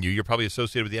event venue, you're probably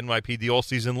associated with the NYPD all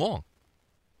season long.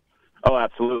 Oh,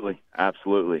 absolutely.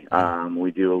 Absolutely.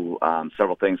 We do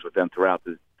several things with them throughout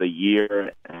the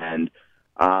year, and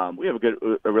we have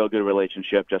a real good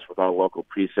relationship just with our local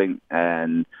precinct,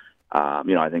 and,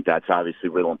 I think that's obviously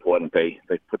real important. They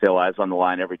put their lives on the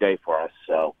line every day for us,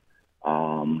 so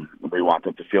we want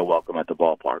them to feel welcome at the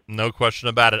ballpark. No question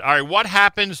about it. All right, what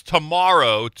happens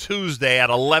tomorrow, Tuesday, at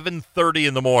 11:30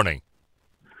 in the morning?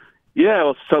 Yeah,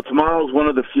 well, so tomorrow's one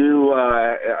of the few,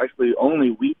 actually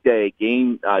only weekday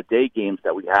day games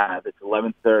that we have. It's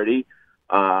 11:30.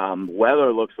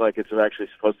 Weather looks like it's actually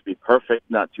supposed to be perfect,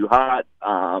 not too hot,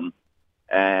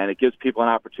 and it gives people an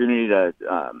opportunity to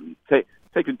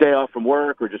take a day off from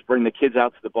work or just bring the kids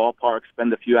out to the ballpark,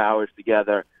 spend a few hours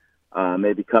together,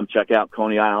 maybe come check out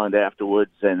Coney Island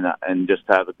afterwards, and just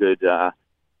have a good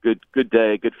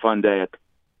day, good fun day.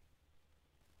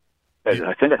 I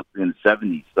think it'll be in the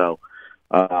 70s, so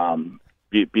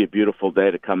be a beautiful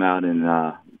day to come out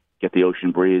and get the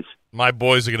ocean breeze. My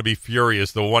boys are going to be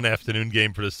furious. The one afternoon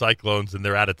game for the Cyclones, and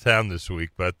they're out of town this week.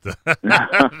 But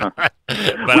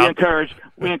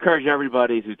we encourage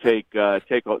everybody to take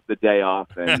the day off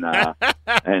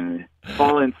and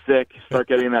fall in sick, start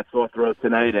getting that sore throat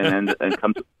tonight, and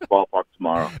come to the ballpark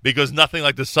tomorrow. Because nothing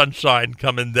like the sunshine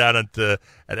coming down at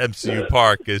MCU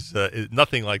Park is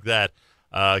nothing like that.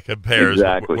 Compares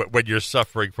exactly. when you're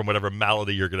suffering from whatever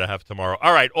malady you're going to have tomorrow.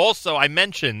 All right. Also, I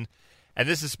mentioned, and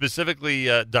this is specifically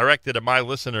directed at my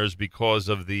listeners because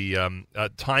of the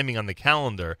timing on the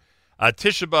calendar,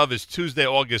 Tisha B'Av is Tuesday,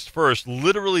 August 1st,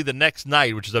 literally the next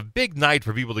night, which is a big night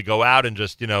for people to go out and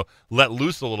just, let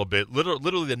loose a little bit.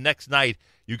 Literally the next night,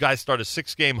 you guys start a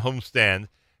 6-game homestand.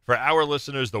 For our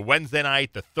listeners, the Wednesday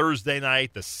night, the Thursday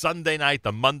night, the Sunday night,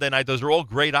 the Monday night, those are all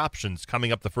great options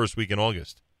coming up the first week in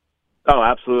August. Oh,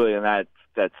 absolutely. And that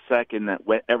second,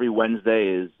 every Wednesday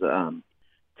is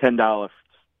 $10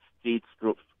 seats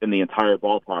in the entire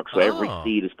ballpark. So every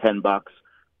seat is $10,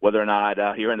 whether or not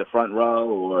you're in the front row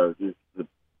or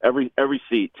every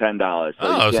seat $10.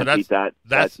 So you can't beat that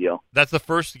deal. That's the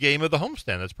first game of the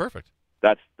homestand. That's perfect.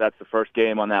 That's the first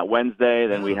game on that Wednesday.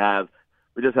 Then we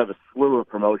just have a slew of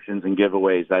promotions and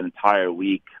giveaways that entire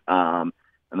week. And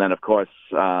then, of course,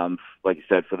 like you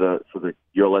said, for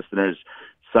your listeners,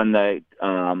 Sunday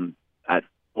at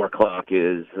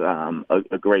 4:00 is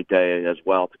a great day as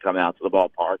well to come out to the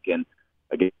ballpark and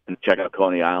again check out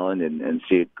Coney Island and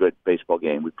see a good baseball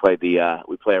game. We play a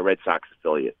Red Sox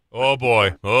affiliate. Oh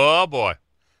boy!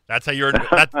 That's how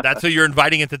you're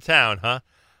inviting into town, huh?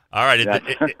 All right,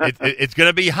 it's going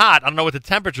to be hot. I don't know what the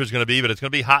temperature is going to be, but it's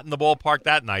going to be hot in the ballpark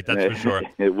that night. That's for sure.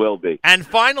 It will be. And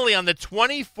finally, on the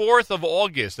 24th of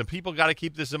August, and people got to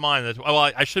keep this in mind. Well,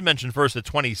 I should mention first the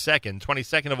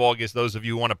 22nd of August. Those of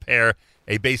you who want to pair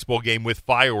a baseball game with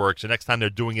fireworks, the next time they're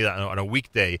doing it on a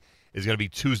weekday is going to be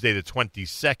Tuesday, the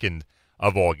 22nd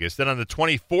of August. Then on the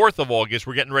 24th of August,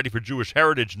 we're getting ready for Jewish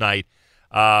Heritage Night.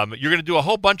 You're going to do a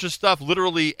whole bunch of stuff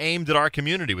literally aimed at our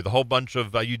community with a whole bunch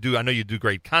of I know you do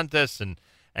great contests and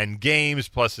games,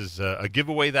 plus is a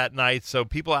giveaway that night. So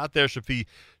people out there should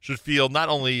feel not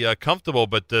only comfortable,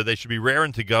 but they should be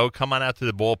raring to go. Come on out to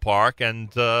the ballpark,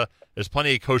 and there's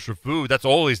plenty of kosher food. That's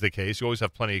always the case. You always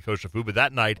have plenty of kosher food, but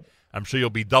that night I'm sure you'll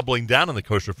be doubling down on the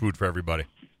kosher food for everybody.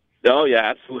 Oh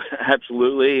yeah,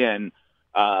 absolutely. And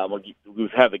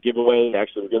we've had the giveaway.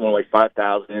 Actually, we're giving away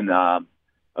 5,000.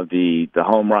 Of the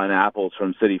home run apples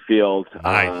from Citi Field.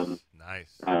 Nice.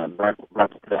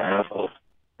 Replica apples.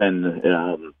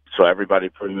 And so everybody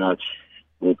pretty much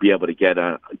will be able to get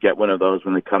one of those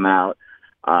when they come out.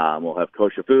 We'll have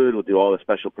kosher food. We'll do all the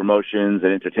special promotions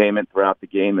and entertainment throughout the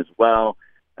game as well.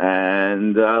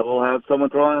 And we'll have someone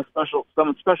throwing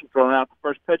someone special throwing out the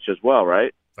first pitch as well,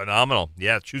 right? Phenomenal.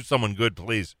 Yeah, choose someone good,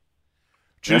 please.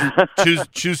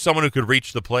 Choose someone who could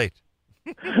reach the plate.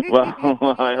 Well,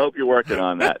 I hope you're working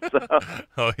on that. So.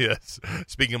 Oh, yes.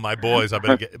 Speaking of my boys, I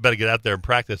better get out there and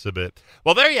practice a bit.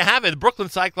 Well, there you have it.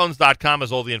 BrooklynCyclones.com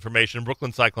has all the information.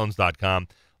 BrooklynCyclones.com.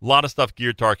 A lot of stuff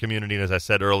geared to our community. And as I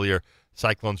said earlier,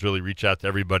 Cyclones really reach out to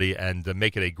everybody and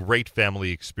make it a great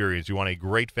family experience. You want a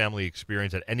great family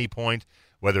experience at any point,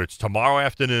 whether it's tomorrow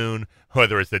afternoon,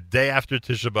 whether it's the day after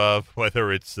Tisha B'Av,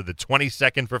 whether it's the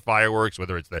 22nd for fireworks,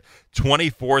 whether it's the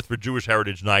 24th for Jewish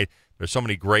Heritage Night. There's so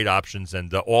many great options,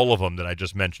 and all of them that I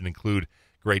just mentioned include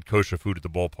great kosher food at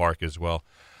the ballpark as well.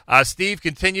 Steve,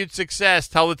 continued success.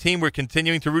 Tell the team we're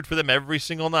continuing to root for them every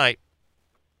single night.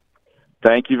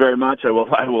 Thank you very much. I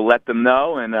will let them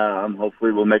know, and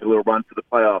hopefully we'll make a little run for the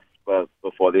playoffs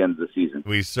before the end of the season.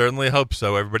 We certainly hope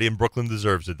so. Everybody in Brooklyn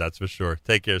deserves it, that's for sure.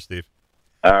 Take care, Steve.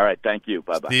 All right, thank you.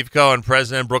 Bye-bye. Steve Cohen,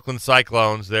 President of Brooklyn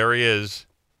Cyclones. There he is.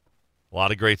 A lot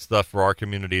of great stuff for our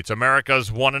community. It's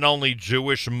America's one and only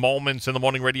Jewish Moments in the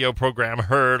Morning radio program,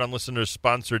 heard on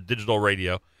listeners-sponsored digital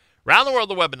radio. Around the world,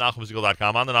 the web at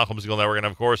NachumSegal.com, on the Nachum Segal Network, and,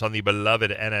 of course, on the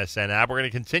beloved NSN app. We're going to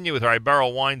continue with our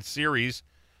Berel Wein series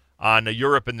on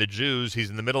Europe and the Jews. He's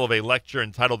in the middle of a lecture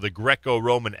entitled The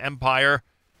Greco-Roman Empire.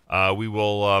 We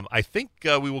will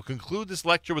conclude this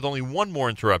lecture with only one more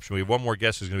interruption. We have one more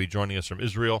guest who's going to be joining us from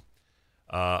Israel.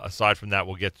 Aside from that,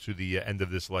 we'll get to the end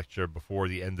of this lecture before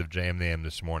the end of JM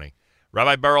this morning.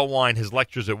 Rabbi Berel Wein, his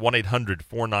lectures at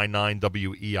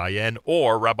 1-800-499-WEIN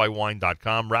or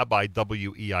rabbiwein.com,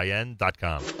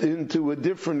 rabbiwein.com. Into a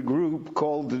different group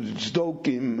called the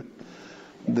Tzdokim,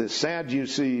 the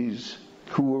Sadducees,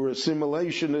 who were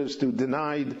assimilationists, who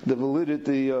denied the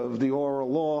validity of the oral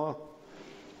law,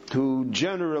 who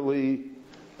generally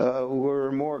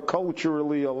were more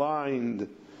culturally aligned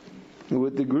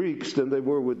with the Greeks than they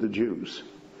were with the Jews.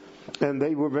 And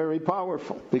they were very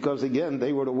powerful because, again,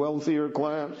 they were the wealthier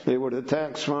class, they were the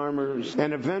tax farmers,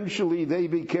 and eventually they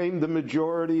became the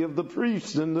majority of the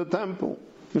priests in the temple.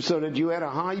 So that you had a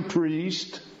high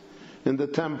priest in the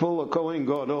temple, a Cohen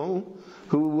Gadol,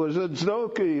 who was a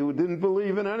tzdoki, who didn't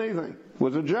believe in anything. It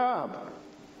was a job.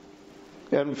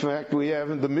 And in fact, we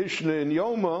have in the Mishnah in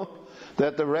Yoma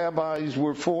that the rabbis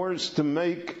were forced to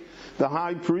make the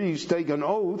high priest take an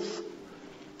oath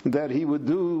that he would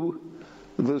do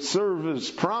the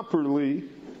service properly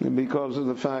because of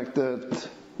the fact that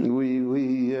he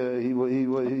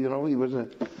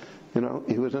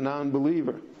was a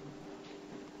non-believer.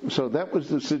 So that was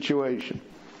the situation.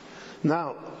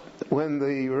 Now, when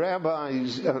the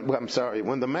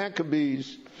when the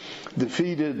Maccabees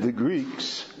defeated the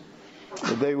Greeks,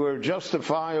 they were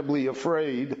justifiably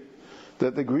afraid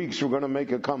that the Greeks were going to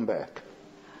make a comeback.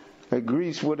 That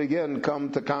Greece would again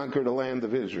come to conquer the land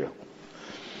of Israel.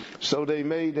 So they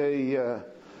made a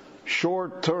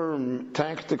short-term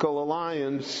tactical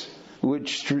alliance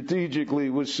which strategically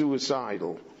was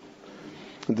suicidal.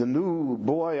 The new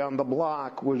boy on the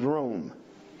block was Rome.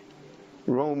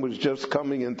 Rome was just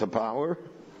coming into power,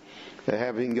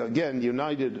 having again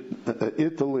united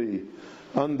Italy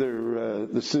under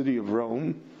the city of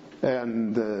Rome,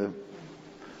 and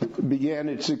began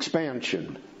its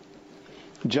expansion.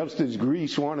 Just as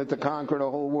Greece wanted to conquer the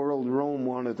whole world, Rome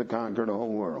wanted to conquer the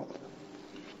whole world.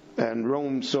 And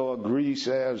Rome saw Greece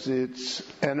as its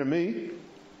enemy.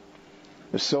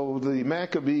 So the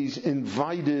Maccabees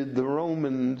invited the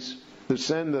Romans to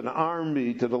send an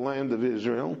army to the land of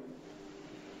Israel,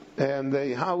 and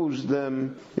they housed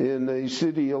them in a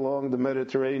city along the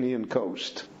Mediterranean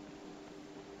coast.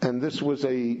 And this was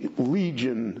a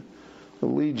legion. The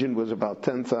legion was about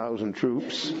 10,000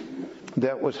 troops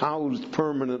that was housed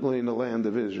permanently in the land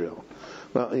of Israel.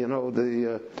 Well, you know,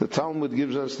 the Talmud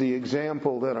gives us the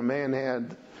example that a man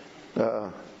had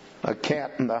a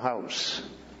cat in the house,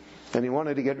 and he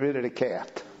wanted to get rid of the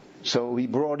cat. So he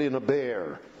brought in a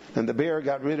bear, and the bear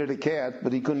got rid of the cat,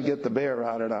 but he couldn't get the bear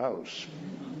out of the house.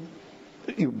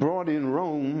 You brought in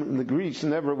Rome, and the Greece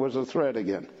never was a threat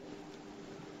again.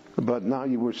 But now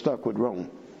you were stuck with Rome.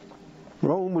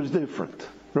 Rome was different.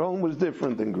 Rome was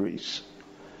different than Greece.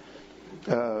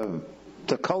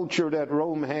 The culture that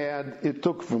Rome had, it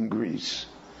took from Greece.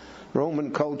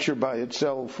 Roman culture by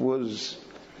itself was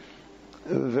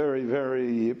very,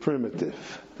 very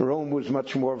primitive. Rome was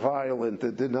much more violent.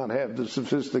 It did not have the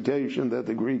sophistication that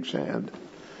the Greeks had.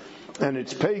 And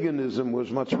its paganism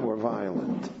was much more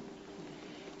violent.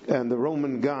 And the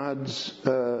Roman gods,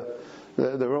 the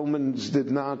Romans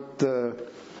did not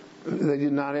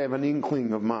have an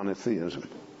inkling of monotheism.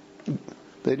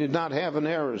 They did not have an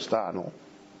Aristotle,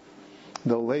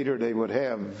 though later they would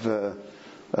have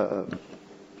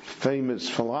famous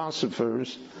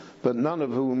philosophers, but none of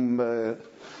whom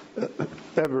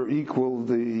ever equaled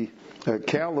the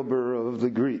caliber of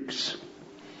the Greeks.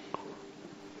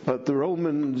 But the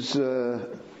Romans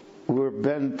were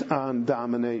bent on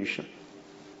domination,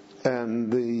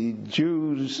 and the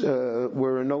Jews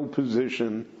were in no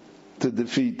position to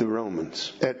defeat the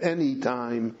Romans at any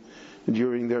time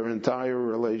during their entire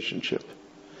relationship.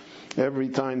 Every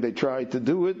time they tried to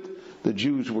do it, the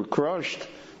Jews were crushed.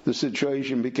 The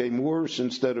situation became worse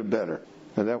instead of better.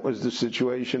 And that was the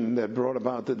situation that brought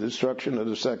about the destruction of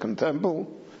the Second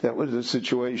Temple. That was the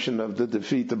situation of the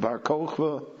defeat of Bar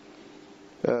Kokhba.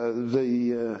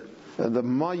 The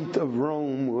might of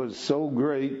Rome was so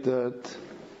great that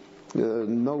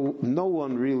no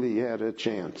one really had a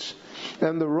chance.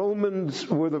 And the Romans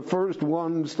were the first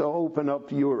ones to open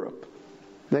up Europe.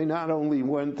 They not only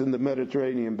went in the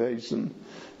Mediterranean basin,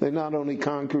 they not only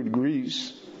conquered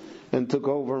Greece and took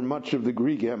over much of the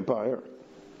Greek Empire,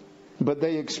 but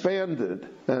they expanded.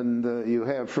 And you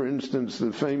have, for instance,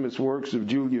 the famous works of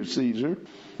Julius Caesar,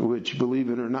 which, believe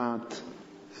it or not,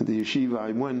 the yeshiva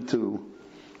I went to,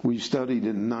 we studied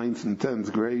in 9th and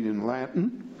 10th grade in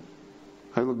Latin.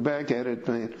 I look back at it,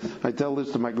 I tell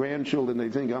this to my grandchildren, they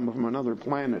think I'm from another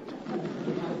planet.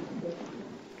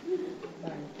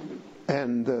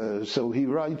 And so he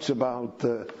writes about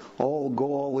all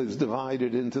Gaul is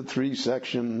divided into 3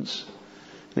 sections.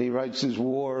 And he writes his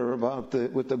war about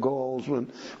with the Gauls,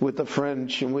 with the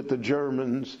French, and with the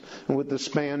Germans, and with the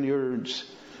Spaniards.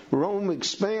 Rome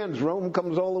expands. Rome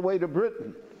comes all the way to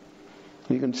Britain.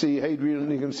 You can see Hadrian.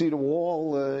 You can see the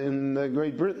wall in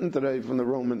Great Britain today from the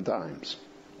Roman times.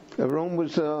 Rome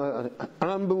was an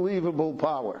unbelievable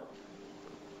power,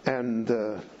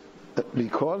 and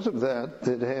because of that,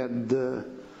 it had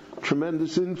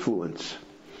tremendous influence.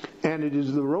 And it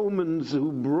is the Romans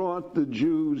who brought the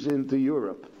Jews into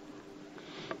Europe,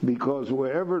 because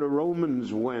wherever the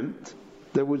Romans went,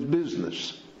 there was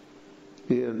business.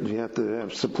 You had to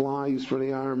have supplies for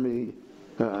the army,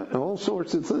 all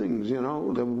sorts of things. You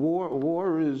know, the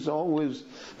war is always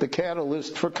the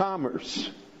catalyst for commerce,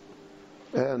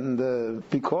 and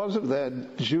because of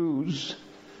that, Jews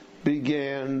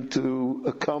began to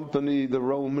accompany the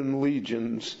Roman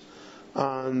legions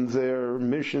on their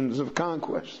missions of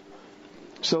conquest.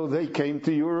 So they came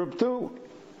to Europe too.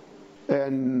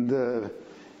 And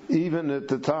even at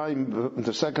the time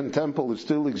the Second Temple is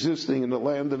still existing in the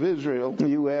land of Israel,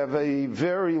 you have a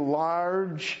very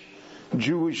large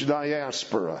Jewish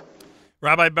diaspora.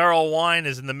 Rabbi Berel Wein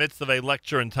is in the midst of a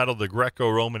lecture entitled The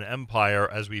Greco-Roman Empire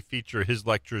as we feature his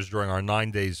lectures during our 9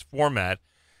 days format.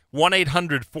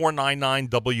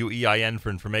 1-800-499-WEIN for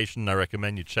information. I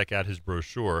recommend you check out his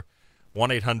brochure.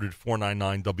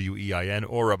 1-800-499-WEIN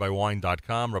or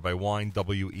RabbiWein.com,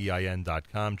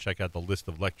 RabbiWein.com. Check out the list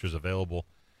of lectures available.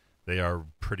 They are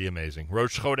pretty amazing.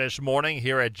 Rosh Chodesh morning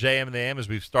here at JM and the AM as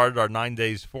we've started our 9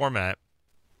 days format.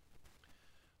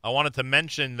 I wanted to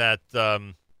mention that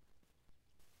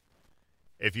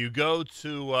if you go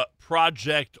to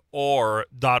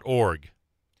projector.org,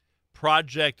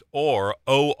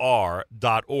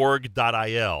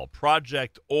 projector.org.il,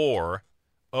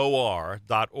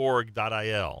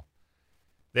 projector.org.il,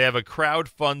 they have a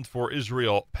crowdfund for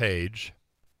Israel page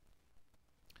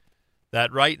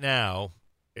that right now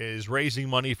is raising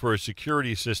money for a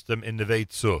security system in Neve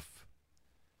Tzuf,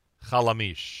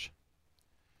 Chalamish.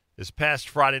 This past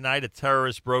Friday night, a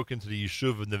terrorist broke into the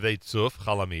yeshuv of Neve Tzuf,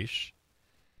 Chalamish,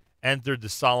 entered the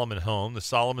Solomon home. The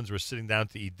Solomons were sitting down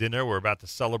to eat dinner. We're about to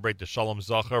celebrate the Shalom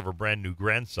Zachar of a brand new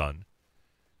grandson.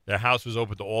 Their house was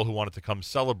open to all who wanted to come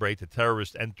celebrate. The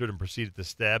terrorist entered and proceeded to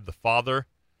stab the father,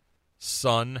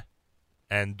 son,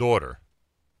 and daughter.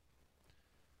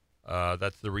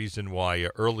 That's the reason why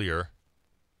earlier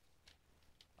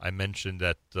I mentioned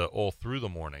that all through the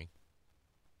morning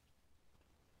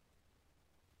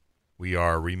we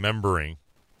are remembering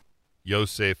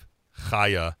Yosef,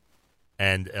 Chaya,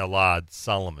 and Elad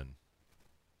Solomon.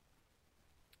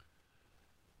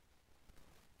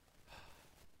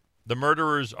 The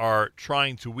murderers are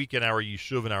trying to weaken our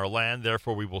yeshuv and our land.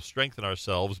 Therefore, we will strengthen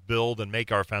ourselves, build, and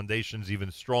make our foundations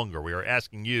even stronger. We are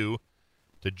asking you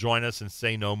to join us and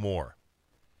say no more.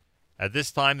 At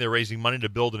this time, they're raising money to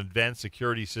build an advanced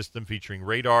security system featuring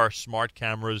radar, smart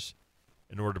cameras,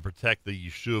 in order to protect the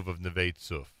yeshuv of Neve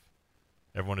Tzuf.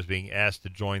 Everyone is being asked to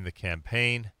join the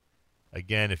campaign.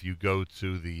 Again, if you go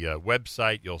to the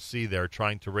website, you'll see they're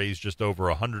trying to raise just over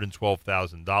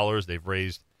 $112,000. They've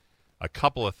raised a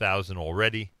couple of thousand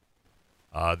already.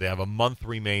 They have a month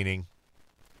remaining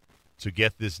to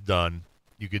get this done.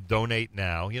 You could donate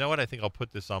now. You know what? I think I'll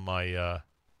put this on my.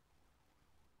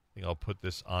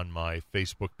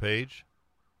 Facebook page,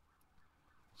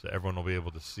 so everyone will be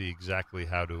able to see exactly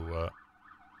how to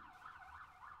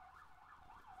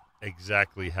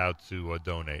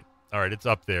donate. All right, it's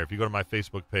up there. If you go to my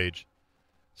Facebook page,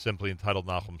 simply entitled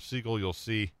Nachum Segal, you'll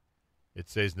see it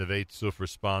says Neve Tzuf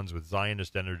responds with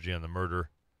Zionist energy on the murder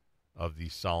of the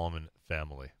Solomon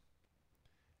family.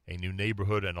 A new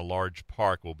neighborhood and a large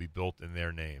park will be built in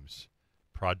their names.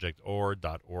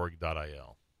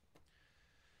 projector.org.il.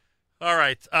 All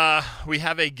right, we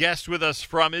have a guest with us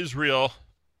from Israel.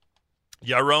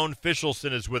 Yaron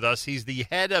Fishelson is with us. He's the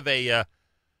head of head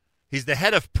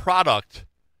of product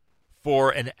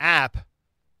for an app,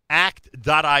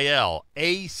 Act.IL,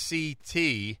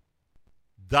 ACT.IL,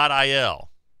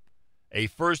 a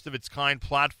first-of-its-kind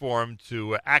platform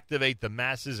to activate the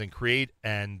masses and create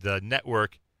and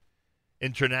network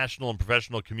international and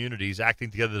professional communities acting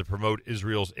together to promote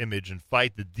Israel's image and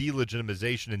fight the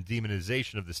delegitimization and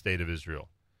demonization of the State of Israel.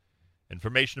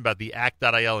 Information about the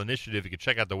Act.IL initiative, you can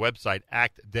check out the website,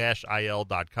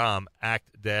 act-il.com,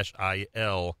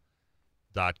 act-il.com.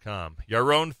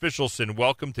 Yaron Fishelson,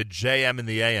 welcome to JM in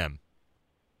the AM.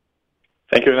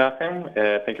 Thank you, Nachum.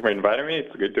 Thank you for inviting me.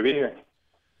 It's good to be here.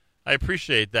 I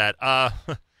appreciate that.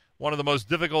 One of the most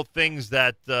difficult things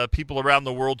that people around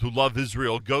the world who love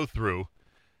Israel go through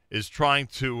is trying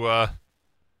to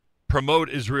promote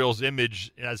Israel's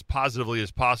image as positively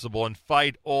as possible and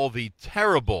fight all the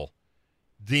terrible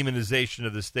demonization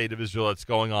of the State of Israel that's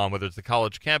going on, whether it's the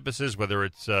college campuses, whether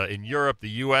it's in Europe, the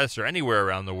U.S., or anywhere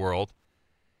around the world.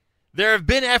 There have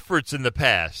been efforts in the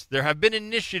past. There have been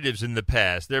initiatives in the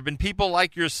past. There have been people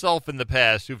like yourself in the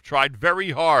past who've tried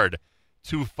very hard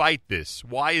to fight this.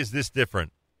 Why is this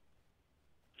different?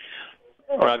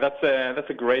 All right, that's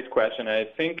a great question. I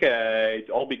think it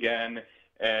all began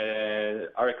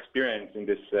our experience in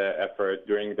this effort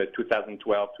during the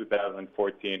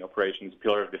 2012-2014 Operations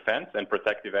Pillar of Defense and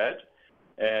Protective Edge.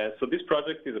 So this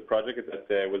project is a project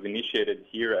that was initiated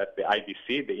here at the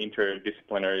IDC, the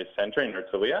Interdisciplinary Center in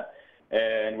Herzliya,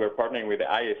 and we're partnering with the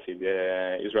IAC,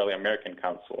 the Israeli American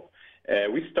Council.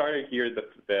 We started here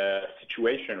the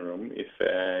Situation Room, if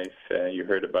you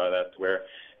heard about that, where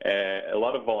a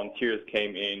lot of volunteers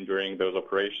came in during those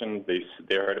operations. They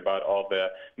heard about all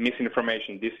the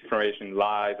misinformation, disinformation,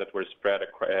 lies that were spread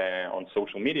on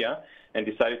social media and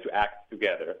decided to act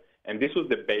together. And this was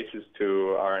the basis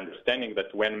to our understanding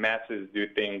that when masses do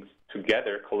things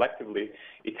together, collectively,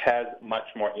 it has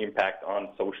much more impact on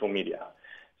social media.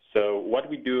 So what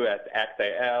we do at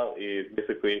Act.IL is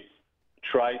basically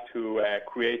try to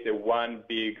create a one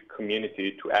big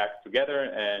community to act together.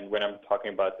 And when I'm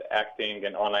talking about acting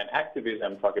and online activism,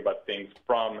 I'm talking about things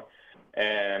from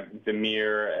the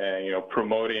mere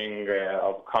promoting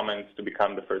of comments to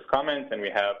become the first comment. And we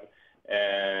have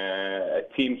a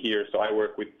team here. So I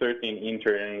work with 13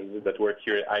 interns that work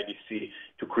here at IDC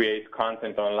to create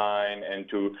content online and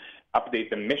to update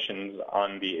the missions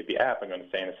on the app. I'm going to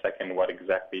say in a second what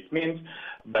exactly it means,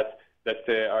 but that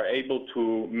are able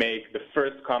to make the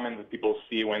first comment that people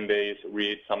see when they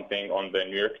read something on the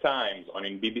New York Times,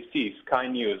 in BBC, Sky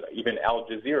News, even Al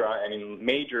Jazeera, and in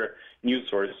major news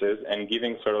sources, and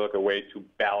giving sort of like a way to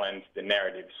balance the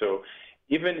narrative. So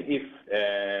even if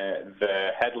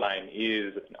the headline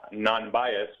is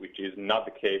non-biased, which is not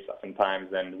the case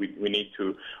oftentimes, and we need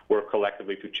to work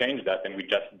collectively to change that, and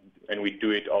we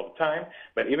do it all the time.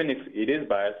 But even if it is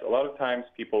biased, a lot of times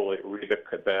people read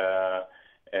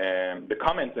the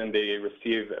comments and they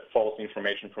receive false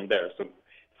information from there. So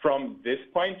from this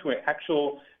point to an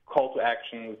actual call to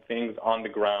action, things on the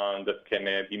ground that can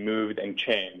be moved and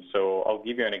changed. So I'll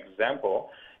give you an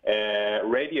example.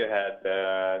 Radiohead,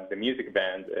 the music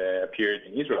band, appeared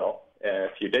in Israel a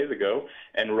few days ago,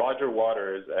 and Roger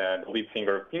Waters, the lead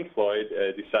singer of Pink Floyd,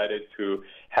 decided to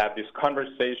have this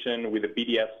conversation with the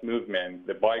BDS movement,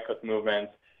 the boycott movement,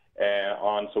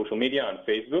 on social media, on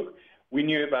Facebook. We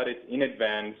knew about it in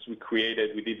advance. We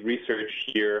did research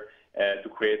here to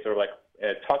create sort of like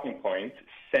talking points,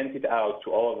 sent it out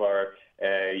to all of our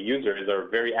users, our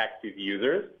very active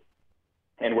users,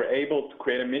 and we're able to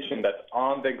create a mission that's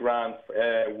on the ground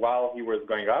while he was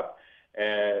going up,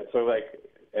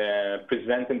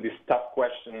 presenting these tough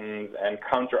questions and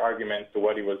counter-arguments to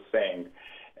what he was saying.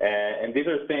 And these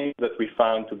are things that we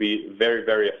found to be very,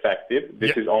 very effective.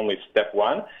 This is only step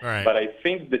one. Right. But I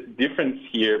think the difference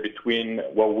here between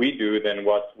what we do than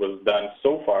what was done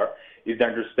so far is the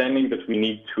understanding that we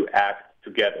need to act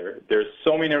together. There's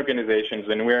so many organizations,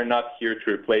 and we are not here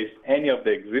to replace any of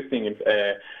the existing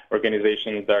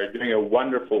organizations that are doing a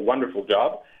wonderful, wonderful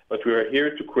job. But we are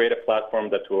here to create a platform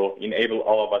that will enable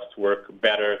all of us to work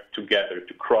better together,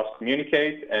 to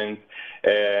cross-communicate and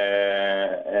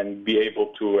be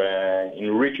able to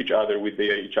enrich each other with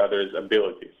each other's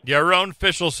abilities. Yaron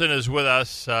Fishelson is with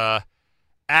us.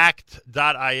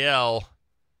 Act.IL.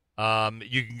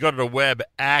 You can go to the web,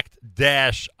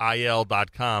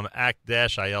 act-il.com,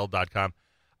 act-il.com.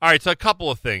 All right, so a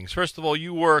couple of things. First of all,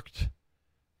 you worked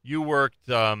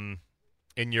in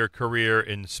your career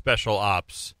in special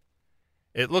ops.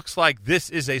 It looks like this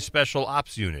is a special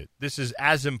ops unit. This is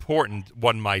as important,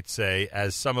 one might say,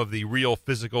 as some of the real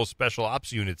physical special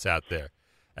ops units out there,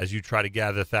 as you try to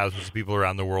gather thousands of people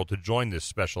around the world to join this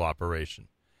special operation.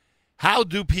 How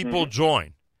do people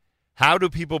join? How do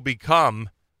people become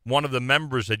one of the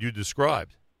members that you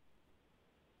described?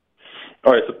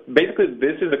 All right, so basically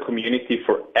this is a community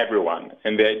for everyone,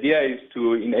 and the idea is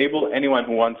to enable anyone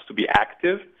who wants to be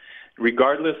active,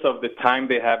 regardless of the time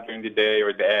they have during the day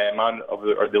or the amount of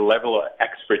or the level of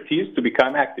expertise, to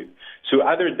become active. So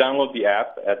either download the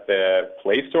app at the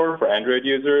Play Store for Android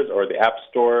users or the App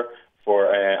Store for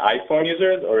iPhone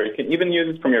users, or you can even use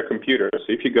it from your computer. So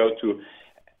if you go to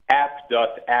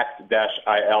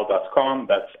app.act-il.com,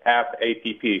 that's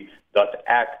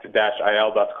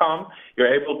app.act-il.com,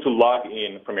 you're able to log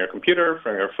in from your computer,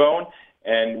 from your phone,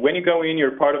 and when you go in,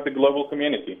 you're part of the global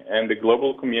community. And the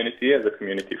global community is a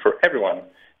community for everyone.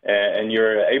 And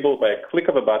you're able, by a click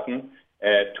of a button,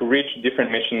 to reach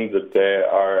different missions that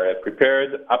are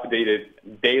prepared, updated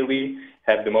daily,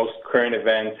 have the most current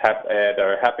events that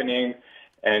are happening,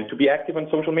 and to be active on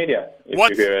social media. If you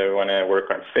want to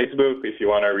work on Facebook, if you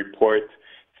want to report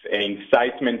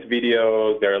incitement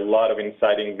videos, there are a lot of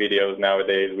inciting videos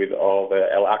nowadays with all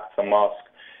the Al-Aqsa Mosque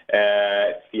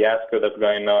fiasco that's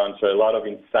going on. So a lot of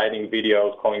inciting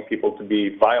videos calling people to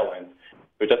be violent.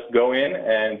 So just go in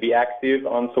and be active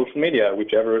on social media,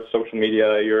 whichever social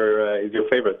media is your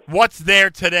favorite. What's there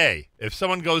today? If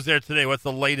someone goes there today, what's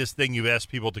the latest thing you've asked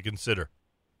people to consider?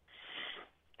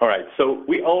 All right. So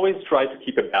we always try to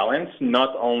keep a balance,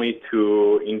 not only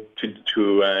to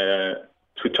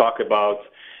talk about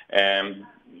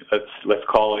let's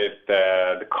call it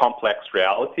the complex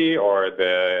reality or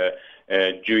the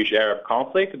Jewish-Arab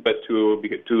conflict, but to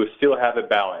still have a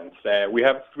balance. We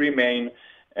have three main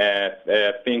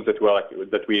things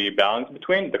that we balance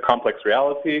between: the complex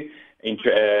reality,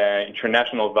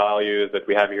 international values that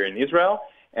we have here in Israel,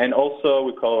 and also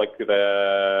we call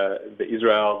the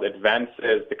Israel's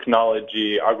advances,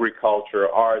 technology, agriculture,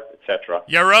 art, etc.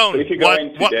 Yaron, so if you go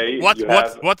in today,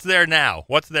 what's there now?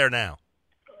 What's there now?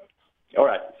 All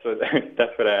right, so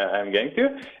that's what I'm getting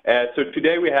to. So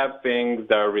today we have things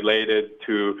that are related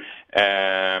to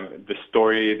the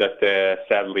story that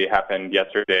sadly happened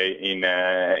yesterday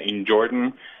in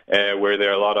Jordan, where there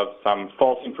are a lot of some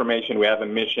false information. We have a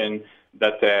mission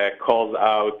that calls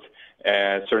out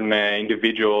certain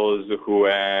individuals who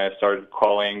started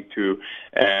calling to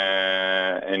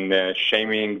and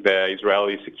shaming the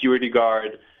Israeli security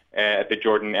guard at the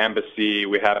Jordan embassy.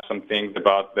 We have some things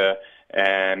about the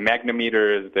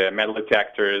magnometers, the metal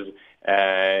detectors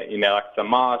in Al-Aqsa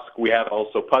Mosque. We have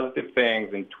also positive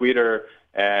things in Twitter,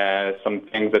 some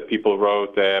things that people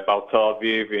wrote about Tel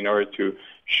Aviv in order to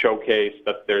showcase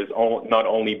that there's not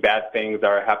only bad things that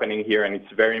are happening here, and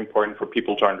it's very important for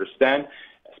people to understand,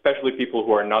 especially people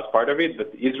who are not part of it,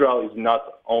 that Israel is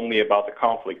not only about the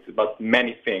conflict, it's about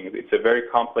many things. It's a very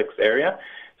complex area,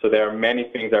 so there are many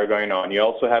things that are going on. You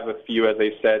also have a few, as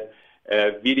I said,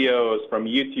 videos from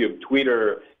YouTube,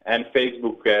 Twitter, and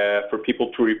Facebook for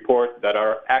people to report that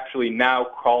are actually now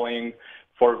calling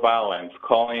for violence,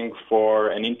 calling for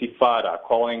an intifada,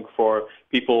 calling for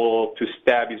people to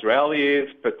stab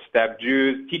Israelis, but stab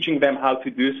Jews, teaching them how to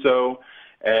do so.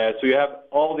 So you have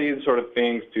all these sort of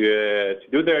things to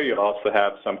do there. You also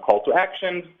have some call to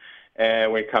actions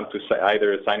when it comes to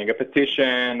either signing a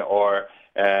petition or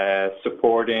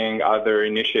supporting other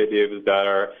initiatives that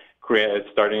are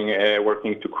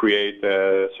working to create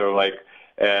sort of like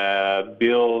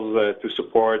bills to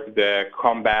support the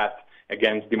combat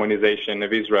against demonization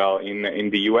of Israel in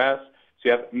the U.S. So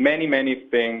you have many, many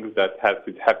things that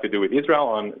have to do with Israel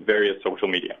on various social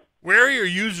media. Where are your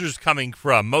users coming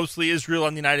from? Mostly Israel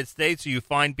and the United States, or you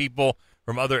find people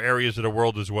from other areas of the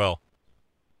world as well?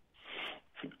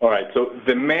 All right. So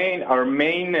the main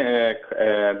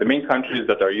countries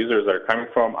that our users are coming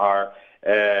from are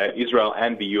Israel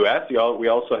and the U.S. We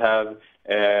also have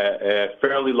a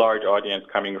fairly large audience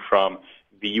coming from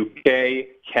the U.K.,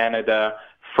 Canada,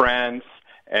 France,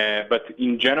 but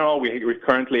in general, we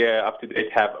currently up to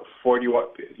date have 41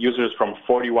 users from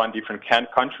 41 different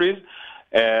countries.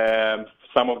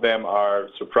 Some of them are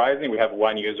surprising. We have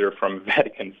one user from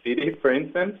Vatican City, for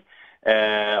instance.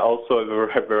 Also a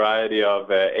variety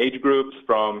of age groups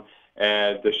from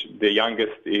the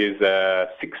youngest is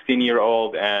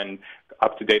 16-year-old, and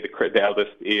up to date the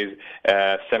eldest is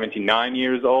 79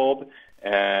 years old.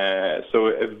 So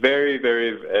a very,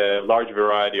 very large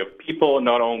variety of people,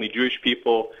 not only Jewish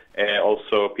people,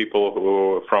 also people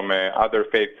who from other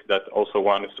faiths that also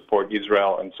want to support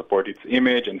Israel and support its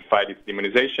image and fight its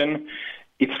demonization.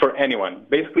 It's for anyone.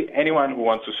 Basically, anyone who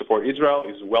wants to support Israel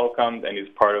is welcomed and is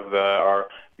part of our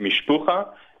mishpucha,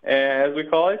 as we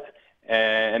call it,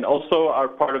 and also are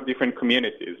part of different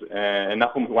communities. And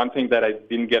Nachum, one thing that I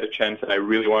didn't get a chance and I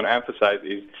really want to emphasize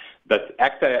is that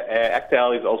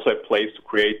Act.IL is also a place to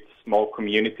create small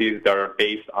communities that are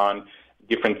based on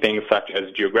different things such as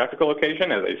geographical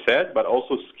location, as I said, but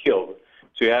also skills.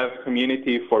 So you have a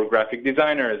community for graphic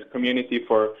designers, community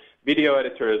for video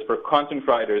editors, for content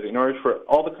writers, in order for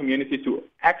all the community to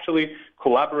actually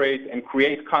collaborate and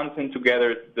create content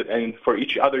together and for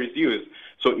each other's use.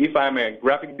 So if I'm a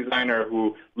graphic designer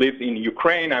who lives in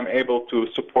Ukraine, I'm able to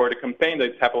support a campaign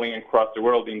that's happening across the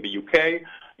world in the UK,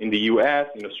 in the US,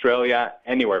 in Australia,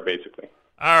 anywhere basically.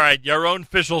 All right, Yaron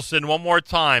Fishelson, one more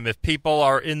time. If people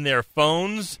are in their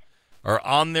phones or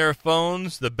on their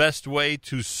phones, the best way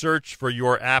to search for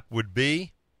your app would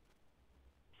be?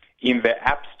 In the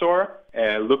App Store,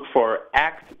 look for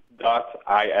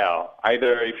Act.IL.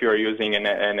 Either if you're using an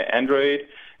Android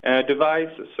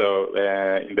device, so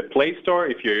in the Play Store,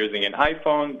 if you're using an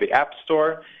iPhone, the App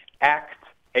Store, Act.IL.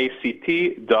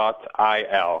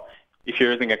 If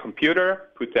you're using a computer,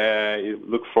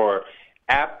 look for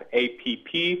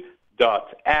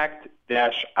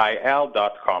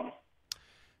app.act-il.com.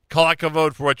 Kol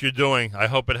hakavod for what you're doing. I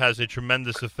hope it has a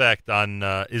tremendous effect on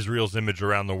Israel's image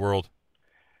around the world.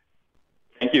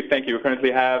 Thank you. We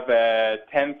currently have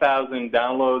 10,000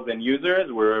 downloads and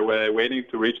users. We're waiting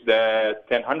to reach the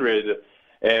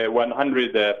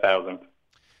 100,000.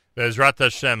 Bezrat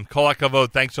Hashem. Kol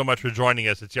hakavod. Thanks so much for joining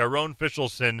us. It's Yaron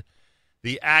Fishelson.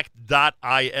 The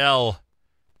Act.IL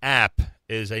app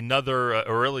is another,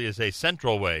 or really is a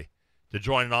central way to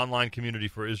join an online community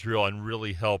for Israel and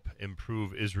really help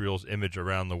improve Israel's image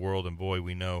around the world. And boy,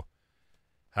 we know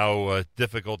how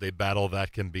difficult a battle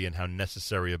that can be and how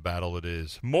necessary a battle it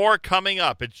is. More coming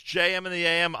up. It's JM in the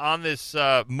AM on this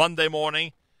Monday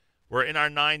morning. We're in our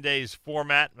 9 days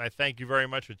format, and I thank you very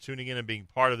much for tuning in and being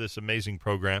part of this amazing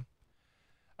program.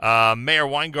 Mayor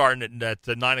Weingarten at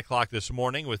 9 o'clock this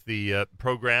morning with the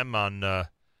program on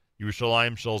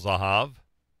Yerushalayim Shel Zahav,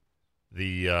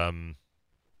 the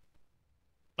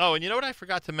Oh, and you know what I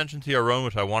forgot to mention to Yaron,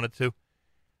 which I wanted to?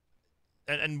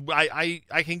 And I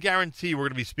can guarantee we're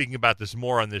going to be speaking about this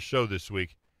more on this show this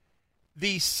week.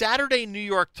 The Saturday New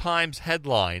York Times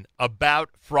headline about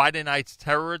Friday night's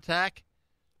terror attack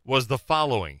was the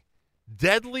following: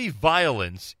 deadly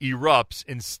violence erupts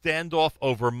in standoff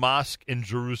over mosque in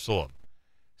Jerusalem.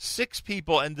 6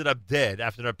 people ended up dead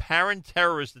after an apparent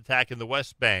terrorist attack in the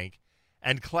West Bank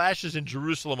and clashes in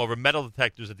Jerusalem over metal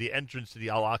detectors at the entrance to the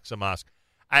Al-Aqsa Mosque.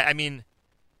 I mean,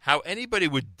 how anybody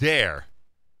would dare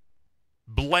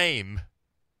blame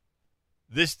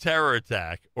this terror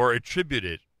attack or attribute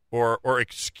it or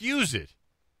excuse it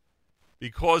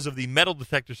because of the metal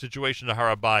detector situation at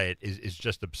Har HaBayit is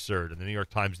just absurd. And the New York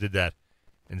Times did that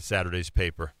in Saturday's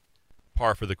paper.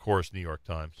 Par for the course, New York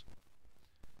Times.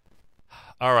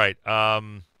 All right.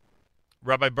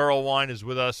 Rabbi Berel Wein is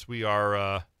with us. We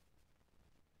are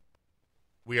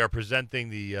presenting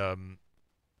the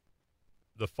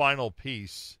final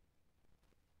piece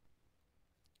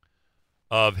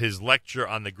of his lecture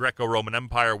on the Greco-Roman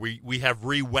Empire. We have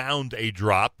rewound a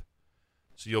drop,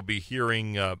 so you'll be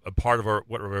hearing a part of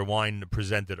what Rabbi Wein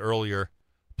presented earlier,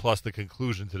 plus the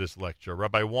conclusion to this lecture.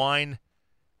 Rabbi Wein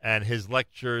and his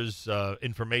lectures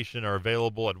information are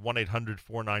available at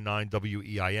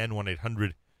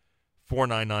 1-800-499-WEIN,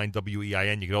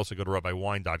 1-800-499-WEIN. You can also go to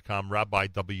rabbiwein.com,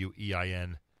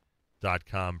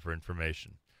 rabbiwein.com for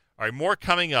information. All right, more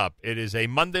coming up. It is a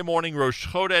Monday morning, Rosh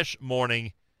Chodesh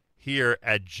morning, here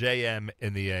at JM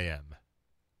in the AM.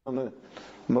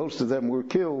 Most of them were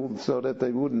killed so that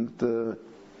they wouldn't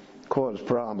cause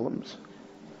problems.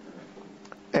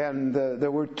 And there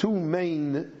were 2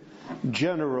 main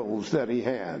generals that he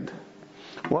had.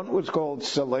 One was called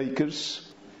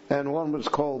Seleucus, and one was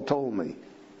called Ptolemy.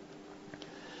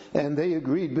 And they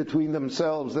agreed between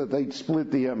themselves that they'd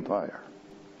split the empire.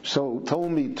 So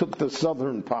Ptolemy took the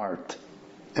southern part,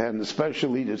 and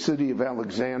especially the city of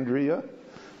Alexandria,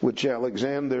 which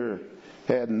Alexander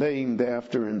had named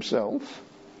after himself,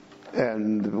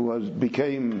 and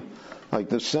became like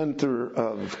the center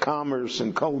of commerce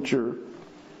and culture.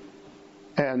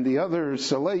 And the other,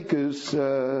 Seleucus,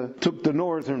 took the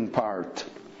northern part,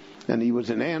 and he was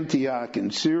in Antioch,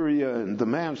 in Syria, in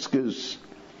Damascus,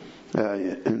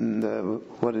 in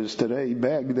what is today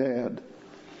Baghdad,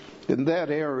 in that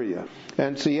area.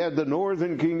 And so he had the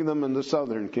northern kingdom and the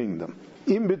southern kingdom.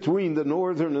 In between the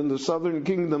northern and the southern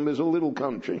kingdom is a little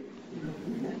country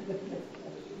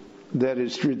that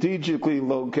is strategically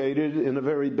located in a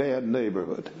very bad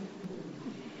neighborhood.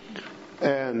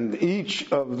 And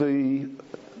each of the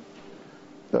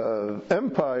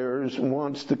empires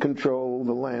wants to control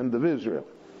the land of Israel.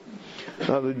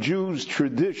 Now, the Jews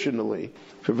traditionally,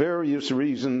 for various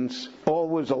reasons,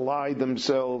 always allied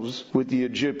themselves with the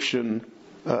Egyptian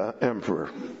emperor,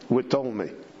 with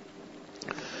Ptolemy.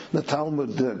 The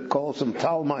Talmud calls him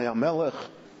Talmai HaMelech.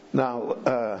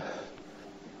 Now,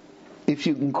 if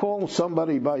you can call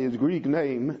somebody by his Greek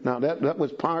name, now that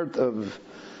was part of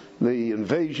the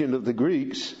invasion of the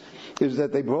Greeks, is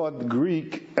that they brought the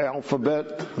Greek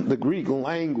alphabet, the Greek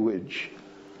language,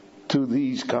 to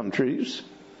these countries.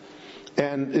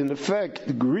 And in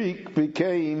effect, Greek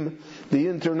became the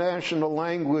international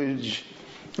language,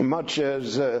 much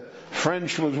as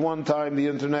French was one time the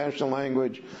international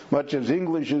language, much as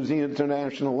English is the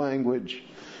international language.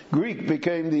 Greek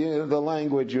became the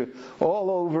language all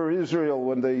over Israel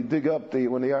when they dig up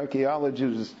when the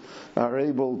archaeologists are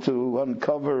able to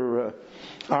uncover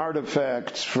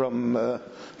artifacts from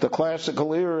the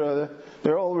classical era.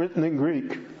 They're all written in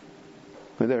Greek.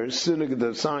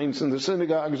 The signs in the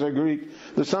synagogues are Greek.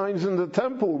 The signs in the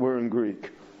temple were in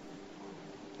Greek.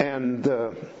 And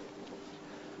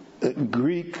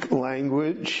Greek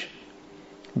language,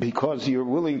 because you're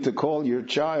willing to call your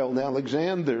child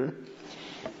Alexander,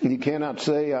 you cannot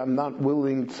say, I'm not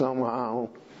willing somehow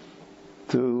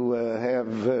to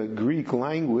have Greek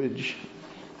language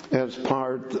as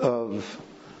part of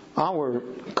our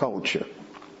culture.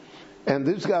 And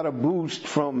this got a boost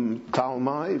from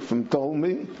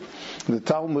Ptolemy. The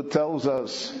Talmud tells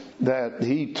us that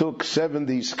he took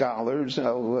 70 scholars,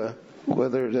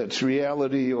 whether that's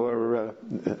reality or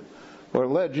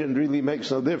legend really makes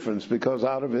no difference, because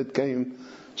out of it came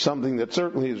something that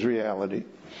certainly is reality.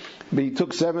 But he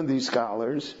took 70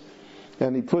 scholars,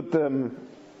 and he put them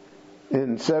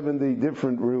in 70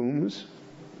 different rooms,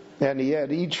 and he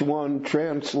had each one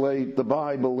translate the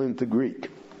Bible into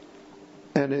Greek.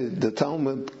 And the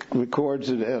Talmud records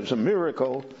it as a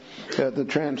miracle that the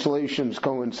translations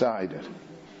coincided.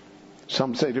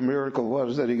 Some say the miracle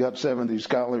was that he got 70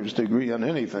 scholars to agree on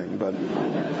anything, but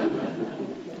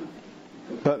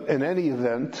But in any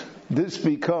event, this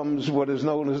becomes what is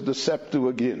known as the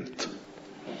Septuagint,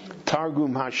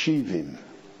 Targum Hashivim,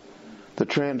 the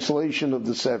translation of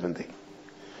the 70.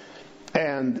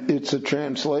 And it's a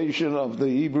translation of the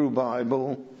Hebrew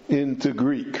Bible into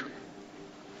Greek.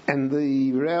 And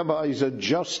the rabbis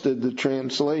adjusted the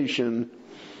translation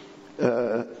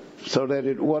so that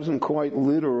it wasn't quite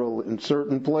literal in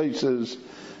certain places,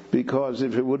 because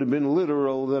if it would have been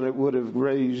literal, then it would have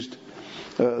raised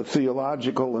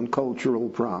theological and cultural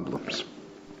problems.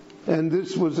 And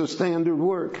this was a standard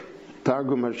work,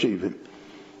 Targum Hashivim.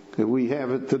 We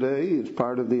have it today. It's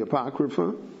part of the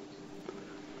Apocrypha.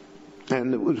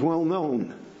 And it was well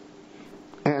known.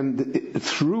 And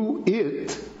through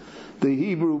it, the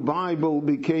Hebrew Bible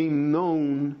became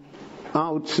known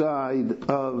outside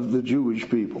of the Jewish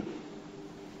people.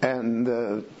 And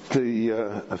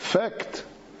the effect,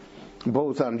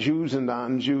 both on Jews and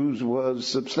non-Jews, was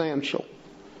substantial.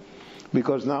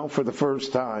 Because now, for the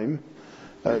first time,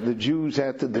 the Jews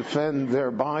had to defend their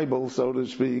Bible, so to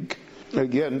speak,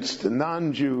 against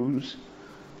non-Jews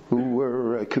who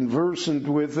were conversant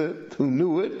with it, who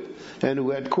knew it, and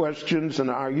who had questions and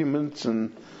arguments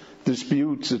and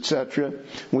disputes, etc.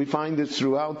 We find this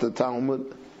throughout the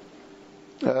Talmud,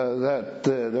 that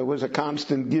there was a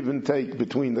constant give and take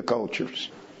between the cultures.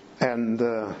 And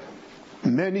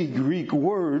many Greek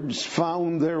words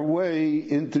found their way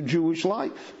into Jewish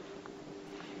life.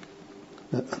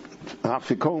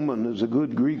 Afikomen is a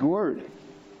good Greek word.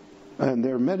 And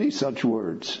there are many such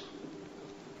words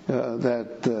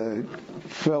that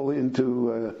fell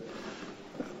into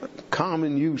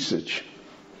common usage.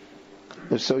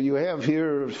 So you have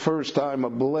here, first time, a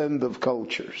blend of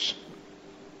cultures.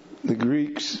 The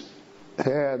Greeks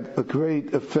had a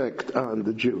great effect on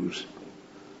the Jews,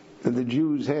 and the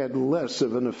Jews had less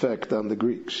of an effect on the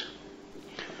Greeks,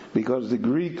 because the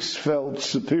Greeks felt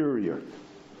superior,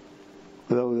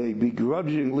 though they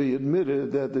begrudgingly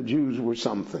admitted that the Jews were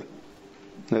something,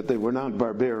 that they were not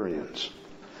barbarians.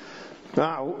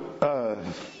 Now,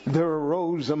 there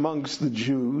arose amongst the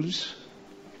Jews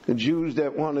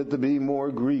that wanted to be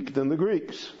more Greek than the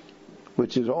Greeks,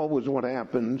 which is always what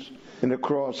happens in a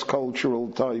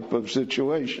cross-cultural type of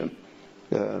situation.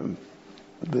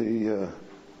 The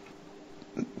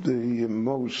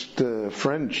most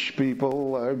French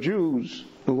people are Jews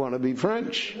who want to be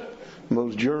French.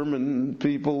 Most German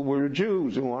people were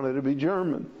Jews who wanted to be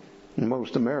German.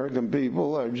 Most American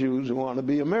people are Jews who want to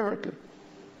be American.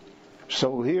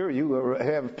 So here you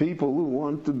have people who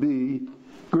want to be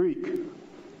Greek.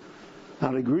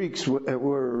 Now the Greeks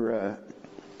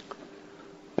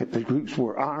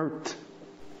were art,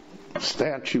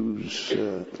 statues,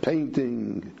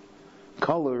 painting,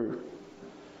 color.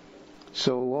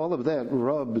 So all of that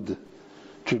rubbed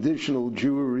traditional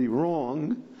Jewry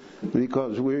wrong,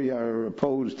 because we are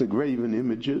opposed to graven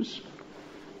images.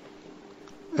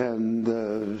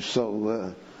 And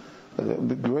so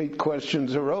the great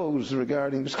questions arose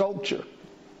regarding sculpture,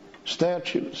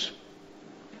 statues.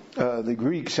 The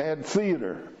Greeks had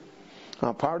theater.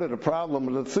 Now, part of the problem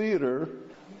of the theater,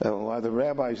 why the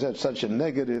rabbis had such a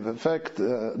negative effect,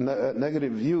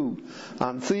 negative view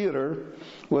on theater,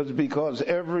 was because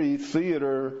every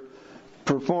theater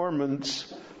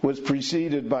performance was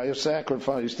preceded by a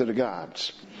sacrifice to the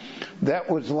gods. That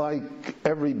was like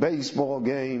every baseball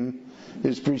game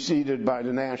is preceded by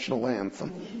the national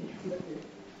anthem.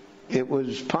 It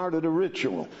was part of the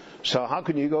ritual. So how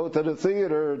can you go to the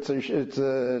theater? It's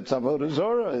avodah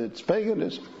zarah, it's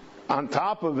paganism. On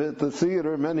top of it, the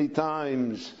theater many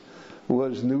times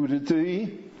was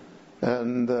nudity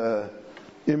and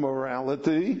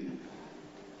immorality.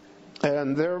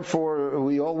 And therefore,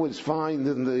 we always find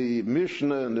in the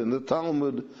Mishnah and in the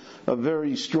Talmud a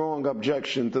very strong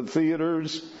objection to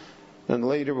theaters. And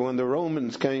later, when the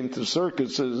Romans came to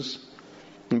circuses,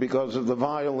 because of the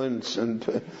violence and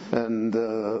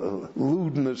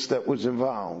lewdness that was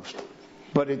involved.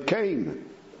 But it came.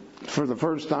 For the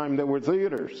first time, there were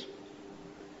theaters.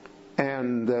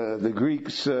 And the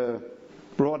Greeks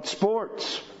brought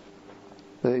sports.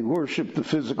 They worshipped the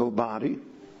physical body.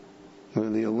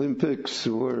 And the Olympics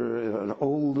were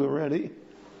old already.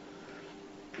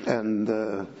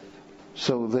 And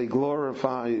so they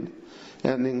glorified.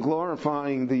 And in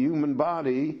glorifying the human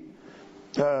body,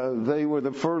 they were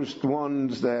the first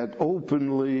ones that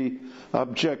openly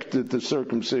objected to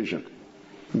circumcision,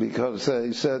 because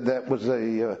they said that was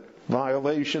a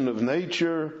violation of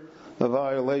nature, a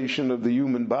violation of the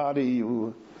human body. It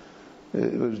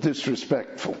was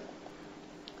disrespectful.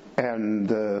 And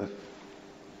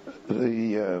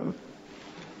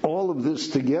all of this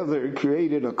together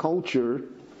created a culture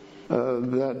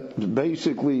that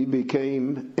basically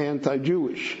became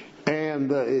anti-Jewish. And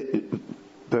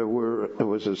there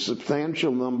was a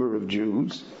substantial number of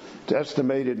Jews. It's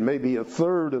estimated maybe a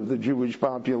third of the Jewish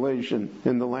population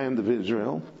in the land of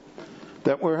Israel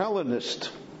that were Hellenists,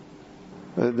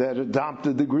 that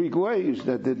adopted the Greek ways,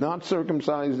 that did not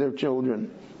circumcise their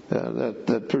children,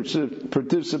 that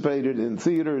participated in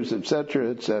theaters,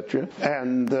 etc.,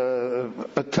 and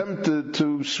attempted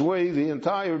to sway the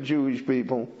entire Jewish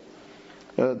people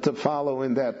to follow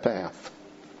in that path.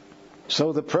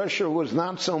 So the pressure was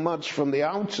not so much from the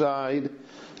outside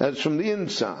as from the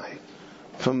inside,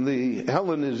 from the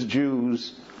Hellenist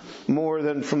Jews more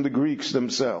than from the Greeks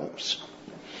themselves.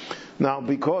 Now,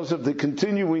 because of the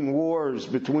continuing wars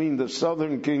between the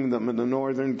southern kingdom and the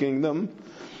northern kingdom,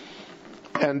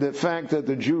 and the fact that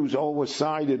the Jews always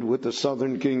sided with the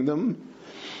southern kingdom,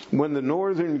 when the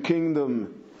northern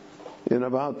kingdom, in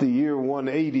about the year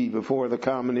 180 before the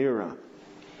Common Era,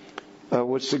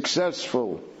 was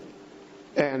successful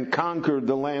and conquered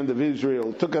the land of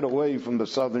Israel, took it away from the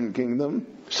southern kingdom,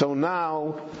 so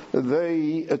now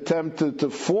they attempted to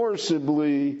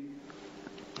forcibly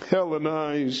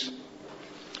Hellenize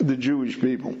the Jewish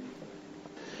people.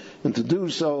 And to do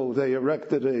so, they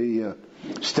erected a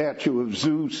statue of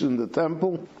Zeus in the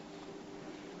temple.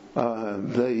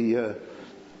 They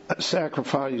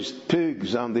sacrificed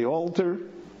pigs on the altar.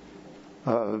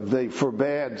 They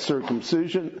forbade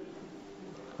circumcision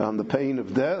on the pain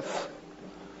of death.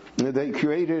 They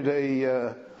created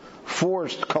a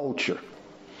forced culture.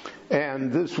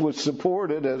 And this was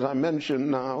supported, as I mentioned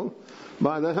now,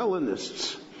 by the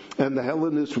Hellenists. And the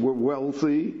Hellenists were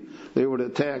wealthy. They were the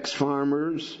tax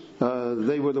farmers.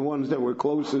 They were the ones that were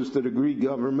closest to the Greek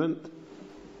government.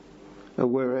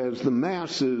 Whereas the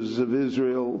masses of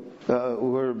Israel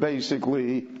were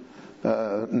basically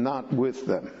not with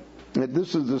them. And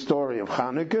this is the story of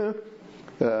Hanukkah.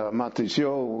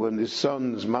 Matisyahu and his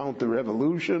sons mount the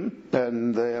revolution,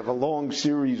 and they have a long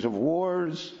series of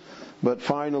wars, but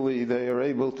finally they are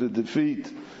able to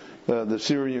defeat the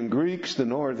Syrian Greeks, the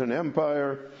Northern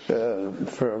Empire.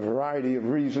 For a variety of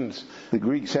reasons, the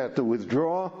Greeks had to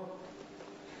withdraw,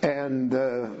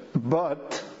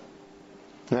 but,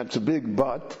 that's a big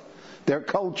but, their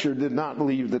culture did not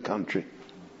leave the country.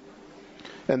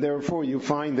 And therefore you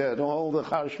find that all the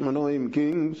Hashmonaim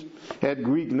kings had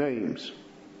Greek names.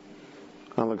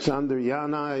 Alexander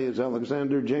Yanai is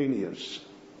Alexander Jannaeus.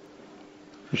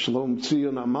 Shalom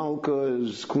Tzion Amalka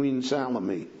is Queen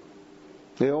Salome.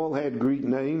 They all had Greek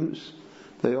names.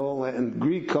 And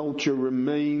Greek culture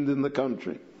remained in the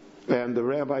country. And the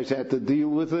rabbis had to deal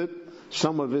with it.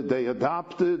 Some of it they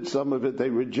adopted, some of it they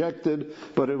rejected,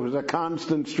 but it was a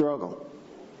constant struggle.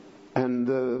 And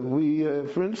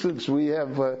for instance, we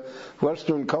have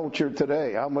Western culture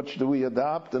today. How much do we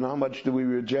adopt and how much do we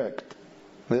reject?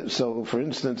 So, for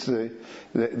instance,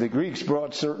 the Greeks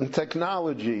brought certain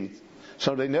technology,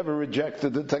 so they never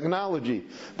rejected the technology.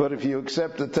 But if you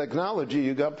accept the technology,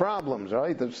 you got problems,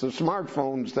 right? That's the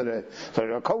smartphones today. So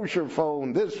a kosher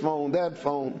phone, this phone, that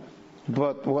phone.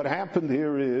 But what happened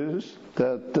here is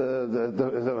that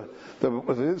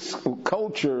this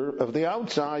culture of the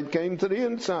outside came to the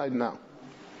inside now.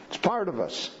 It's part of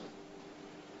us.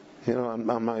 You know,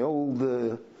 on my old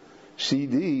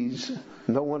CDs,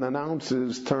 no one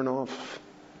announces turn off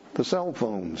the cell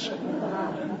phones.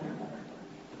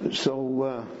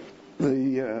 So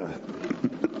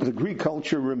the Greek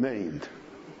culture remained,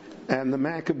 and the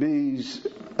Maccabees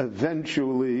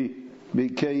eventually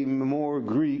became more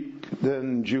Greek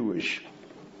than Jewish,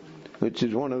 which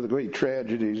is one of the great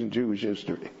tragedies in Jewish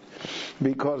history,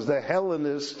 because the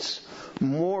Hellenists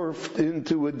morphed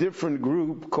into a different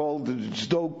group called the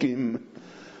Tzdokim,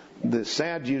 the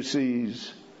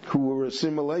Sadducees, who were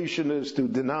assimilationists, who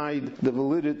denied the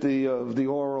validity of the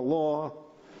oral law,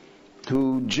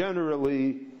 who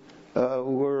generally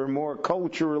were more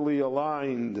culturally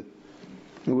aligned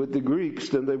with the Greeks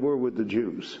than they were with the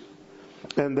Jews.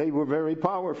 And they were very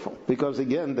powerful because,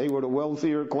 again, they were the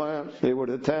wealthier class, they were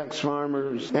the tax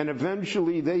farmers, and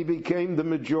eventually they became the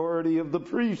majority of the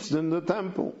priests in the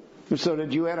temple. So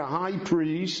that you had a high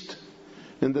priest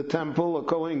in the temple, a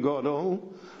Cohen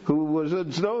Gadol, who was a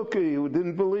tzdoki, who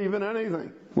didn't believe in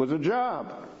anything. It was a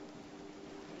job.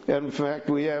 And in fact,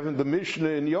 we have in the Mishnah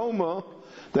in Yoma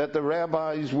that the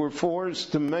rabbis were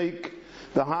forced to make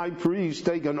the high priest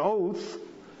take an oath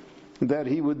that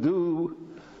he would do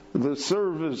the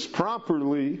service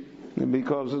properly,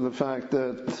 because of the fact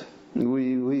that he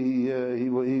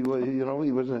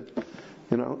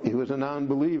was a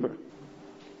non-believer.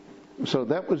 So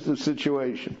that was the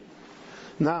situation.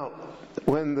 Now,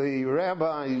 when the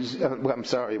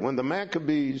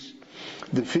Maccabees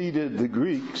defeated the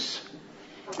Greeks,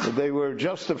 they were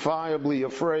justifiably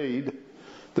afraid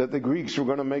that the Greeks were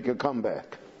going to make a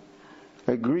comeback.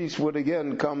 Greece would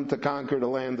again come to conquer the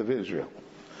land of Israel.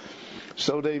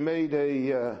 So they made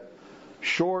a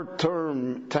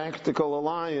short-term tactical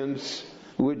alliance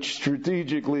which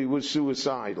strategically was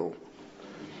suicidal.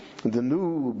 The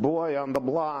new boy on the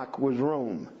block was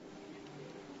Rome.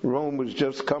 Rome was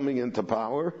just coming into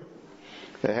power,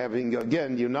 having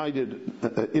again united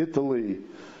Italy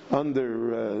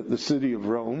under the city of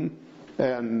Rome,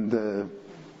 and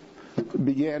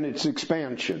began its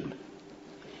expansion.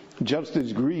 Just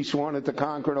as Greece wanted to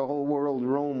conquer the whole world,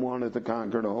 Rome wanted to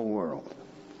conquer the whole world.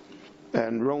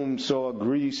 And Rome saw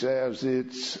Greece as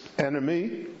its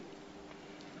enemy.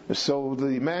 So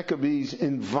the Maccabees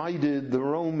invited the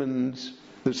Romans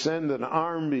to send an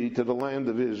army to the land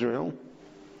of Israel,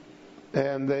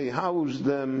 and they housed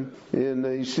them in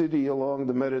a city along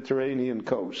the Mediterranean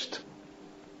coast.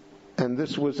 And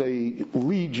this was a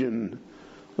legion.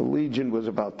 The legion was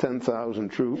about 10,000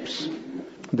 troops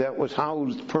that was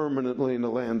housed permanently in the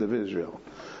land of Israel.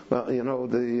 Well,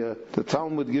 the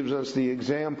Talmud gives us the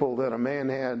example that a man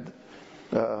had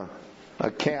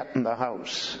a cat in the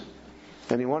house,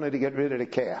 and he wanted to get rid of the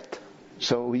cat.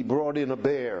 So he brought in a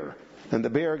bear, and the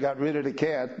bear got rid of the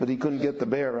cat, but he couldn't get the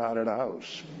bear out of the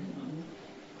house.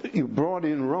 You brought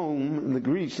in Rome, and the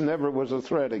Greece never was a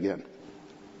threat again.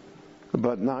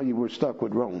 But now you were stuck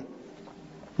with Rome.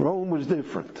 Rome was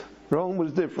different. Rome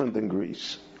was different than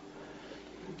Greece.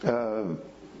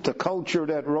 The culture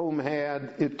that Rome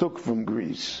had, it took from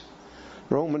Greece.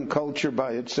 Roman culture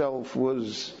by itself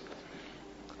was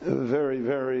very,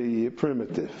 very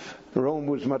primitive. Rome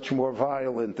was much more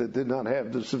violent. It did not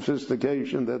have the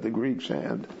sophistication that the Greeks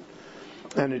had.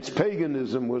 And its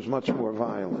paganism was much more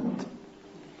violent.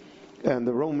 And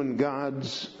the Roman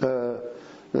gods, the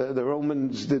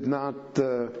Romans did not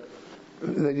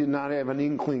have an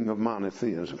inkling of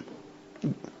monotheism.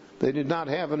 They did not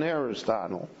have an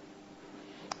Aristotle,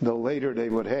 though later they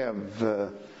would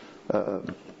have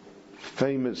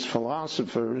famous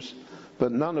philosophers,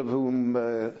 but none of whom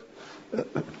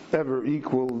ever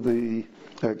equaled the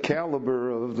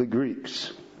caliber of the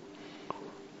Greeks.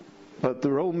 But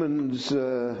the Romans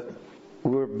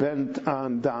were bent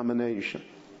on domination,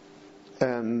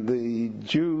 and the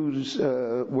Jews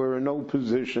were in no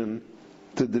position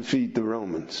to defeat the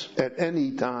Romans at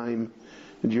any time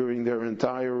during their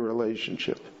entire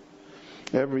relationship.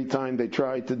 Every time they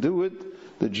tried to do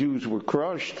it, the Jews were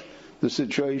crushed. The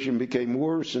situation became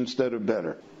worse instead of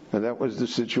better. And that was the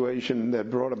situation that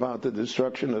brought about the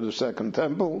destruction of the Second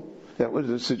Temple. That was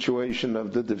the situation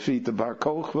of the defeat of Bar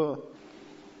Kokhba.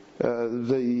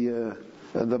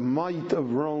 The might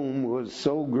of Rome was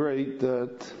so great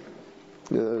that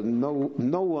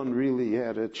no one really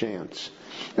had a chance.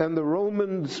 And the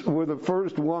Romans were the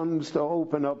first ones to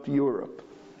open up Europe.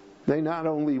 They not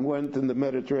only went in the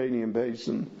Mediterranean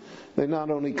basin, they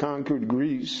not only conquered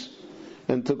Greece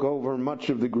and took over much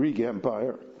of the Greek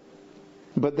Empire,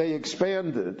 but they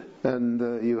expanded.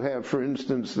 And you have, for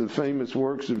instance, the famous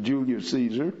works of Julius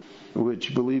Caesar,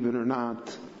 which, believe it or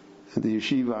not, the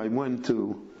yeshiva I went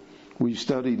to, we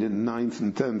studied in 9th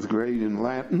and 10th grade in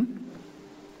Latin.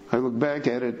 I look back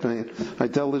at it, I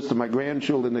tell this to my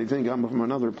grandchildren, they think I'm from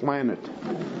another planet.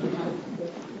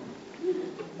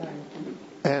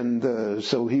 And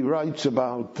so he writes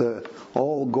about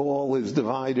all Gaul is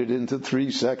divided into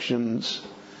 3 sections.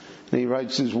 And he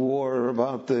writes his war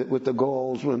about with the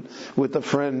Gauls, with the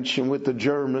French, and with the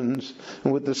Germans,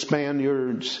 and with the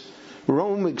Spaniards.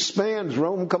 Rome expands.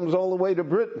 Rome comes all the way to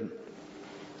Britain.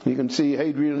 You can see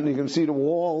Hadrian. You can see the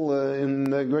wall in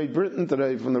Great Britain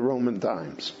today from the Roman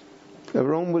times.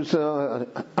 Rome was an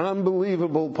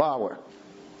unbelievable power,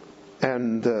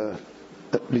 and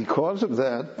because of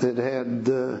that, it had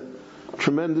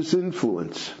tremendous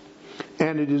influence.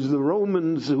 And it is the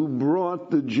Romans who brought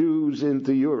the Jews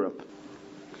into Europe,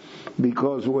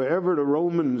 because wherever the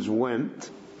Romans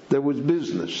went, there was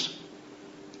business.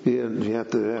 You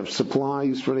had to have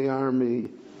supplies for the army,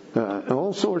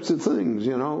 all sorts of things.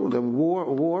 The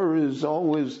war is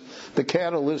always the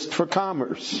catalyst for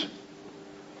commerce.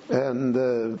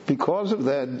 And because of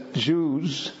that,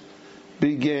 Jews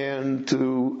began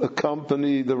to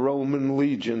accompany the Roman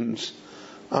legions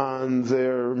on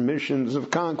their missions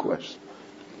of conquest.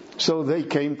 So they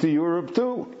came to Europe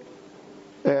too.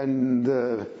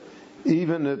 And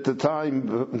even at the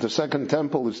time the Second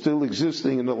Temple is still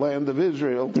existing in the land of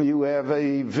Israel, you have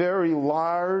a very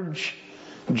large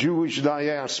Jewish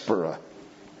diaspora.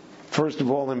 First of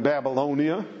all in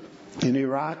Babylonia, in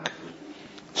Iraq.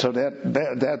 So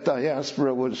that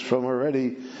diaspora was from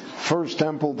already First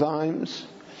Temple times.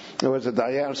 There was a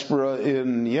diaspora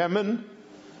in Yemen,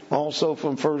 also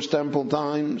from First Temple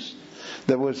times.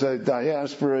 There was a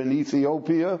diaspora in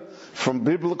Ethiopia from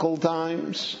biblical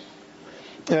times.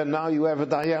 And now you have a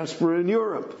diaspora in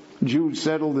Europe. Jews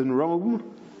settled in Rome.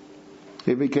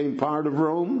 They became part of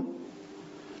Rome.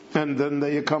 And then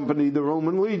they accompanied the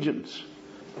Roman legions.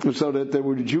 So that there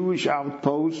were Jewish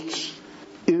outposts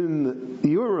in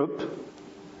Europe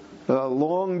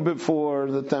long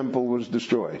before the temple was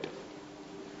destroyed.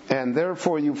 And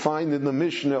therefore you find in the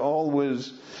Mishnah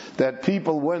always that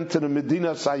people went to the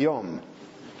Medina Sayom,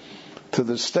 to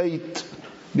the state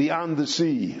beyond the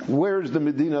sea. Where's the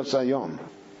Medina Sayom?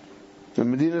 The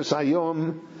Medina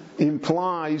Sayom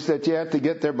implies that you have to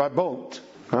get there by boat,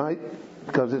 right?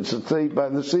 Because it's a state by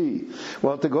the sea.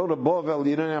 Well, to go to Bovel,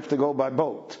 you don't have to go by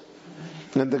boat.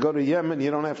 And to go to Yemen,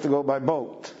 you don't have to go by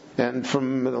boat. And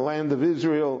from the land of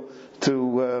Israel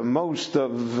to most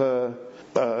of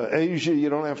Asia, you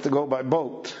don't have to go by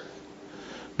boat.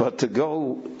 But to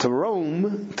go to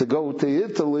Rome, to go to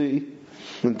Italy,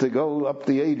 and to go up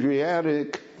the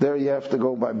Adriatic, there you have to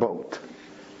go by boat.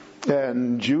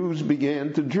 And Jews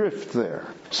began to drift there.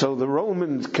 So the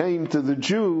Romans came to the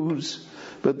Jews,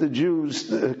 but the Jews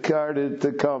started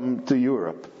to come to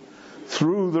Europe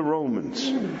through the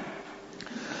Romans.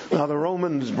 Now the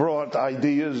Romans brought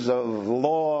ideas of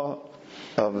law,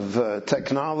 of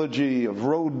technology, of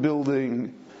road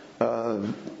building,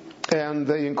 and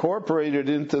they incorporated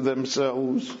into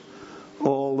themselves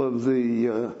all of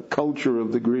the culture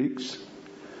of the Greeks,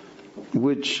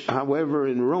 which, however,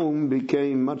 in Rome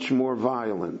became much more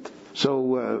violent.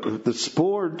 So the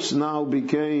sports now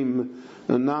became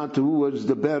not who was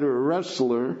the better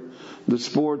wrestler. The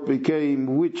sport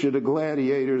became which of the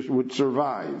gladiators would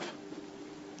survive.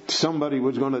 Somebody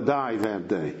was going to die that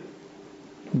day,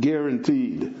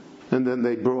 guaranteed. And then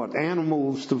they brought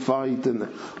animals to fight, and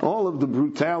all of the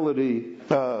brutality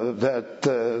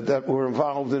that were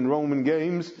involved in Roman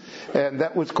games. And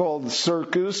that was called the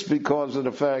circus because of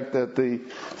the fact that the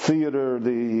theater,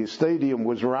 the stadium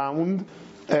was round.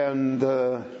 And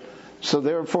so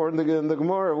therefore in the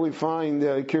Gemara we find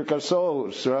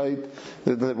kirkasos, right?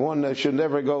 The one that should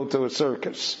never go to a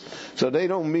circus. So they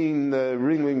don't mean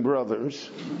Ringling Brothers.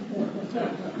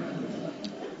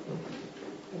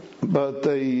 But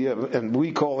and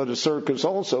we call it a circus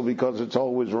also because it's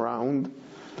always round,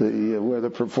 where the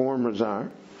performers are.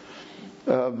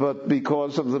 But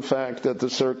because of the fact that the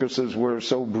circuses were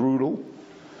so brutal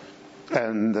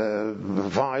and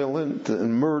violent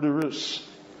and murderous,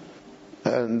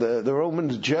 and the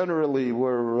Romans generally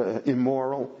were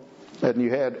immoral, and you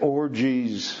had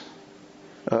orgies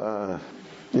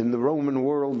in the Roman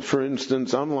world, for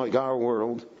instance, unlike our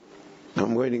world.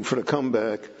 I'm waiting for the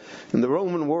comeback. In the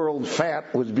Roman world,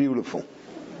 fat was beautiful.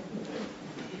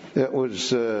 It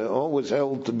was always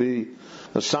held to be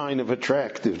a sign of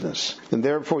attractiveness. And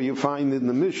therefore you find in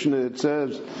the Mishnah it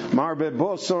says, Marbe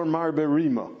Bosor, Marbe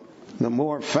Rima. The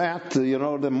more fat, the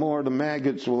more the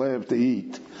maggots will have to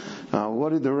eat. What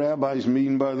did the rabbis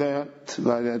mean by that?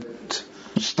 By that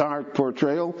stark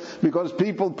portrayal? Because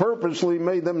people purposely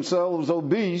made themselves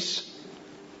obese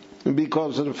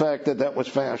because of the fact that that was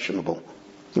fashionable.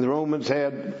 The Romans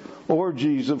had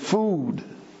orgies of food,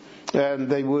 and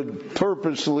they would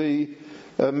purposely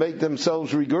make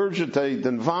themselves regurgitate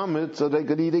and vomit so they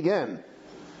could eat again.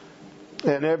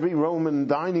 And every Roman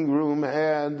dining room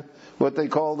had what they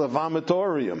called a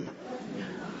vomitorium.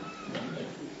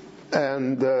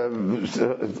 And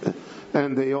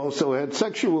they also had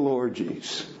sexual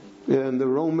orgies. And the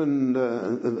Roman,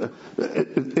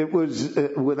 it was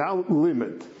without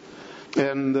limit.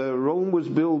 And Rome was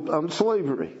built on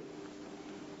slavery.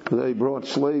 They brought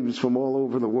slaves from all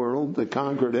over the world. They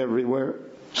conquered everywhere.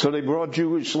 So they brought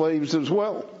Jewish slaves as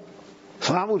well.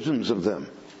 Thousands of them.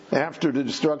 After the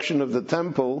destruction of the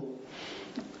temple,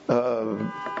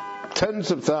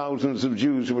 tens of thousands of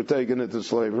Jews were taken into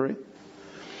slavery.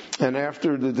 And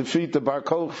after the defeat of Bar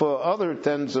Kokhba, other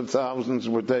tens of thousands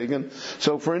were taken.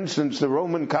 So, for instance, the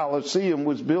Roman Colosseum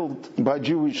was built by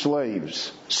Jewish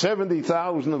slaves,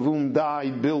 70,000 of whom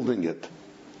died building it.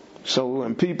 So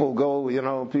when people go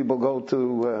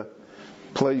to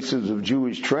places of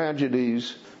Jewish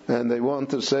tragedies, and they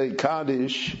want to say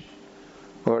Kaddish,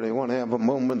 or they want to have a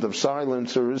moment of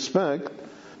silence or respect,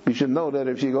 you should know that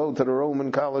if you go to the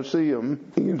Roman Colosseum,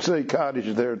 you can say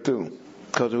Kaddish there too.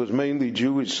 Because it was mainly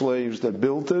Jewish slaves that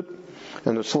built it,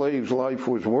 and the slave's life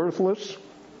was worthless,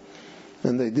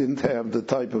 and they didn't have the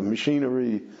type of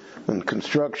machinery and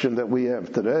construction that we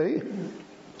have today.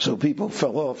 So people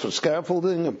fell off of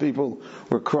scaffolding, and people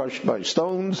were crushed by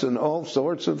stones and all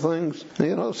sorts of things.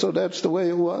 So that's the way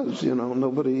it was.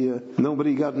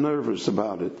 Nobody got nervous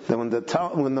about it. And when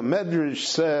the Medrash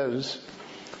says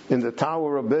in the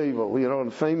Tower of Babel,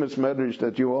 the famous Medrash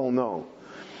that you all know,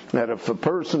 that if a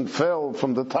person fell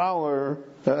from the tower,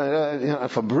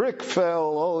 if a brick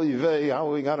fell, oy vey, how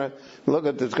are we going to look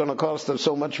at it? It's going to cost us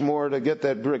so much more to get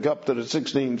that brick up to the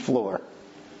 16th floor.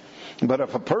 But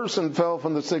if a person fell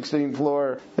from the 16th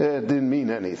floor, it didn't mean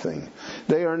anything.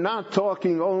 They are not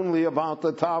talking only about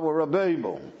the Tower of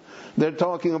Babel. They're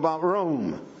talking about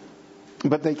Rome.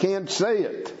 But they can't say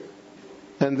it.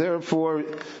 And therefore,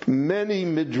 many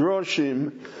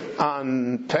midrashim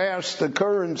on past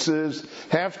occurrences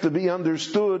have to be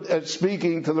understood as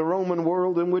speaking to the Roman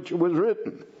world in which it was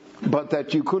written. But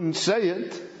that you couldn't say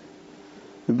it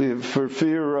for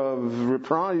fear of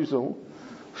reprisal,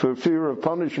 for fear of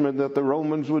punishment that the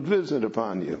Romans would visit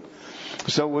upon you.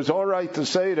 So it was all right to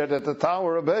say that at the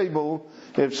Tower of Babel,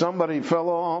 if somebody fell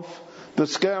off the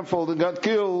scaffold and got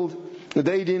killed,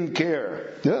 they didn't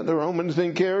care. Yeah, the Romans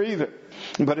didn't care either.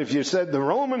 But if you said the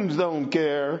Romans don't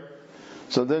care,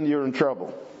 so then you're in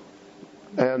trouble.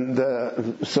 And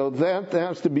so that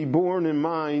has to be borne in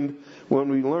mind when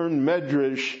we learn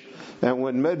Medrash, and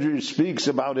when Medrash speaks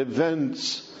about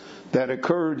events that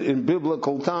occurred in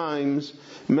biblical times.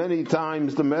 Many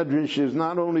times the Medrash is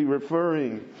not only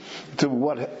referring to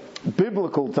what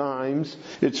biblical times,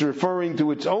 it's referring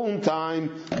to its own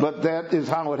time, but that is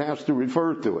how it has to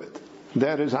refer to it.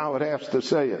 That is how it has to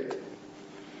say it.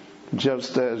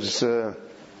 Just as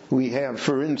we have,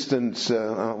 for instance,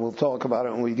 we'll talk about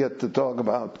it when we get to talk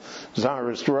about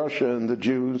Tsarist Russia and the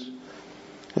Jews,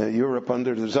 Europe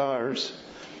under the Tsars,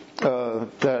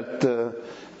 that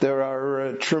there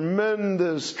are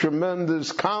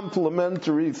tremendous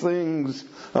complimentary things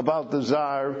about the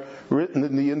Tsar written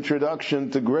in the introduction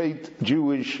to great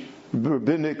Jewish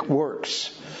rabbinic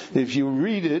works. If you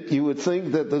read it, you would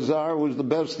think that the Tsar was the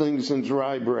best thing since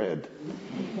rye bread.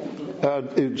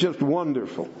 It's just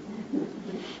wonderful.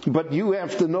 But you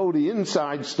have to know the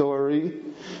inside story.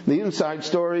 The inside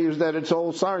story is that it's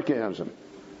all sarcasm.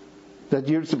 That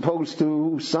you're supposed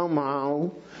to somehow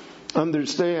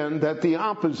understand that the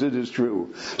opposite is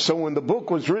true. So when the book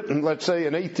was written, let's say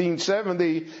in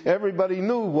 1870, everybody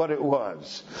knew what it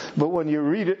was. But when you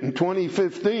read it in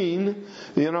 2015,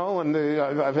 and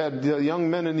I've had young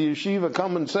men in the yeshiva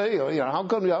come and say, how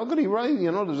could he write,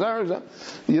 the Tsar,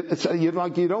 you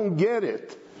don't get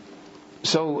it.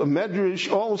 So a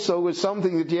Medrash also is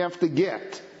something that you have to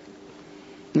get.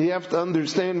 You have to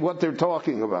understand what they're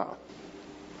talking about.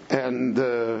 And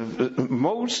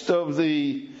most of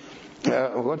the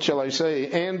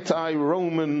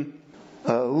anti-Roman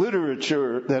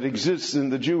literature that exists in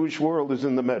the Jewish world is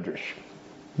in the Medrash.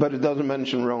 But it doesn't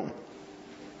mention Rome.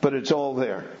 But it's all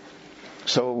there.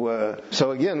 So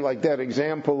again, like that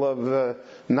example of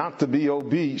not to be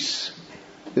obese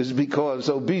is because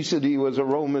obesity was a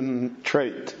Roman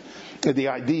trait. The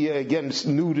idea against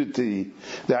nudity,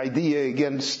 the idea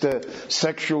against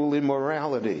sexual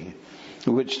immorality,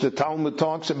 which the Talmud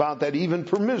talks about, that even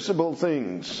permissible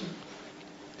things.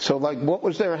 So what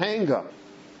was their hang-up?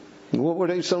 What were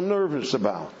they so nervous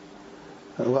about?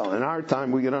 Well, in our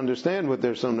time we can understand what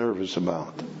they're so nervous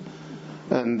about.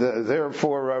 And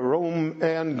therefore Rome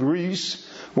and Greece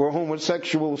were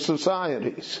homosexual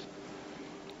societies.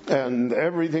 And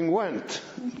everything went.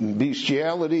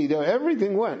 Bestiality,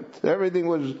 everything went. Everything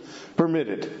was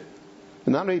permitted.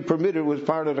 Not only permitted, it was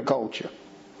part of the culture.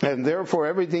 And therefore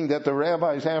everything that the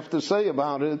rabbis have to say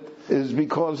about it is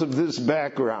because of this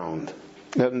background.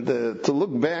 And to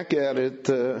look back at it,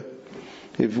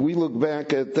 if we look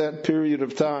back at that period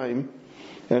of time,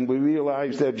 and we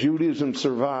realize that Judaism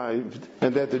survived,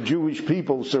 and that the Jewish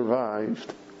people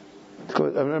survived.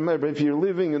 Remember, if you're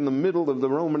living in the middle of the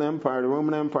Roman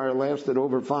Empire lasted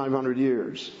over 500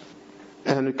 years.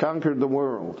 And it conquered the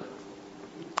world.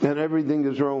 And everything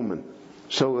is Roman.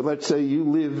 So let's say you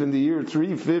live in the year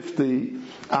 350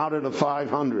 out of the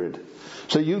 500.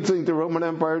 So you think the Roman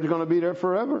Empire is going to be there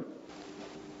forever.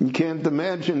 You can't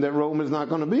imagine that Rome is not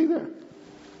going to be there.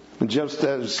 Just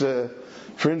as,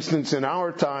 for instance, in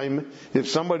our time, if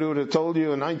somebody would have told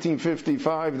you in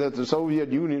 1955 that the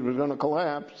Soviet Union was going to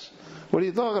collapse, what are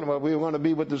you talking about? We want to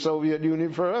be with the Soviet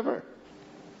Union forever.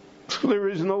 There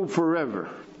is no forever,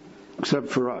 except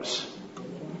for us.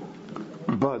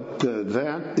 But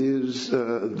that is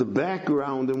the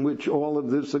background in which all of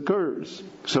this occurs.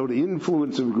 So the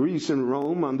influence of Greece and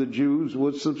Rome on the Jews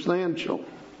was substantial.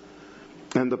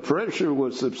 And the pressure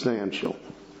was substantial.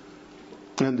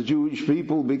 And the Jewish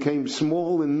people became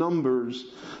small in numbers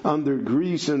under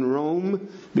Greece and Rome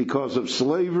because of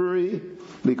slavery,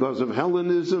 because of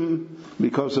Hellenism,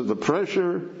 because of the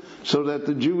pressure, so that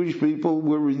the Jewish people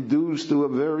were reduced to a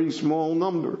very small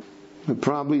number,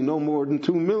 probably no more than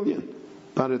 2 million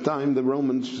by the time the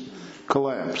Romans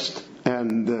collapsed.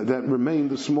 And that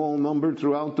remained a small number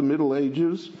throughout the Middle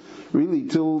Ages. Really,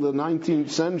 till the 19th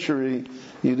century,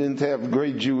 you didn't have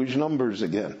great Jewish numbers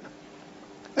again.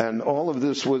 And all of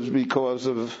this was because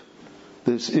of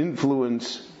this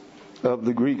influence of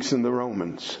the Greeks and the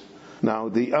Romans. Now,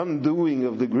 the undoing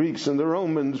of the Greeks and the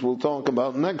Romans, we'll talk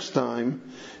about next time,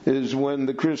 is when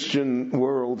the Christian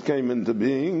world came into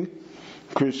being.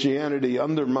 Christianity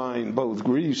undermined both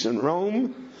Greece and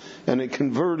Rome, and it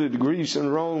converted Greece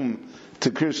and Rome to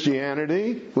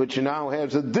Christianity, which now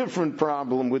has a different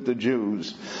problem with the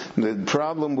Jews. The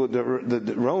problem with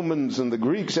the Romans and the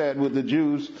Greeks had with the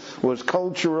Jews was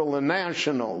cultural and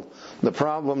national. The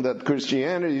problem that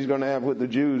Christianity is going to have with the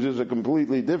Jews is a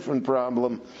completely different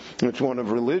problem. It's one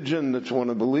of religion, it's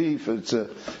one of belief, it's a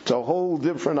whole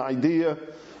different idea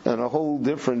and a whole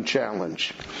different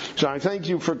challenge. So I thank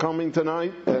you for coming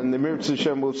tonight, and the Mirza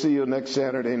Hashem will see you next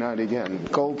Saturday night again.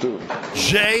 Kol Tuv.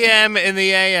 JM in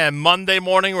the AM, Monday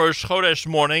morning, Rosh Chodesh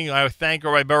morning. I thank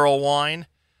Rabbi Berel Wein,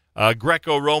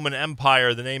 Greco-Roman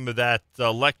Empire, the name of that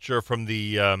lecture from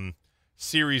the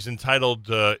series entitled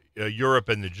Europe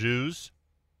and the Jews.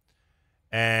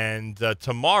 And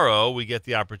tomorrow we get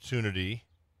the opportunity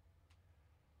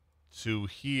to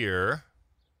hear,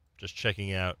 just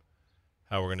checking out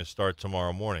how we're going to start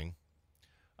tomorrow morning.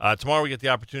 Tomorrow we get the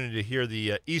opportunity to hear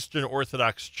the Eastern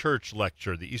Orthodox Church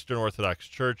lecture. The Eastern Orthodox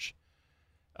Church,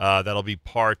 that'll be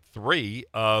part 3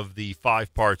 of the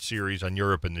 5-part series on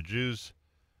Europe and the Jews.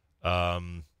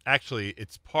 Actually,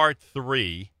 it's part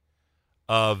 3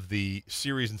 of the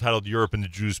series entitled Europe and the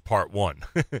Jews Part 1.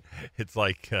 It's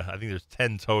like, I think there's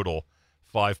 10 total,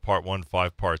 5 Part 1,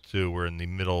 5 Part 2. We're in the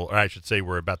middle, or I should say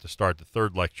we're about to start the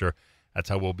 3rd lecture. That's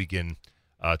how we'll begin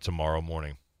tomorrow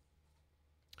morning.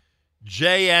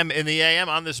 JM in the AM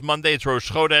on this Monday. It's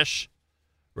Rosh Chodesh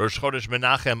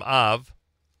Menachem Av,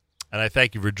 and I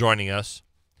thank you for joining us.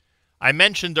 I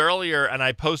mentioned earlier, and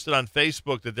I posted on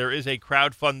Facebook, that there is a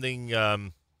crowdfunding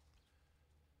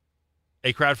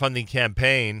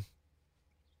campaign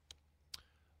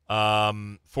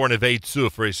for Nevei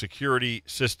Tzuf, for a security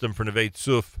system for Nevei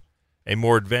Tzuf, a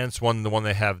more advanced one than the one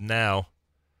they have now.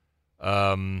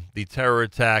 The terror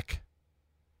attack,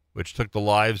 which took the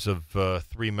lives of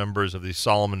 3 members of the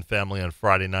Solomon family on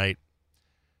Friday night,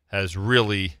 has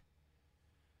really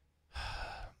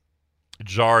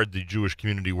jarred the Jewish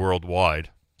community worldwide,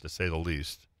 to say the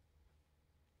least.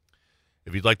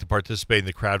 If you'd like to participate in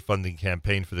the crowdfunding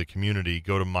campaign for the community,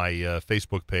 go to my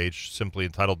Facebook page, simply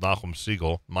entitled Nachum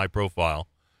Siegel, my profile,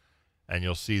 and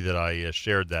you'll see that I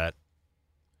shared that.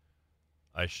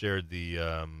 I shared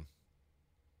the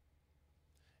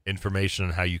information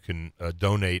on how you can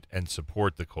donate and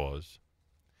support the cause.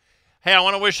 Hey, I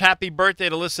want to wish happy birthday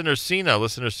to listener Sina.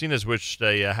 Listener Sina's wished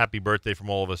a happy birthday from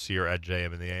all of us here at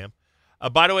JM in the AM.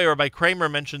 By the way, Rabbi Kramer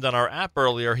mentioned on our app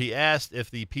earlier, he asked if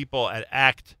the people at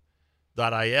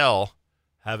Act.IL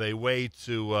have a way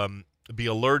to be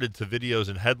alerted to videos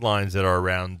and headlines that are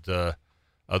around the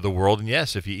world. And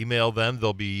yes, if you email them,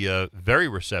 they'll be very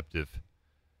receptive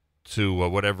to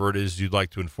whatever it is you'd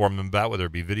like to inform them about, whether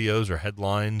it be videos or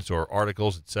headlines or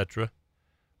articles, etc.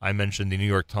 I mentioned the New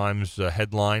York Times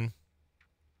headline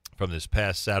from this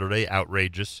past Saturday,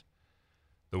 outrageous,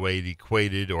 the way it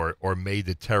equated or made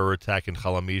the terror attack in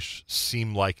Chalamish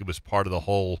seem like it was part of the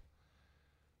whole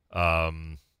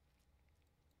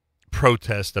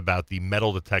protest about the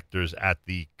metal detectors at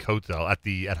the Kotel,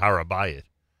 at Har HaBayit.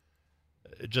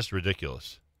 Just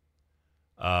ridiculous.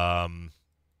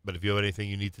 But if you have anything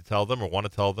you need to tell them or want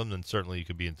to tell them, then certainly you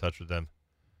can be in touch with them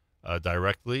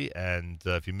directly. And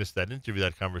if you missed that interview,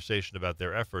 that conversation about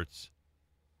their efforts,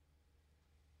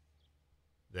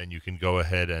 then you can go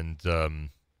ahead and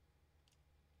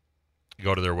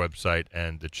go to their website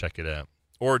and check it out.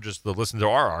 Or just listen to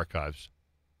our archives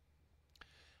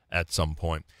at some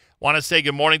point. Want to say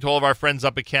good morning to all of our friends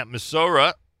up at Camp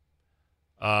Mesorah.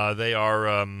 They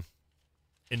are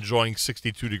enjoying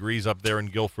 62 degrees up there in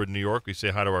Guilford, New York. We say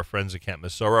hi to our friends at Camp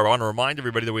Mesorah. I want to remind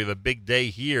everybody that we have a big day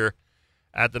here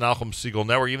at the Nachum Siegel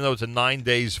Network. Even though it's a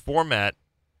 9-days format,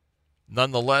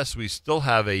 nonetheless, we still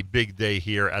have a big day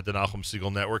here at the Nachum Siegel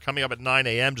Network. Coming up at 9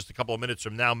 a.m., just a couple of minutes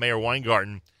from now, Mayor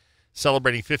Weingarten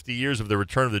celebrating 50 years of the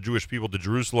return of the Jewish people to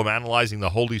Jerusalem, analyzing the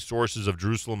holy sources of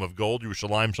Jerusalem of gold,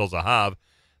 Yerushalayim Shel Zahav.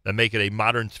 that make it a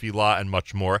modern tefillah, and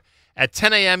much more. At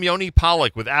 10 a.m., Yoni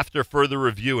Pollack with After Further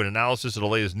Review, an analysis of the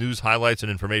latest news, highlights,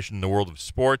 and information in the world of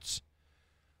sports.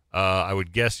 I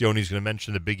would guess Yoni's going to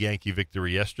mention the big Yankee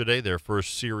victory yesterday, their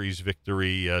first series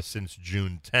victory since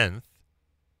June 10th.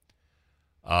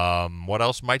 What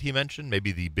else might he mention?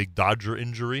 Maybe the big Dodger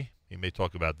injury. He may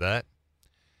talk about that.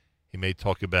 He may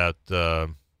talk about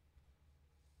two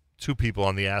people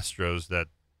on the Astros that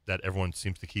everyone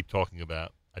seems to keep talking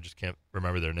about. I just can't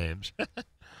remember their names.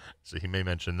 So he may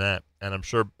mention that. And I'm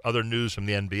sure other news from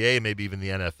the NBA, maybe even the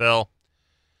NFL.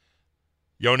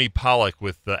 Yoni Pollack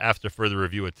with After Further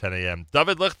Review at 10 a.m.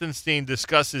 David Lichtenstein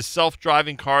discusses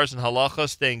self-driving cars and halacha,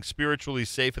 staying spiritually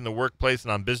safe in the workplace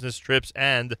and on business trips,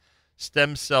 and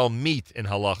stem cell meat in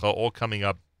halacha, all coming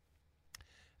up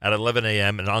at 11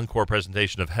 a.m., an encore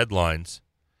presentation of headlines.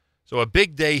 So a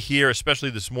big day here,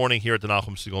 especially this morning here at the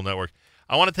Nachum Segal Network.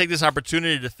 I want to take this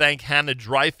opportunity to thank Hannah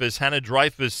Dreyfus. Hannah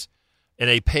Dreyfus, in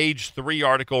a page 3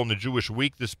 article in the Jewish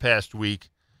Week this past week,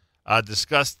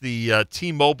 discussed the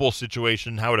T-Mobile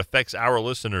situation, how it affects our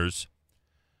listeners.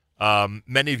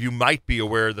 Many of you might be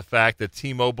aware of the fact that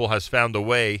T-Mobile has found a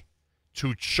way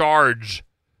to charge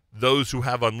those who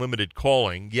have unlimited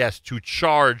calling. Yes, to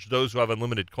charge those who have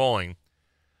unlimited calling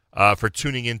for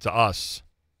tuning into us.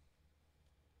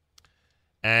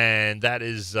 And that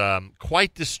is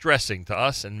quite distressing to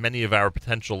us and many of our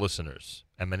potential listeners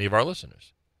and many of our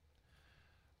listeners.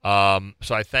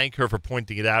 So I thank her for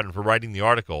pointing it out and for writing the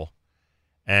article.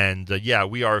 And,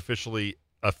 we are officially,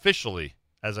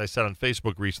 as I said on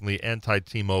Facebook recently,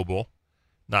 anti-T-Mobile,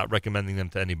 not recommending them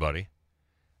to anybody.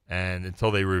 And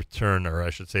until they return, or I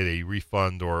should say they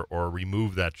refund or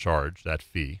remove that charge, that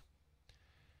fee.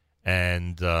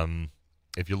 And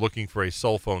if you're looking for a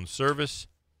cell phone service,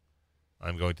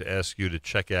 I'm going to ask you to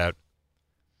check out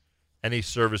any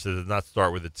service that does not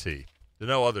start with a T. There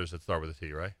are no others that start with a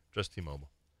T, right? Just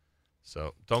T-Mobile.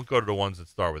 So don't go to the ones that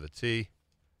start with a T.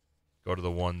 Go to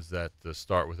the ones that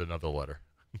start with another letter,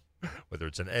 whether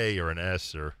it's an A or an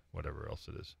S or whatever else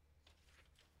it is.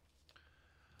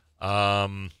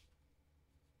 A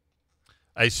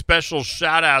special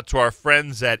shout-out to our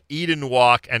friends at Eden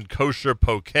Walk and Kosher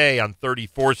Poke on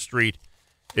 34th Street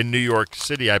in New York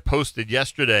City. I posted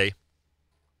yesterday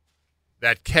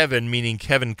that Kevin, meaning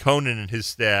Kevin Cohen and his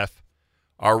staff,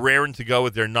 are raring to go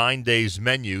with their 9 days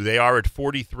menu. They are at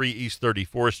 43 East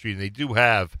 34th Street, and they do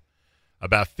have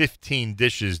about 15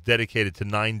 dishes dedicated to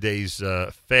 9 days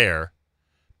fare,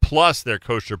 plus their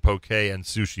kosher poke and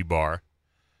sushi bar.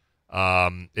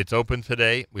 It's open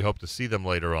today. We hope to see them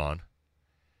later on.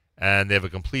 And they have a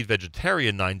complete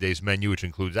vegetarian 9 days menu, which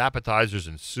includes appetizers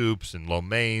and soups and lo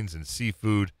mains and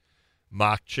seafood,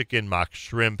 mock chicken, mock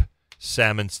shrimp,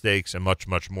 salmon steaks, and much,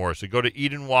 much more. So go to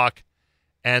Eden Walk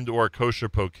and or Kosher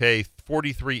Poke,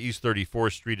 43 East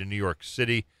 34th Street in New York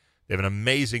City. They have an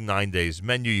amazing 9 days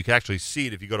menu. You can actually see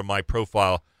it if you go to my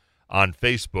profile on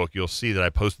Facebook. You'll see that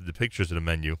I posted the pictures of the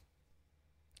menu.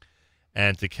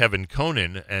 And to Kevin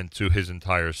Cohen and to his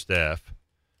entire staff,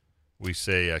 we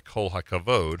say Kol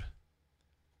HaKavod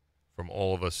from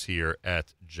all of us here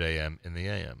at JM in the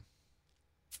AM.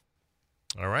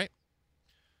 All right?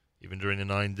 Even during the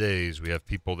 9 days, we have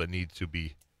people that need to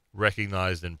be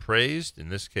recognized and praised, in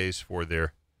this case for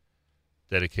their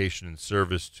dedication and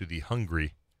service to the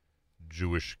hungry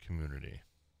Jewish community.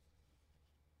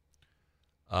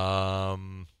 What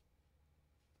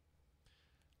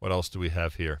else do we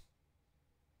have here?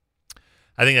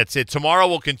 I think that's it. Tomorrow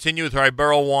we'll continue with Rabbi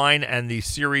Berel, Wein, and the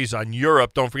series on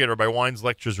Europe. Don't forget, Rabbi Wein's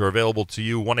lectures are available to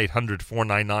you,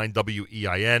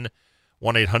 1-800-499-WEIN,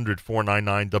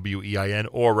 1-800-499-WEIN,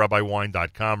 or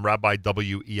rabbiwein.com,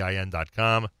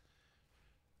 rabbiwein.com,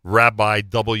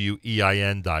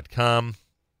 rabbiwein.com.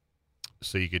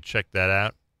 So you could check that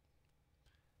out.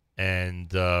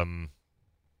 And trying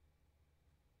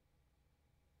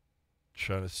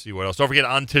to see what else. Don't forget,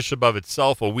 on Tisha B'Av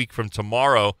itself, a week from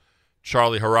tomorrow,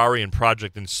 Charlie Harari and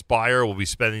Project Inspire will be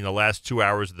spending the last 2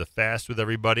 hours of the fast with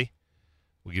everybody.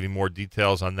 We'll give you more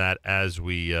details on that as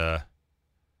we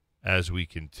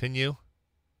continue.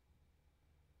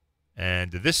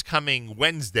 And this coming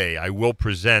Wednesday, I will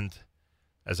present,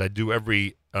 as I do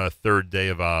every third day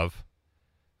of Av,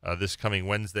 this coming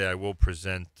Wednesday, I will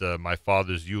present my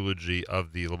father's eulogy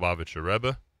of the Lubavitcher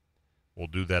Rebbe. We'll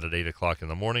do that at 8 o'clock in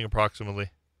the morning,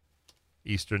 approximately,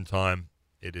 Eastern Time.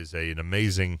 It is an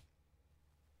amazing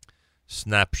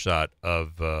snapshot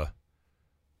of the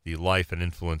life and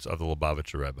influence of the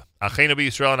Lubavitcher Rebbe. Acheinu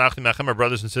b'Yisrael and Achim Achem, our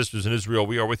brothers and sisters in Israel,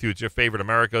 we are with you. It's your favorite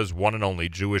America's one and only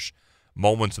Jewish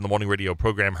Moments in the Morning radio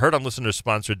program, heard on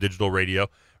listener-sponsored digital radio,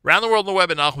 around the world on the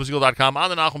web at NachumSegal.com, on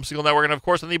the Nachum Segal Network, and, of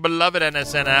course, on the beloved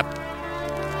NSN app.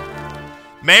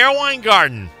 Mayor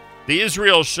Weingarten, the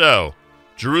Israel Show,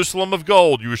 Jerusalem of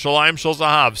Gold, Yerushalayim Shel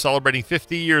Zahav, celebrating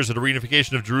 50 years of the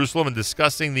reunification of Jerusalem and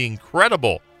discussing the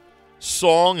incredible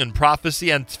song and prophecy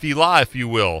and tefillah, if you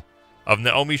will, of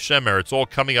Naomi Shemer. It's all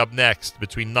coming up next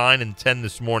between 9 and 10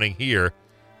 this morning here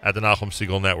at the Nachum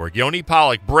Segal Network. Yoni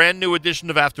Pollack, brand new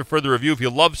edition of After Further Review. If you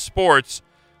love sports,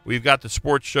 we've got the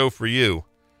sports show for you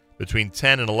between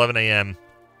 10 and 11 a.m.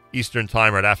 Eastern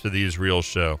Time right after the Israel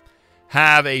Show.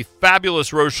 Have a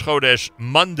fabulous Rosh Chodesh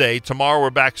Monday. Tomorrow we're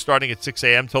back starting at 6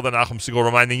 a.m. Till then, Nachum Segal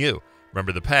reminding you,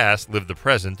 remember the past, live the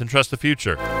present, and trust the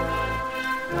future.